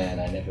Germanic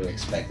man, I never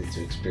expected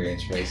to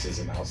experience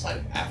racism outside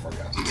of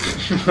Africa.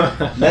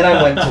 Then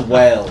I went to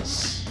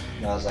Wales.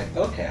 And I was like,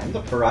 okay, I'm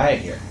the pariah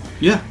here.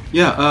 Yeah.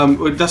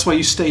 That's why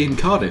you stay in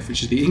Cardiff,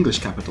 which is the English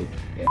capital.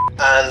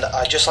 And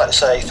I'd just like to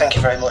say thank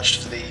you very much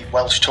to the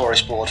Welsh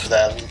Tourist Board for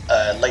their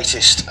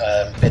latest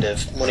bit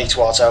of money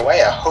towards our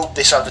way. I hope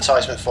this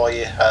advertisement for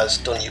you has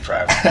done you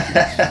proud.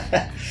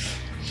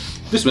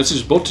 This message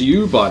is brought to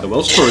you by the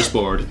Welsh Tourist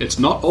Board. It's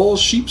not all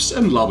sheeps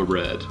and lava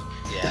bread.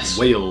 Yes.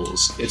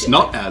 Wales. It's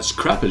not as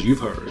crap as you've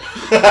heard.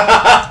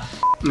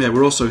 Yeah,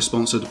 we're also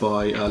sponsored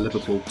by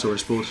Liverpool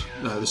Tourist Board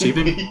this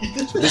evening.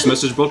 So this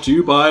message brought to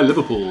you by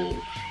Liverpool.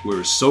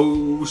 We're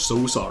so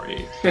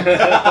sorry.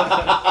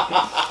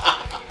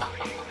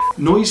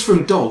 Noise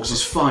from dogs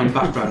is fine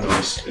background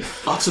noise.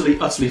 Utterly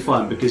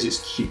fine because it's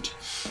cute.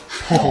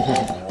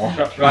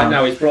 Right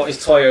now he's brought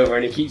his toy over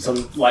and he keeps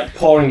on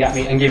pouring at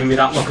me and giving me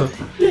that look of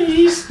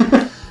please.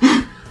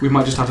 We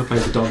might just have to play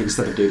the dog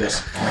instead of do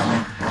this.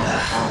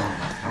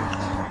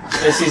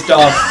 This is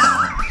dog.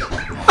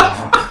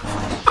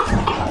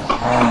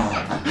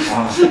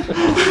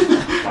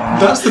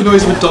 That's the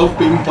noise of a dog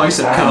being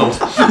bicep curled.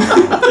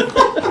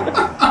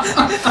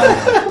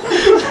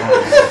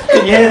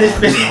 Can you hear this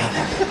bit?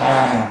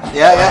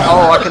 Yeah.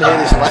 Oh, I can hear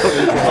this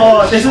loudly.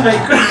 Oh, this is very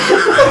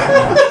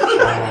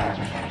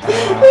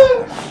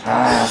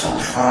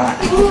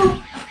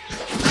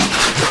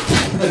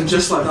And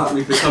just like that,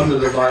 we've become the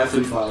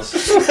Leviathan Files.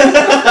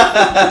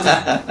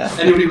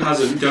 Anyone who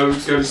hasn't, go to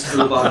the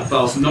Leviathan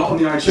Files. Not on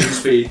the iTunes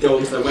feed. Go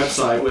onto their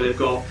website where they've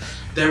got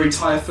their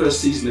entire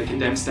first season. They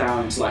condensed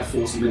down into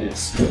 40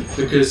 minutes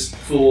because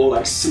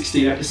for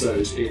 16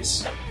 episodes,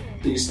 it's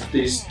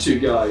these two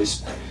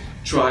guys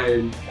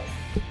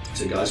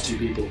two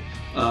people.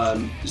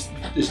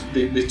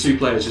 The two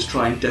players just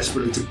trying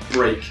desperately to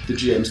break the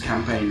GM's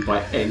campaign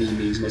by any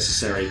means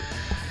necessary.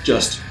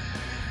 Just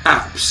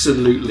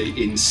absolutely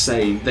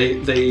insane.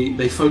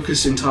 They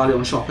focus entirely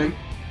on shopping.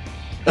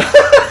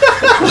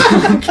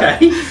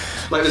 okay.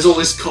 There's all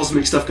this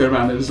cosmic stuff going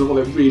around, and what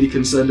they're really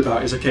concerned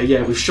about is, okay,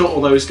 yeah, we've shot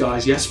all those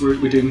guys. Yes, we're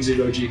doing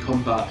zero-G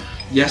combat.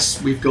 Yes,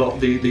 we've got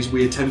these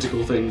weird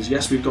tentacle things.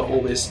 Yes, we've got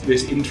all this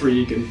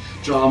intrigue and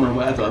drama and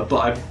whatever. But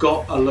I've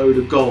got a load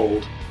of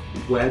gold.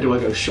 Where do I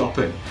go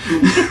shopping?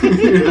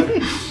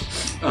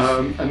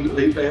 And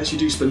they actually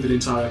do spend an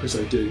entire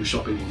episode doing a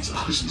shopping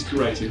montage, which is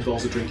great. It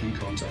involves a drinking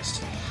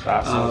contest.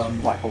 That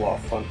sounds like a lot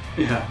of fun.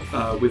 Yeah,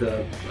 with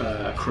a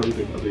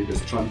Krogan, I believe, is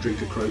trying to drink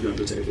a Krogan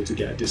under the table to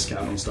get a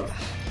discount on stuff.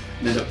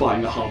 And end up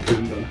buying a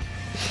harpoon gun.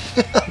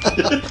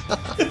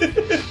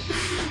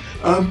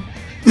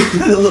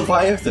 The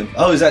Leviathan.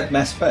 Oh, is that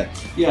Mass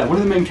Effect? Yeah, one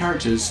of the main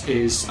characters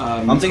is...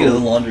 I'm thinking of the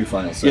Laundry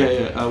Files.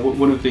 Yeah.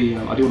 One of the...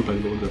 I do want to play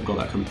the Laundry, I've got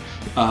that coming.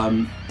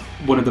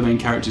 One of the main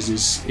characters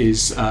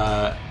is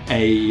a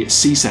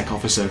CSEC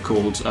officer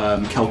called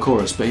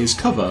Calcorus, but his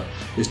cover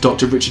is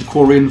Dr. Richard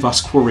Quarian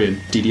Vasquarian,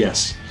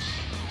 DDS.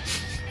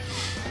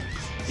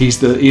 He's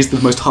the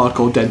most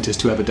hardcore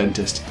dentist who ever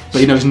dentist,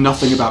 but he knows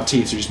nothing about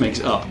teeth, so he just makes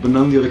it up. But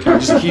none of the other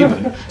characters are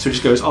human, so he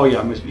just goes, "Oh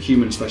yeah, I'm a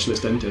human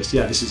specialist dentist.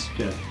 Yeah,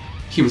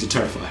 humans are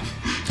terrifying."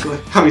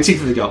 How many teeth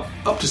have they got?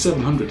 Up to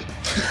 700.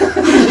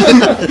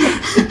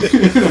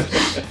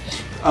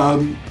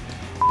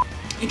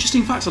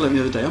 Interesting fact I learned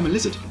the other day. I'm a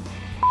lizard.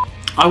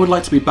 I would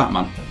like to be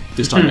Batman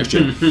this time next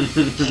year.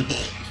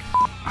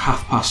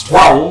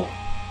 4:30.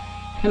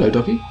 Hello,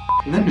 Dobby.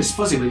 And then Miss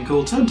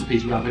Fuzzywinkle turned to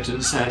Peter Rabbit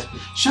and said,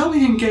 "Shall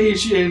we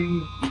engage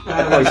in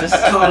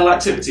carnal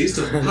activities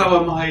to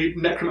power my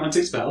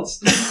necromantic spells?"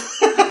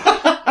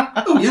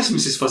 "Oh yes,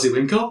 Mrs.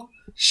 Fuzzywinkle.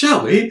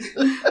 Shall we?"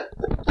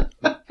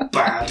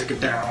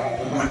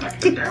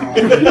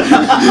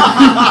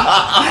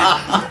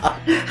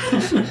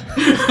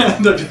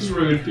 And I just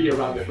ruined Peter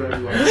Rabbit for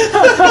everyone.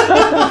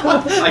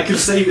 I can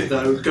save it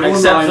though. Go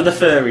Except online, for the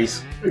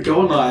furries.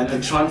 Go online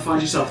and try and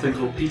find yourself a thing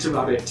called Peter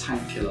Rabbit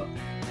Tank Killer.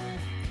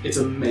 It's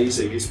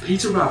amazing. It's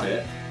Peter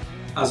Rabbit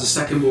as a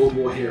Second World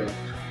War hero.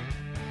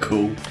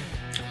 Cool.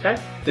 Okay.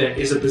 There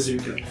is a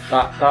bazooka.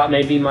 That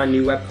may be my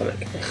new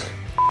webcomic.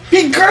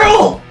 Big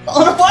girl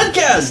on a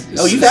podcast.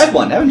 Oh, you've had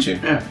one, haven't you?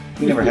 Yeah.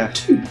 We never have.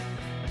 Two.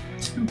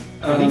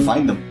 How do you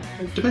find them?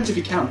 Depends if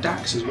you count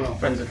Dax as well.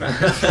 Friends of friends.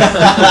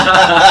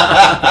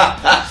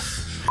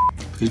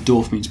 Because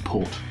dwarf means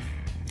port.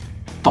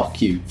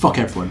 Fuck you. Fuck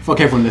everyone.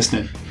 Fuck everyone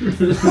listening.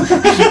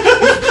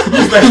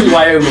 Especially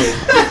Wyoming,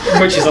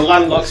 which is a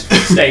landlocked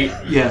state.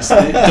 Yes,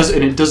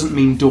 and it doesn't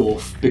mean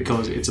dwarf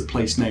because it's a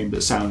place name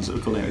that sounds like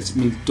a cool name. It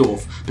means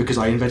dwarf because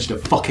I invented a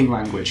fucking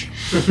language.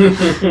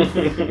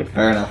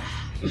 Fair enough.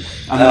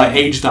 And then I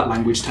aged that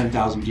language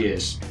 10,000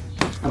 years.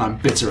 And I'm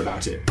bitter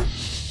about it.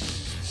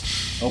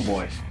 Oh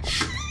boy.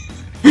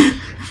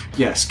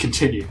 Yes,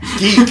 continue.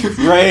 Geek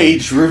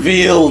rage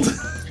revealed.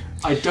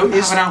 I don't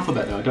have an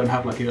alphabet though. I don't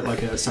have like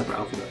a separate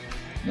alphabet.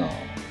 No.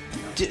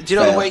 Do you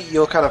know the way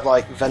you're kind of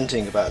like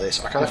venting about this?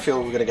 I kind of feel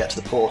we're going to get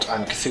to the port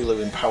and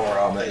Cthulhu in power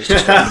armor is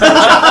just going to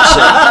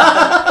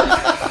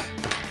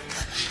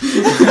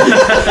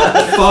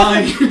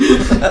Fine.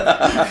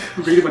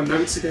 Reading my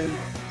notes again.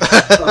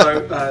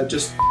 Although,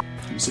 just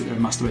sit there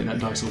and masturbate that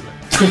dice all day.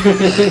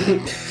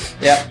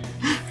 Yeah.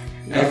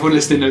 Everyone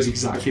listening knows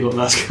exactly what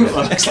that's going to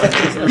look like.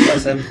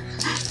 That's him.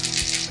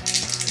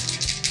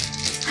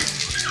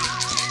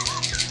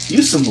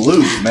 Use some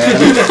lube, man.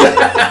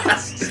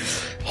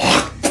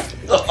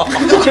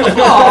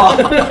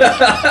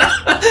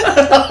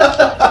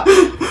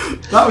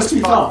 That was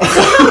too far.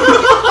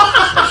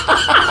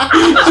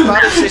 As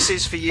bad as this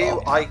is for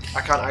you, I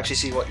can't actually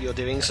see what you're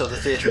doing, so the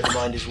theatre of the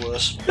mind is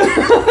worse.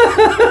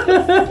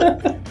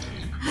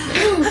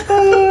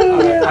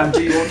 And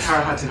do you want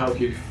Carahad to help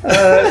you?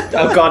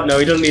 Oh god, no,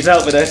 he doesn't need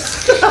help with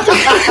this.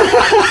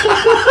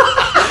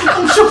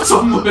 I'm sure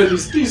Tom would.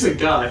 He's a decent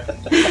guy.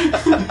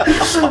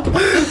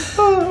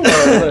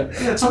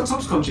 Yeah,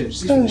 Tom's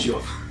conscientious. He's finished you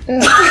off.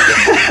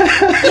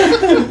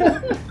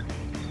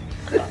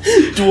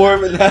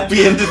 Dwarven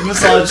happy-ended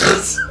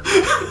massages.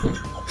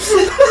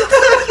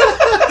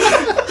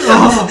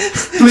 Oh,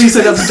 please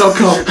say that's a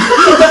 .com.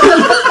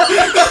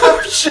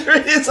 I'm sure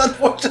it is,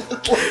 unfortunately.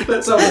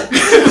 Let's have it.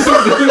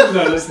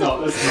 No, let's not.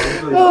 Okay,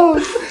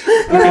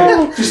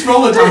 just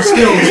roll the damn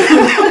skills.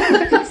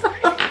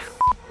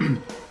 I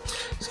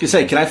was gonna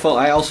say, can I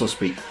I also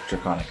speak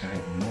Draconic. I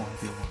have no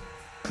idea why.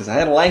 Because I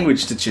had a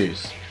language to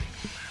choose.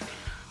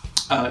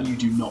 You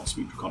do not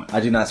speak Draconic. I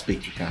do not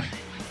speak Draconic.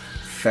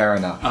 Fair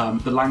enough.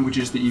 The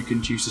languages that you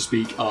can choose to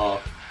speak are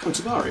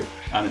Kotavari,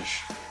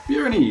 Anish,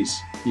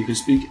 Buranese. You can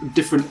speak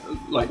different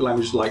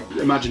languages, like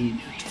imagine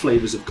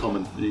flavours of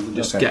Common, and you can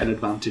just get an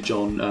advantage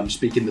on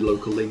speaking the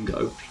local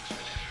lingo.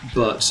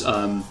 But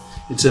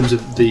in terms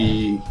of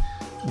the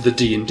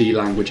D&D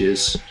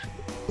languages,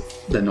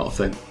 they're not a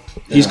thing.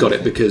 He's got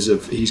it because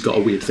he's got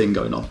a weird thing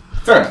going on.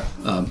 Fair enough.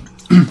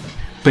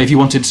 But if you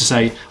wanted to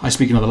say, I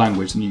speak another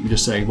language, then you can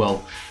just say,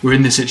 well, we're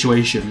in this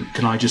situation,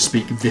 can I just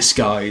speak this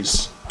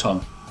guy's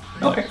tongue?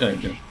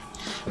 Okay.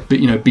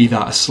 But, be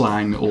that a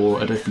slang or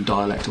a different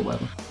dialect or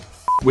whatever.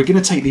 We're going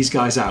to take these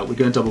guys out, we're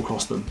going to double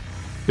cross them,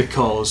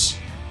 because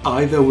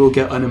either we'll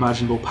get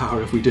unimaginable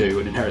power if we do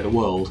and inherit the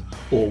world,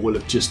 or we'll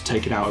have just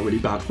taken out a really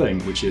bad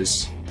thing, which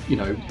is,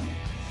 no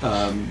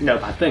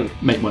bad thing.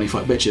 Make money,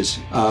 fight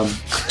bitches.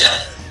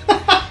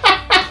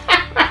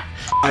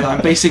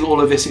 I'm basing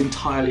all of this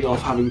entirely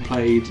off having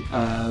played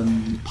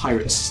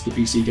Pirates, the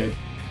PC game,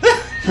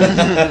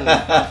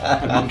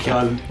 at Monkey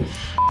Island.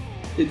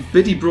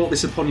 Biddy brought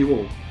this upon you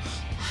all.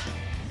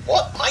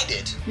 What? I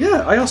did?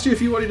 Yeah, I asked you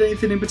if you wanted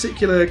anything in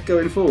particular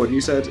going forward, and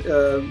you said,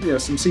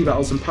 some sea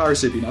battles and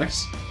piracy would be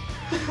nice.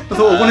 I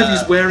thought, one of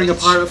you's wearing a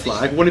pirate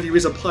flag, one of you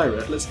is a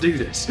pirate, let's do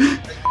this.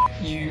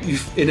 You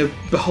in a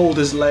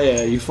beholder's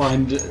lair, you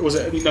find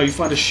you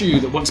find a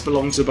shoe that once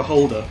belonged to a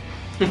beholder.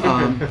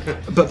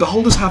 But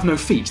beholders have no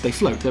feet, they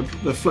float,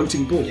 they're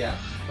floating ball. Yeah.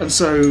 And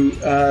so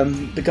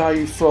the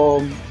guy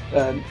from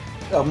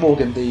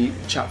Morgan, the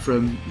chap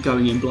from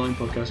Going In Blind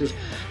podcast, goes,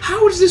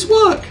 how does this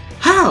work?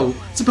 How?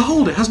 It's a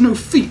beholder, it has no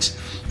feet.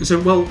 And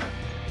so, well,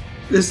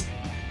 there's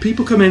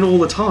people come in all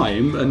the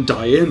time and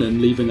die in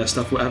and leaving their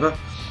stuff, whatever.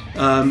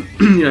 And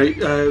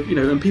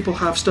people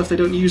have stuff they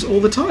don't use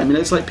all the time.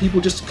 It's like people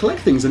just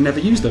collect things and never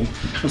use them.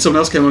 And someone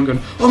else came on going,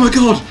 "Oh my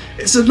god,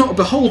 it's not a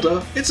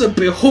beholder, it's a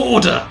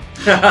behoarder."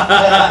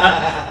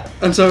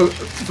 And so,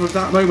 for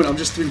that moment, I've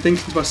just been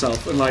thinking to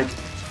myself, and like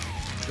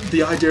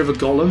the idea of a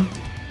golem,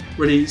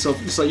 really. So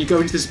it's like you go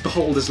into this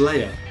beholder's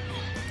lair,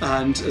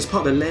 and as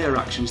part of their lair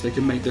actions, they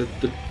can make the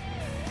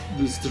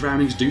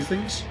surroundings do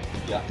things.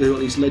 Yeah. They've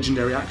got these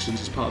legendary actions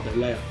as part of their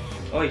lair.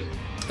 Oi.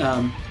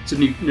 It's a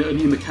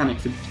new mechanic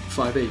for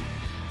 5e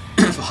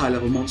for high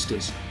level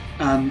monsters,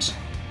 and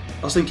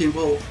I was thinking,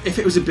 well, if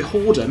it was a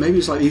beholder, maybe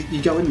it's like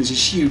you go in, there's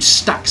these huge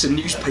stacks of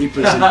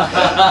newspapers, and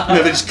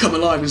they just come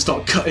alive and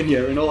start cutting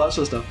you and all that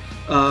sort of stuff.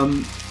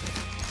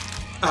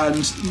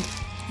 And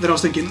then I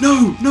was thinking,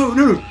 no,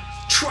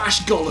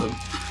 trash golem.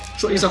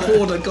 So he's a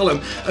hoarder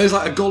golem, and it's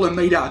like a golem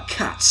made out of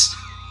cats.